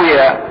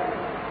الهاوية.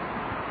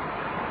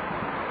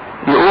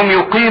 يقوم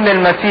يقيم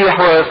المسيح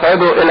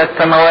ويصعده الى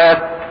السماوات،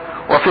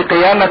 وفي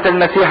قيامة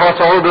المسيح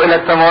وصعوده الى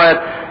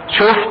السماوات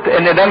شفت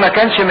ان ده ما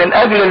كانش من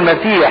اجل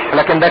المسيح،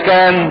 لكن ده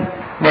كان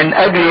من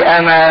اجلي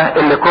انا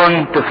اللي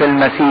كنت في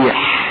المسيح.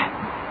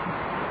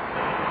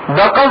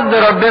 ده قصد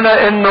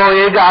ربنا انه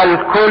يجعل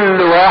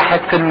كل واحد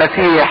في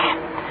المسيح،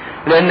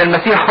 لان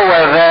المسيح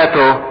هو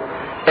ذاته،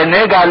 ان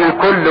يجعل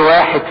كل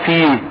واحد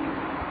فيه.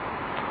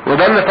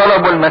 وده اللي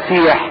طلبه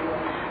المسيح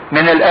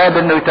من الاب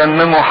انه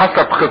يتممه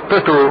حسب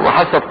خطته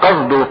وحسب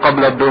قصده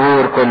قبل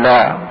الدهور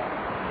كلها.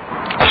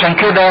 عشان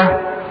كده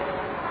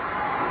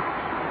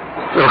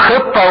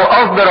الخطة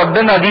وقصد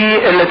ربنا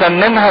دي اللي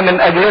تممها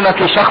من اجلنا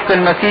في شخص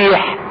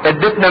المسيح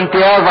ادتنا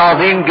امتياز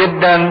عظيم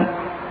جدا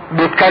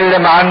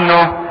بيتكلم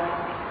عنه،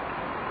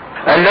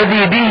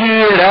 الذي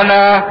به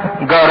لنا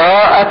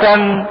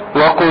جراءة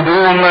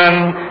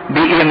وقدوما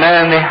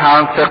بإيمانه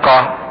عن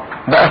ثقة.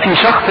 بقى في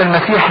شخص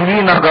المسيح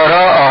لينا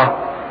جراءة،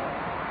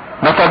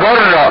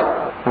 نتجرأ.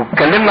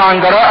 واتكلمنا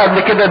عن جراءة قبل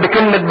كده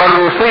بكلمة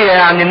بروسية،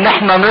 يعني ان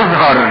احنا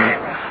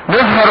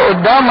نظهر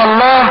قدام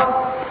الله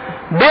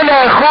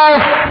بلا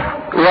خوف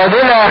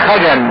وبلا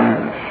خجل.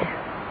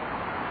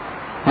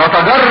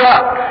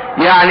 نتجرأ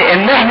يعني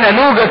ان احنا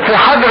نوجد في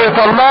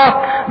حضرة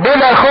الله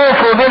بلا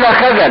خوف وبلا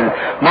خجل.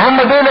 ما هم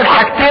دول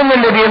الحاجتين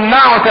اللي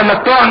بيمنعوا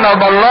تمتعنا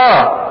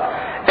بالله.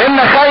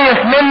 اما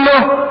خايف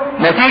منه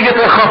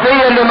نتيجة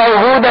الخطية اللي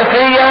موجودة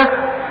فيا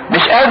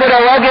مش قادر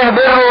اواجه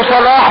بره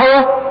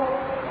وصلاحه،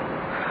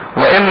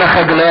 واما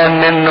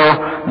خجلان منه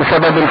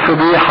بسبب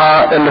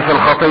الفضيحة اللي في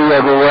الخطية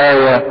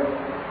جوايا.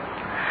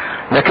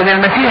 لكن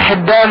المسيح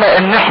ادانا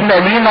ان احنا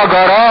لينا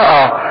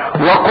جراءة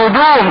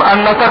وقدوم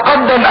ان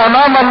نتقدم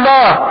امام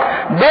الله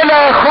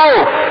بلا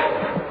خوف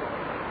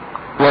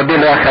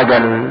وبلا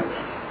خجل.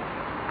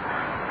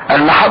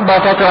 المحبة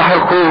تطرح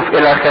الخوف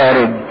الى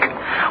خارج،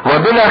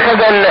 وبلا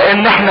خجل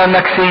لان احنا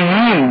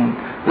مكسيين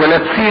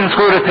ولابسين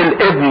صورة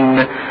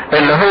الابن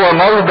اللي هو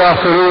موضع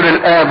سرور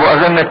الاب،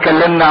 واظن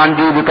اتكلمنا عن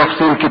دي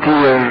بتفصيل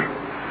كتير.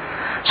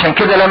 عشان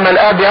كده لما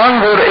الاب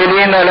ينظر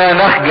الينا لا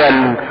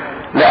نخجل،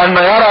 لأن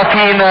يرى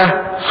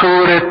فينا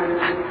صورة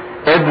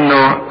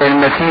ابنه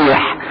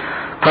المسيح،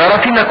 فيرى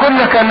فينا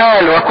كل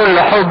كمال وكل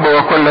حب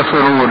وكل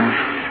سرور.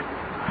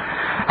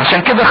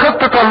 عشان كده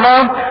خطة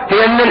الله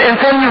هي ان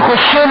الانسان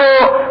يخش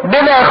له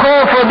بلا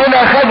خوف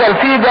وبلا خجل،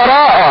 في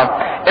جراءة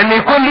ان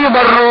يكون ليه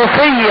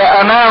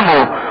بروسية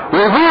امامه،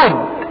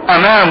 وجود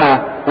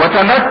امامه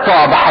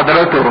وتمتع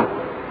بحضرته.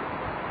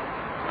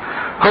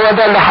 هو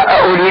ده اللي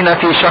حققوا لينا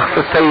في شخص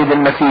السيد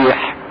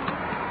المسيح.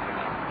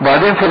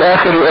 بعدين في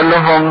الاخر يقول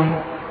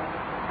لهم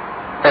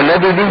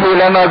الذي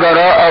به لنا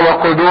جراءة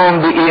وقدوم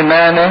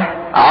بإيمانه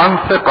عن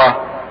ثقة.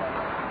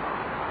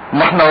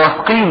 نحن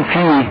واثقين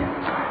فيه،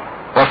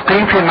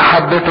 واثقين في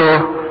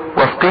محبته،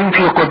 واثقين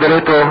في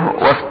قدرته،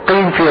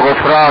 واثقين في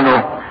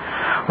غفرانه.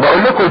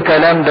 بقول لكم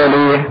الكلام ده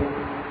ليه؟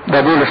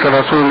 ده بولس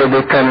الرسول اللي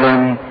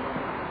بيتكلم.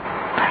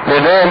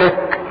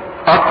 لذلك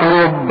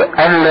اطلب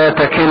الا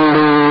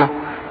تكلوا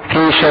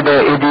في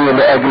شدائدي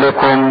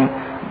لاجلكم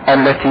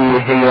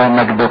التي هي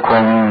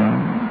مجدكم.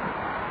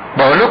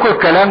 بقول لكم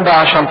الكلام ده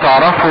عشان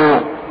تعرفوا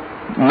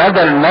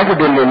مدى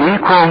المجد اللي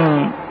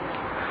ليكم،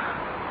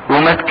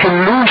 وما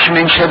تكلوش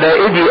من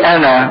شدائدي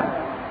انا.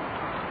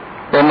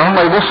 لان هم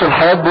يبصوا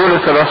لحياة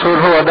بولس الرسول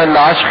هو ده اللي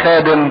عاش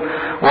خادم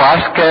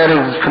وعاش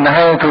كارز، في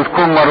نهايته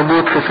تكون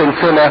مربوط في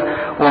سلسلة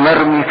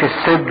ومرمي في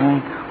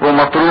السجن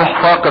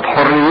ومطروح فاقد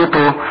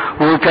حريته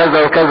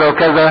وكذا وكذا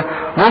وكذا.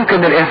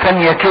 ممكن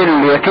الانسان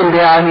يكل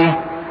يعني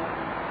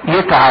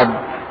يتعب.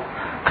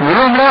 تقول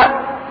لهم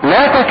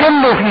لا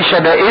تكلوا في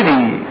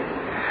شدائدي.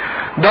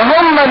 ده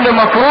هم اللي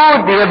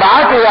مفروض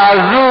يبعتوا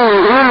يعزوه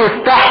ويقولوا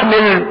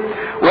استحمل،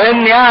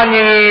 وان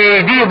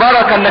يعني دي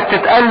بركة انك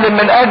تتألم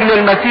من اجل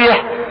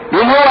المسيح.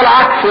 يوم هو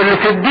العكس، اللي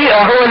في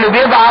الضيقة هو اللي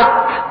بيبعت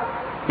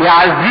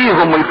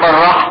يعزيهم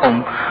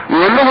ويفرحهم،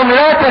 يقول لهم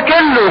لا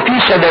تكلوا في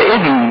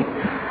شدائدي.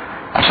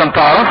 عشان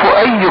تعرفوا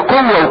اي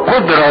قوة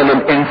وقدرة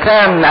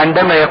للانسان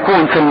عندما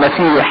يكون في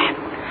المسيح.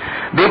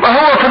 بيبقى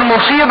هو في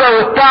المصيبة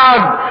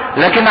والتعب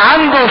لكن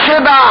عنده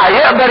شبع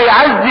يقدر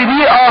يعزي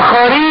بيه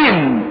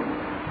اخرين،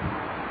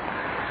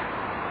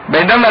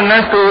 بينما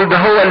الناس تقول ده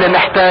هو اللي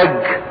محتاج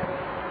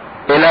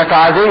الى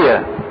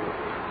تعزية،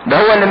 ده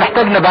هو اللي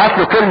محتاج نبعث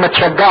له كلمة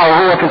تشجعه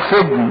وهو في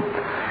السجن.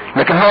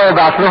 لكن هو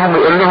يبعث لهم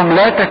يقول لهم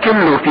لا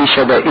تكلوا في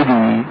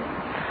شدائدي.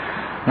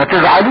 ما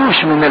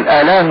تزعلوش من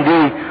الآلام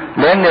دي،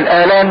 لان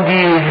الآلام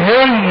دي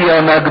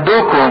هي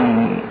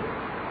مجدكم،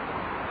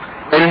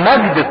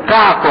 المجد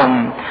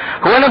بتاعكم.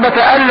 هو انا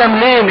بتألم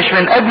ليه؟ مش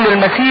من اجل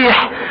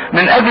المسيح،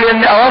 من اجل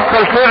اني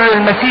اوصل سر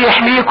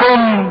المسيح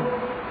ليكم.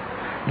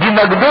 دي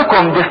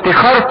مجدكم، دي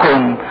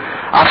افتخاركم.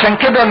 عشان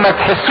كده ما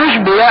تحسوش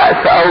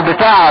بيأس او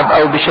بتعب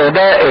او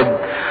بشدائد.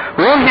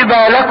 وهب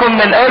لكم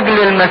من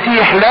اجل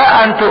المسيح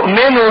لا ان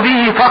تؤمنوا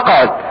به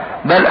فقط،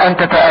 بل ان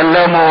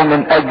تتألموا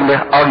من اجله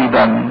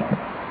ايضا.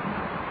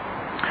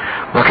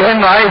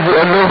 وكأنه عايز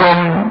يقول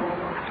لهم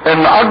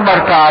ان اكبر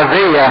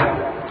تعزية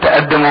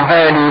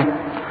تقدموها لي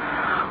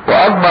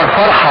واكبر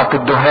فرحة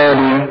تدوها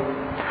لي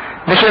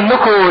مش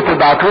انكم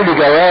تبعتوا لي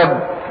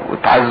جواب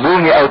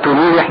وتعزوني او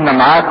تقولوا لي احنا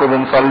معاك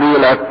وبنصلي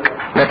لك،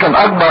 لكن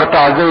اكبر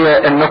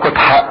تعزية انكم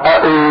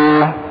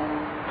تحققوا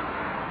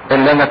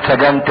اللي انا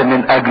اتسجنت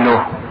من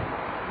اجله.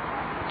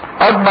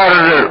 اكبر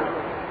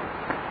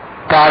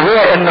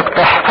تعزية انك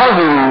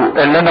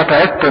تحفظوا اللي انا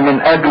تعبت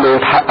من اجله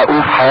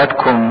وتحققوه في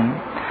حياتكم،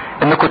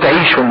 انكم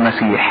تعيشوا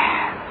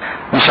المسيح.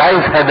 مش عايز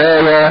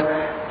هدايا،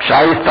 مش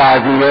عايز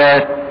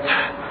تعزيات،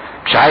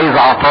 مش عايز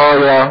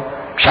عطايا،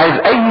 مش عايز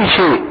اي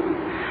شيء،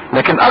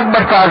 لكن اكبر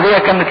تعزية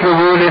كانت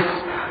لبولس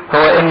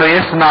هو انه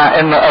يسمع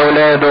ان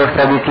اولاده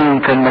ثابتين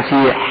في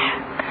المسيح.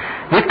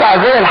 دي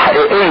التعزية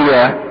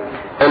الحقيقية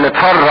اللي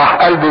تفرح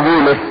قلب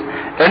بولس،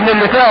 ان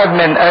اللي تعب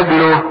من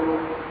اجله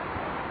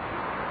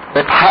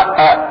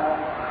اتحقق،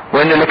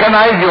 وان اللي كان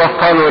عايز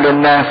يوصله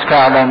للناس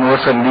فعلا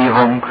وصل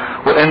ليهم،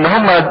 وان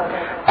هم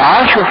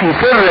عاشوا في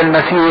سر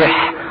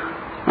المسيح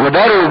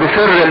وداروا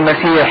بسر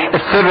المسيح،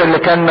 السر اللي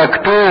كان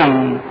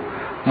مكتوم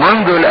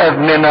منذ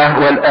الازمنة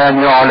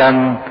والان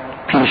يعلن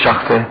في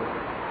شخصه.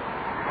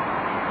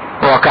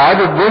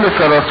 وكعادة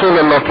بولس الرسول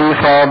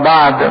اللطيفة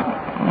بعد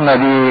ما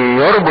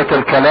بيربط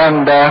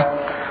الكلام ده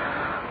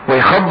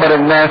ويخبر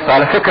الناس،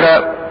 على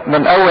فكرة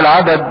من اول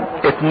عدد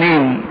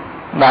 2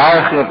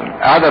 لاخر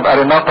عدد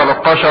قريناه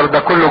 13 ده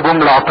كله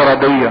جملة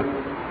اعتراضية،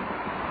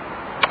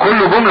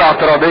 كله جملة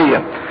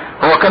اعتراضية.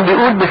 هو كان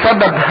بيقول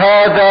بسبب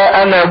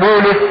هذا انا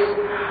بولس،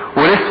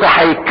 ولسه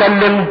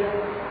هيتكلم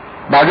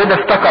بعدين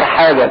افتكر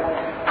حاجة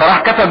فراح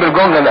كتب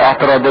الجملة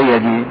الاعتراضية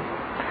دي.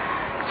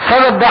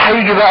 السبب ده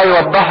هيجي بقى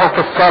يوضحه في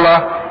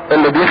الصلاة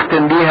اللي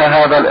بيختم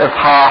بيها هذا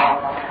الاصحاح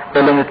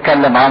اللي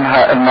نتكلم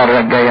عنها المرة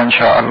الجاية ان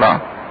شاء الله.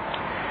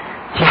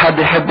 في حد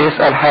يحب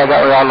يسأل حاجة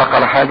او يعلق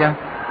على حاجة؟